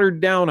watered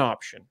down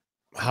option?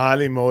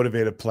 Highly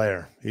motivated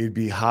player. He'd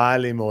be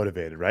highly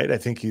motivated, right? I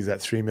think he's at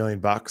 $3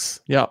 million.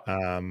 Yeah.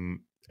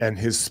 And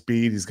his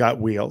speed, he's got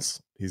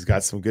wheels. He's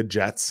got some good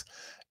jets.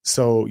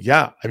 So,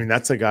 yeah, I mean,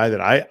 that's a guy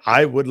that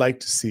I would like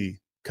to see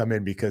come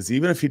in, because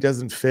even if he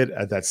doesn't fit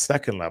at that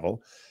second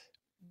level,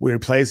 when he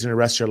plays in the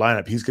rest of your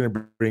lineup, he's going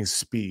to bring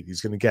speed.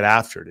 He's going to get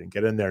after it and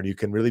get in there, and you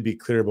can really be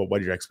clear about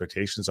what your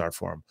expectations are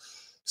for him.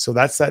 So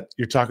that's that.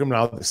 You're talking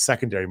about the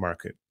secondary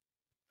market,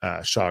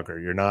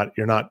 Shagar.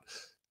 You're not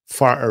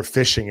far or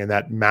fishing in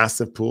that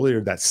massive pool.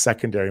 You're that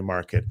secondary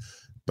market.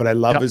 But I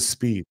love his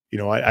speed.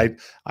 I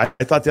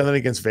thought the other night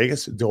against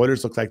Vegas, the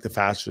Oilers looked like the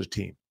faster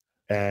team,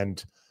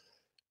 and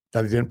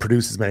now they didn't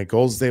produce as many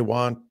goals as they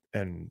want.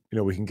 And,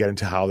 we can get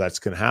into how that's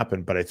going to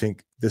happen. But I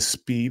think the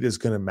speed is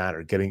going to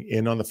matter, getting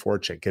in on the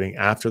forecheck, getting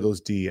after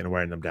those D and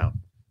wearing them down.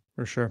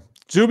 For sure.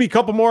 Zuby,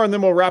 couple more, and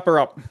then we'll wrap her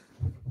up.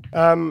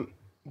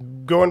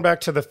 Going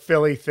back to the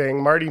Philly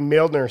thing, Marty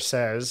Milner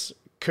says,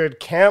 could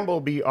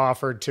Campbell be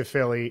offered to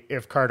Philly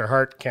if Carter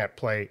Hart can't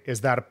play?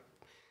 Is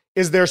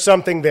there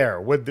something there?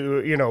 Would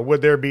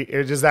there be,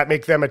 does that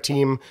make them a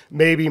team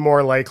maybe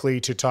more likely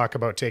to talk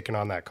about taking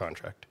on that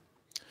contract?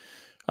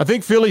 I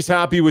think Philly's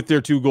happy with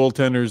their 2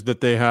 goaltenders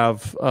that they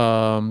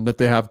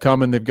have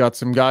coming. They've got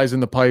some guys in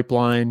the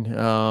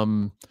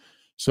pipeline.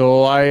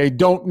 So I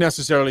don't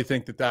necessarily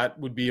think that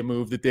would be a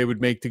move that they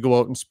would make to go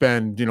out and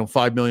spend,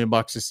 $5 million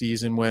a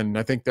season, when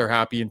I think they're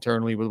happy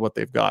internally with what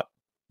they've got.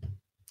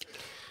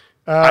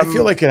 I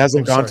feel like it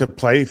hasn't gone to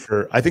play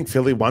I think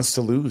Philly wants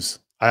to lose.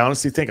 I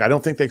honestly I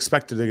don't think they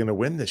expected they're going to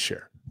win this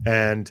year.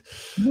 And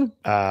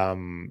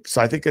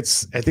so I think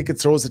it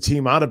throws the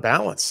team out of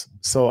balance.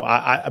 So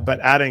but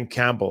adding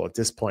Campbell at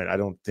this point, I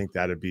don't think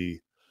that'd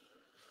be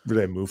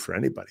really a move for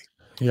anybody.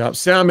 Yeah.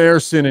 Sam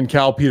Ersson and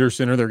Cal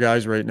Peterson are their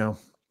guys right now.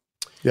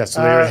 Yeah.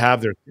 So they already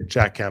have their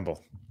Jack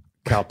Campbell,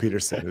 Cal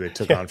Peterson, who they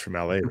took on from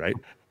LA, right?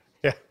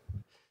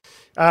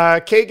 Yeah.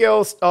 K.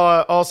 Gill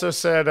also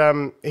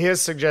said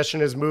his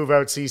suggestion is move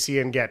out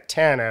CC and get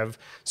Tanev.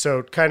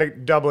 So kind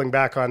of doubling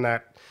back on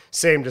that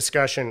same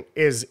discussion,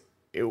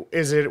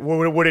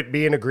 would it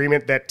be an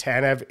agreement that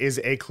Tanev is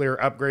a clear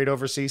upgrade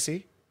over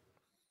CC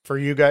for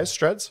you guys,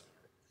 Struds?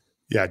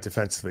 Yeah,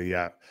 defensively,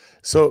 yeah.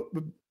 So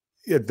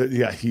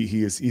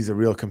he's a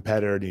real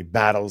competitor, and he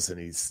battles, and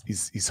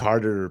he's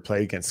harder to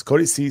play against.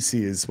 Cody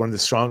CC is one of the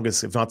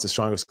strongest, if not the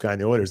strongest guy in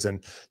the Oilers,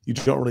 and you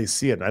don't really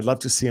see it. And I'd love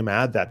to see him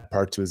add that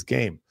part to his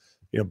game.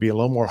 be a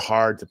little more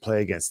hard to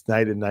play against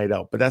night in, night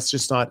out. But that's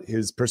just not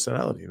his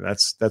personality.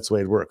 That's the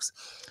way it works.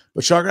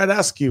 But Chaga, I'd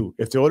ask you,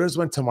 if the Oilers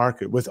went to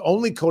market with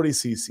only Cody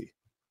Ceci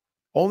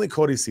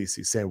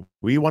saying,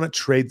 we want to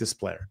trade this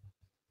player,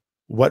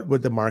 what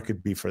would the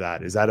market be for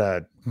that? Is that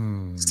a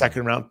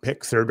second round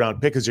pick, third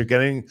round pick? Because you're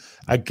getting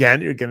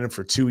him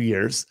for 2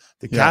 years.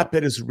 The cap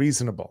hit is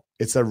reasonable.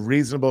 It's a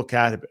reasonable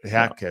cap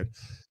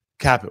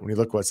hit when you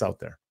look what's out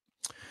there.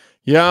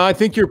 Yeah, I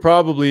think you're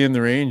probably in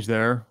the range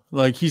there.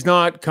 Like, he's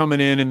not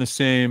coming in the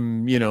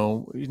same,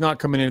 he's not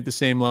coming in at the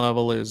same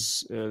level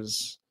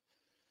as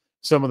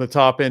some of the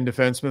top end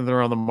defensemen that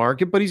are on the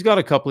market, but he's got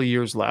a couple of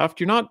years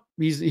left.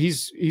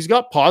 He's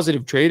got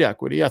positive trade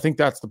equity. I think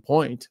that's the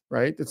point,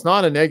 right? It's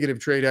not a negative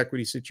trade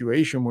equity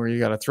situation where you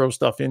got to throw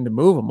stuff in to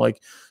move him.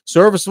 Like,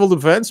 serviceable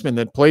defenseman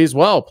that plays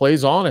well,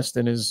 plays honest,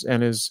 and is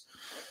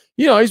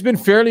he's been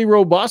fairly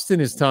robust in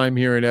his time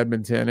here in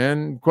Edmonton.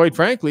 And quite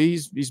frankly,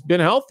 he's been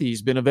healthy.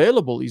 He's been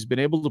available. He's been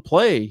able to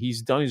play.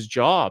 He's done his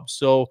job.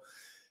 So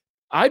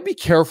I'd be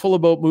careful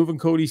about moving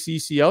Cody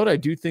Ceci out. I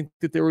do think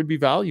that there would be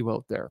value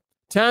out there.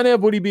 Tanev,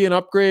 would he be an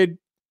upgrade?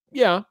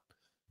 Yeah.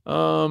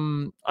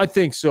 I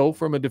think so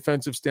from a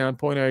defensive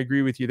standpoint. I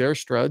agree with you there,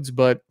 Struds.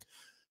 But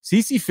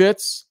Ceci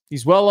fits.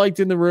 He's well-liked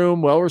in the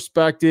room,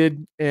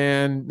 well-respected.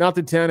 And not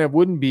that Tanev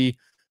wouldn't be,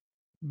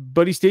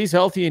 but he stays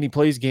healthy and he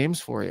plays games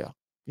for you.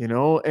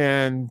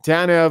 And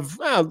Tanev,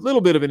 a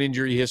little bit of an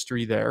injury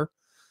history there.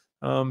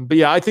 But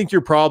yeah, I think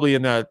you're probably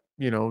in that,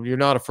 you're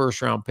not a first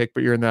round pick,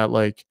 but you're in that,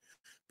 like,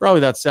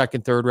 probably that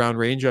second, third round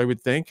range, I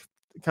would think.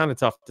 Kind of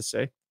tough to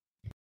say.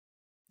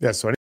 Yeah.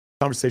 So any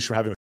conversation we're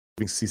having with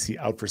leaving Ceci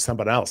out for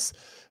someone else,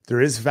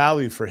 there is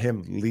value for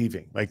him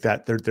leaving like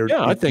that.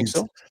 I think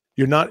so.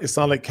 It's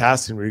not like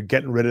Kassian where you're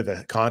getting rid of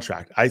the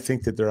contract. I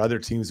think that there are other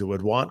teams that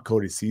would want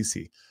Cody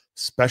Ceci,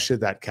 especially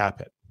that cap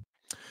hit.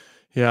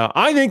 Yeah.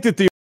 I think that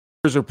the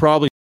Oilers are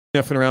probably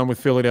sniffing around with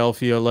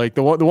Philadelphia. Like,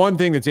 the one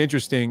thing that's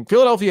interesting,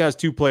 Philadelphia has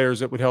 2 players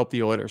that would help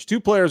the Oilers, 2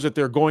 players that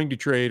they're going to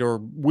trade or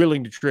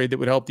willing to trade that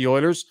would help the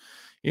Oilers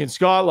in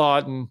Scott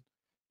Laughton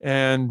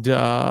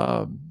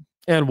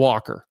and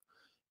Walker.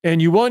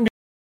 And you wonder,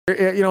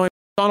 on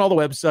all the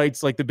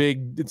websites, like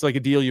it's like a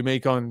deal you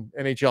make on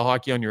NHL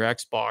hockey on your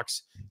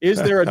Xbox. Is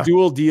there a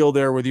dual deal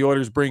there where the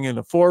Oilers bring in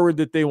a forward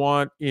that they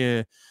want,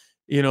 and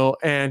a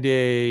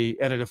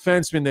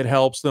defenseman that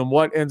helps them?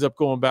 What ends up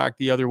going back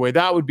the other way?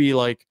 That would be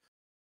like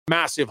a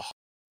massive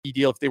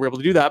deal if they were able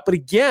to do that. But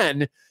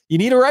again, you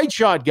need a right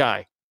shot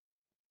guy.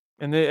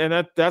 And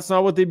that's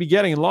not what they'd be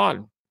getting in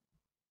Laughton.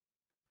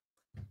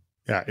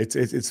 Yeah,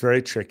 it's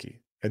very tricky.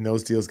 And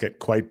those deals get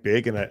quite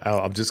big. And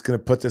I'm just going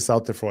to put this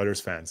out there for Oilers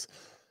fans.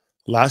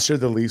 Last year,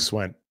 the Leafs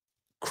went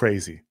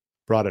crazy,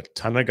 brought a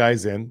ton of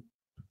guys in,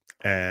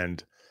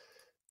 and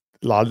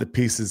a lot of the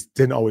pieces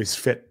didn't always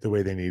fit the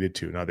way they needed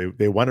to. Now,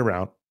 they went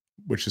around,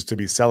 which is to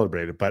be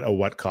celebrated, but at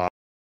what cost?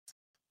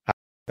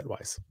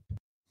 Wise.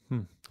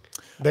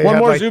 One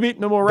more, Zuby.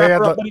 No more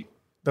wrap-up, buddy.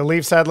 The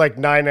Leafs had like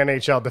 9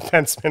 NHL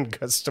defensemen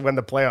because when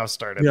the playoffs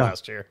started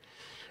last year.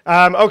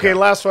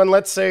 Last one.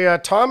 Let's say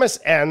Thomas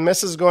N.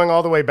 This is going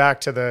all the way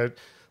back to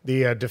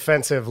the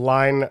defensive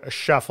line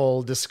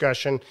shuffle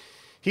discussion.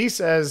 He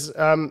says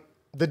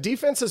the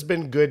defense has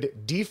been good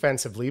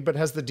defensively, but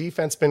has the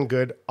defense been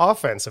good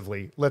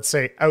offensively? Let's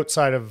say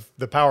outside of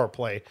the power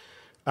play.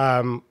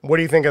 What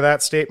do you think of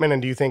that statement?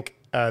 And do you think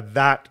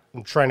that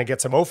trying to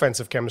get some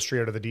offensive chemistry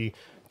out of the D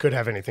could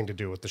have anything to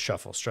do with the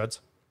shuffle, Struds?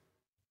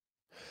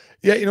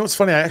 Yeah, it's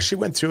funny. I actually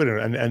went through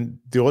it, and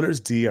the Oilers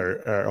D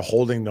are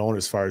holding known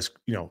as far as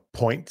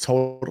point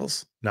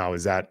totals. Now,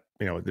 is that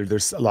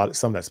there's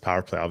some that's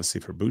power play,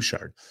 obviously, for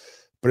Bouchard,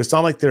 but it's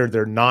not like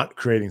they're not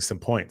creating some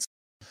points.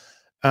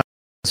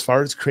 As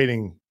far as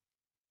changing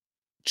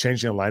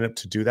a lineup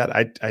to do that,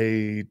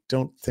 I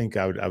don't think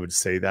I would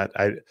say that.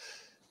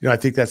 I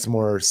think that's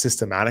more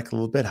systematic a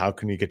little bit. How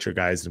can you get your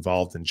guys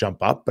involved and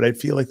jump up? But I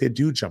feel like they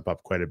do jump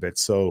up quite a bit.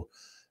 So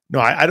no,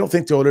 I don't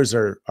think the Oilers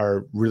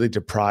are really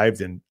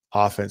deprived in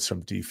offense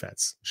from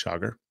defense,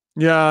 Chaga.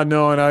 Yeah,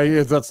 no,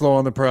 and that's low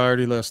on the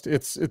priority list.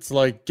 It's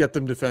like get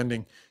them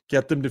defending.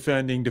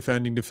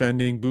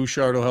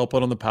 Bouchard will help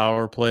out on the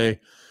power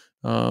play.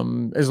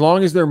 As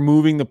long as they're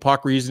moving the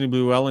puck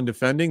reasonably well and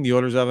defending, the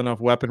Oilers have enough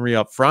weaponry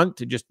up front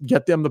to just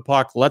get them the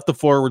puck, let the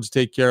forwards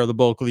take care of the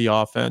bulk of the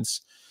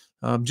offense.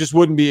 Just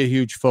wouldn't be a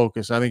huge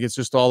focus. I think it's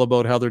just all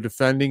about how they're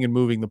defending and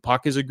moving the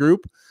puck as a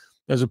group,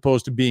 as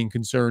opposed to being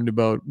concerned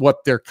about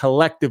what they're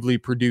collectively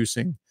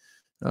producing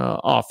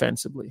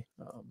offensively.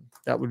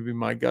 That would be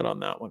my gut on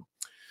that one.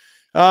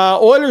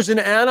 Oilers in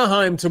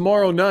Anaheim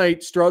tomorrow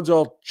night. Struds,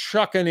 I'll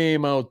chuck a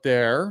name out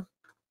there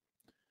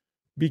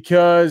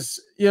because,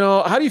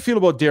 how do you feel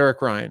about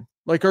Derek Ryan?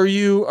 Like, are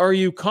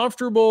you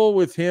comfortable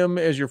with him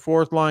as your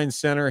fourth line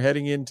center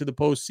heading into the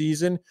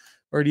postseason?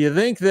 Or do you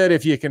think that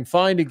if you can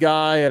find a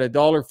guy at a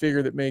dollar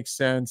figure that makes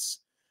sense,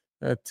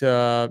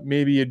 that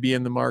maybe you'd be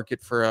in the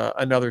market for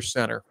another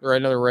center or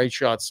another right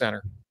shot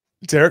center?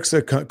 Derek's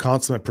a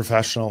consummate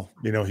professional.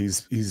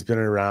 He's been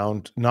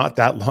around not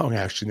that long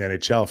actually in the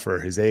NHL for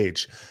his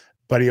age,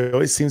 but he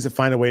always seems to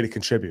find a way to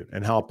contribute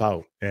and help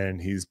out.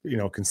 And he's,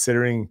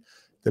 considering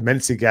the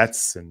minutes he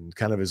gets and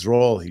kind of his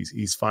role,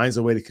 he's finds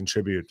a way to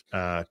contribute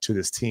to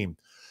this team.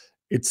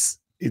 If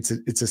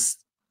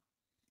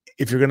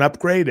you're going to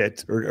upgrade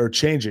it or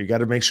change it, you got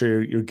to make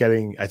sure you're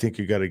getting, I think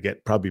you got to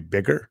get probably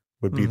bigger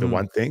would be the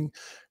one thing,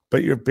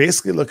 but you're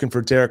basically looking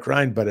for Derek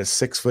Ryan, but a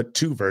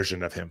 6'2"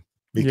 version of him,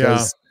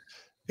 because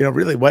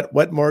really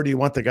what more do you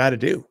want the guy to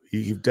do?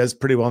 He does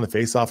pretty well in the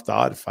face-off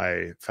dot. If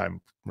I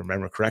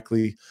remember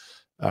correctly,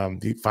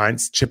 he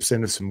chips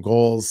into some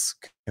goals,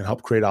 can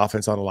help create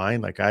offense on the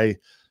line.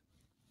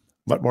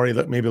 What more?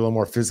 Maybe a little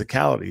more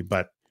physicality,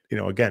 but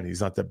again,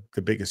 he's not the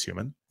biggest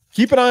human.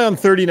 Keep an eye on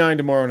 39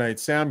 tomorrow night.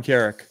 Sam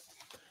Carrick.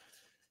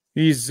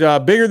 He's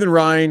bigger than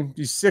Ryan.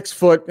 He's 6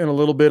 foot and a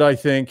little bit, I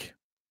think.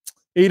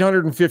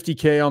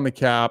 $850K on the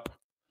cap.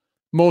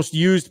 Most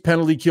used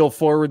penalty kill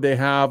forward they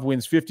have.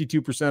 Wins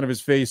 52% of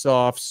his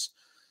faceoffs.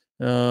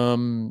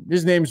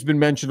 His name's been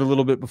mentioned a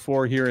little bit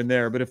before here and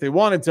there, but if they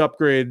wanted to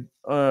upgrade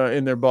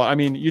in their ball,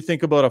 you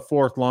think about a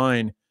fourth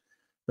line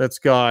that's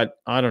got,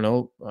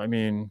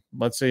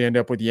 let's say you end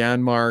up with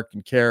Janmark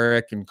and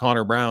Carrick and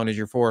Connor Brown as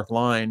your fourth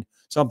line,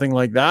 something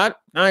like that.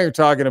 Now you're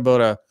talking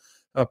about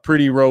a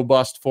pretty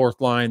robust fourth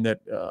line that,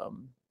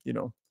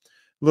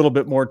 a little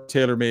bit more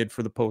tailor-made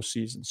for the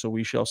postseason. So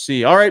we shall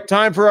see. All right,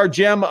 time for our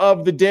gem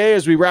of the day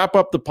as we wrap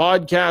up the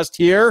podcast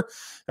here.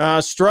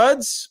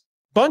 Struds,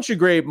 bunch of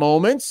great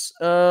moments.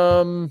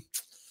 Trying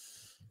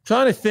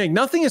to think.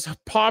 Nothing is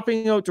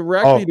popping out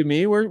directly to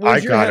me.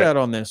 Where's your head at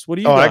on this? What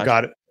do you got? I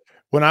got it.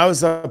 When I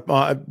was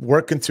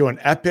working through an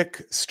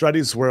epic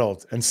Struddy's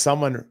World and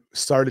someone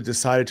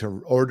decided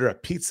to order a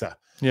pizza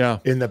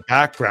in the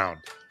background.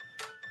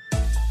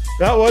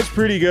 That was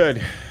pretty good.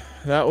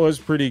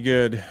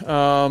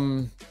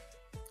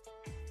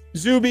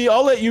 Zuby,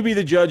 I'll let you be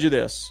the judge of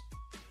this.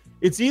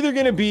 It's either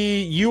going to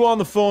be you on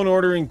the phone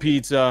ordering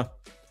pizza,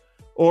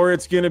 or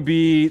it's going to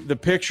be the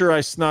picture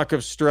I snuck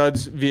of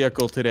Strud's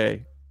vehicle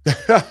today.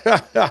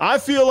 I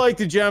feel like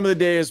the gem of the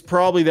day is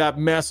probably that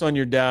mess on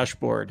your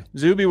dashboard.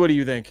 Zuby, what do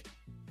you think?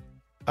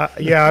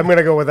 I'm going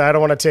to go with that. I don't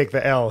want to take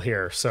the L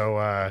here. So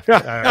I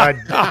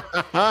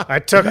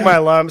took my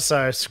lumps.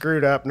 I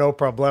screwed up. No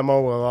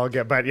problemo. We'll all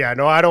get. But I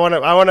don't want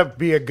to. I want to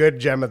be a good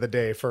gem of the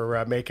day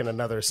for making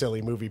another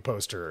silly movie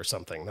poster or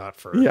something. Not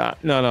for. Not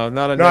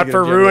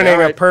for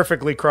ruining a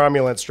perfectly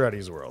cromulent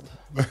Struddy's World.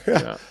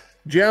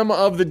 Gem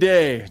of the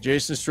day: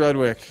 Jason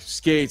Strudwick,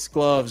 skates,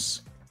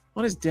 gloves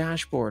on his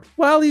dashboard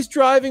while he's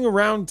driving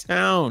around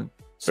town.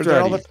 They're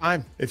there all the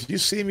time. If you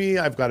see me,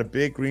 I've got a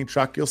big green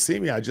truck. You'll see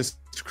me. I just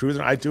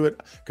cruising. I do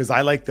it because I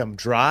like them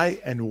dry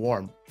and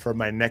warm for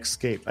my next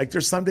skate.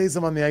 There's some days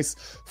I'm on the ice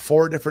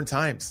 4 different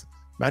times.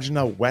 Imagine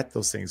how wet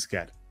those things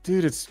get.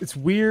 Dude, it's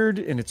weird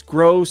and it's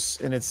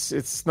gross and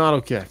it's not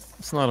okay.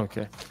 It's not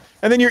okay.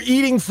 And then you're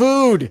eating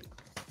food.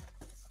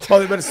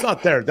 Well, but it's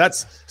not there.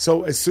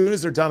 So as soon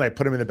as they're done, I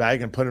put them in the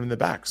bag and put them in the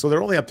back. So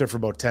they're only up there for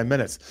about 10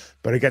 minutes,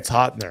 but it gets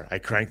hot in there. I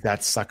crank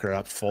that sucker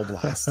up full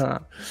blast.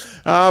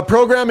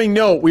 Programming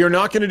note, we are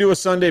not going to do a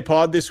Sunday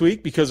pod this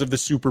week because of the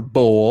Super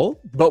Bowl,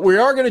 but we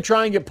are going to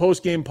try and get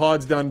post-game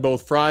pods done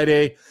both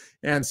Friday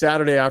and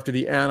Saturday after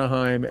the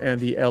Anaheim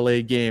and the LA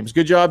games.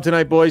 Good job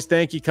tonight, boys.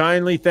 Thank you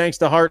kindly. Thanks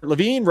to Hart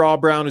Levine,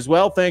 Rob Brown as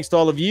well. Thanks to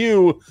all of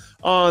you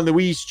on the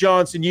Weiss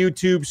Johnson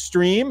YouTube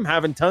stream.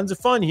 Having tons of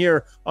fun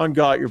here on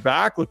Got Your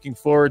Back. Looking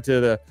forward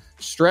to the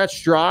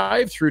stretch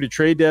drive through to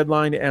trade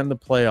deadline and the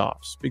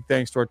playoffs. Big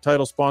thanks to our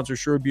title sponsor,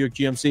 Sherwood Buick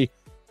GMC.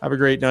 Have a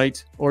great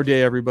night or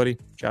day, everybody.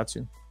 Chat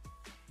soon.